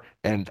All-Star,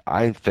 and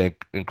I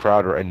think in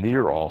Crowder a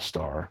near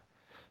All-Star,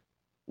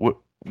 what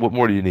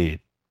more do you need?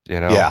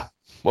 Yeah.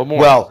 What more?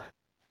 Well,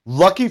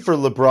 lucky for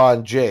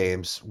LeBron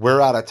James, we're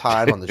out of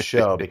time on the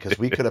show because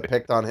we could have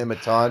picked on him a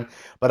ton.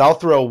 But I'll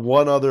throw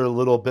one other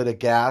little bit of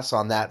gas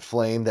on that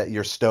flame that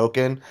you're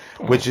stoking,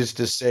 which is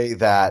to say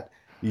that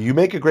you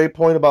make a great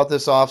point about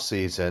this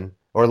offseason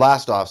or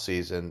last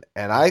offseason.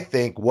 And I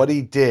think what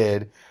he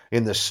did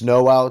in the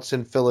snowouts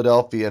in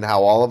Philadelphia and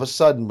how all of a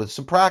sudden with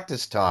some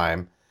practice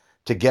time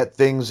to get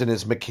things and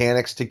his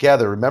mechanics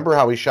together. Remember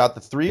how he shot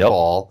the 3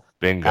 ball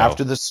Bingo.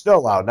 after the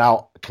snow out.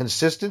 Now,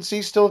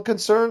 consistency still a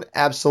concern?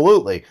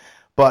 Absolutely.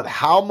 But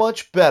how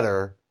much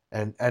better,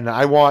 and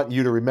I want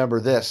you to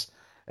remember this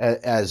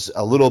as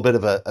a little bit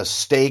of a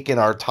stake in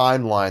our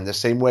timeline, the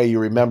same way you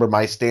remember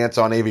my stance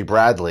on Avery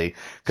Bradley,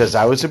 because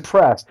I was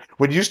impressed.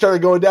 When you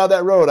started going down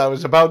that road, I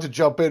was about to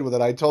jump in with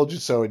it. I told you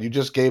so, and you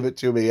just gave it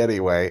to me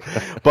anyway.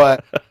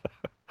 But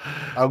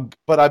I'm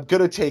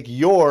going to take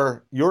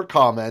your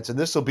comments, and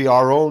this will be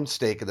our own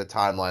stake in the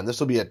timeline.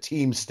 This will be a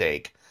team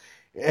stake.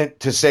 And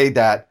to say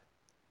that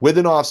with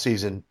an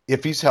offseason,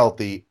 if he's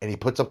healthy and he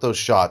puts up those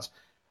shots,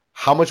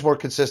 how much more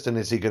consistent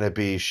is he going to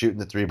be shooting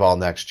the 3 ball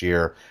next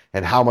year,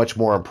 and how much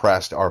more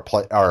impressed is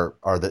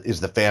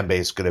the fan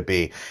base going to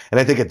be? And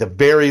I think at the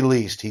very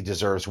least, he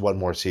deserves one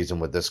more season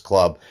with this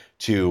club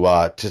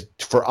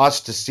for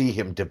us to see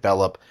him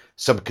develop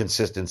some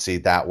consistency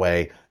that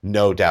way,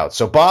 no doubt.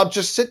 So Bob,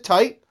 just sit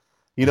tight.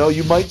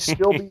 You might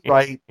still be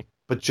right.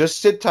 But just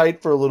sit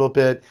tight for a little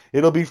bit.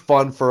 It'll be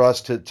fun for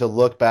us to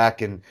look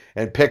back and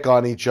pick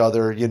on each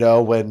other,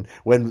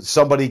 when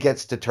somebody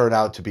gets to turn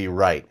out to be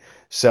right.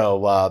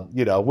 So,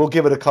 we'll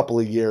give it a couple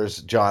of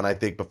years, John, I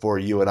think, before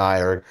you and I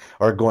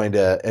are going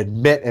to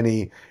admit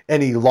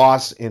any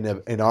loss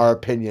in our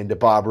opinion to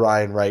Bob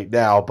Ryan right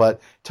now. But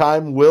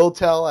time will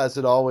tell, as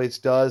it always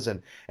does.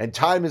 And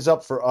time is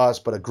up for us,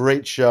 but a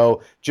great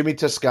show. Jimmy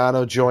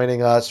Toscano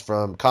joining us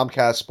from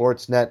Comcast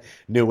Sportsnet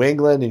New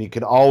England. And you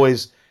can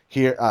always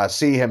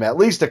see him at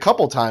least a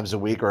couple times a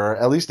week, or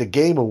at least a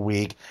game a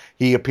week.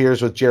 He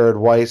appears with Jared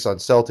Weiss on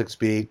Celtics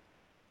Beat.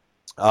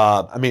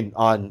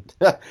 On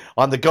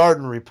the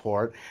Garden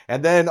Report.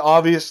 And then,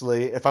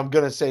 obviously, if I'm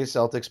going to say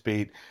Celtics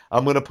Beat,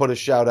 I'm going to put a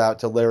shout-out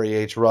to Larry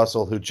H.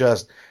 Russell, who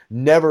just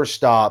never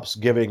stops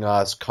giving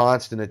us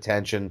constant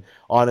attention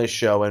on his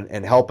show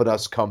and helping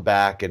us come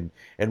back and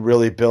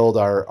really build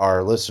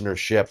our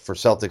listenership for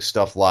Celtics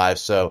Stuff Live.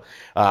 So,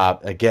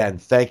 again,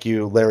 thank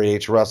you, Larry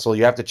H. Russell.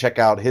 You have to check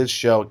out his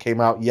show. It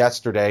came out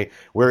yesterday.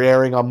 We're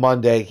airing on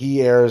Monday.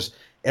 He airs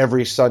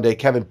every Sunday.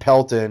 Kevin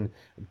Pelton,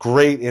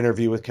 great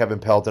interview with Kevin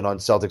Pelton on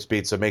Celtics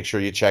Beat, so make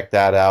sure you check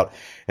that out.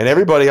 And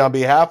everybody, on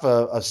behalf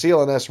of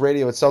CLNS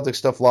Radio and Celtics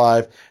Stuff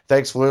Live,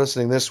 thanks for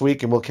listening this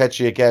week, and we'll catch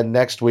you again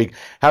next week.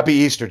 Happy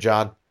Easter,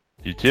 John.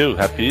 You too.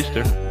 Happy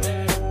Easter.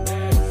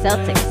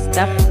 Celtics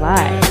Stuff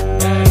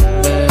Live.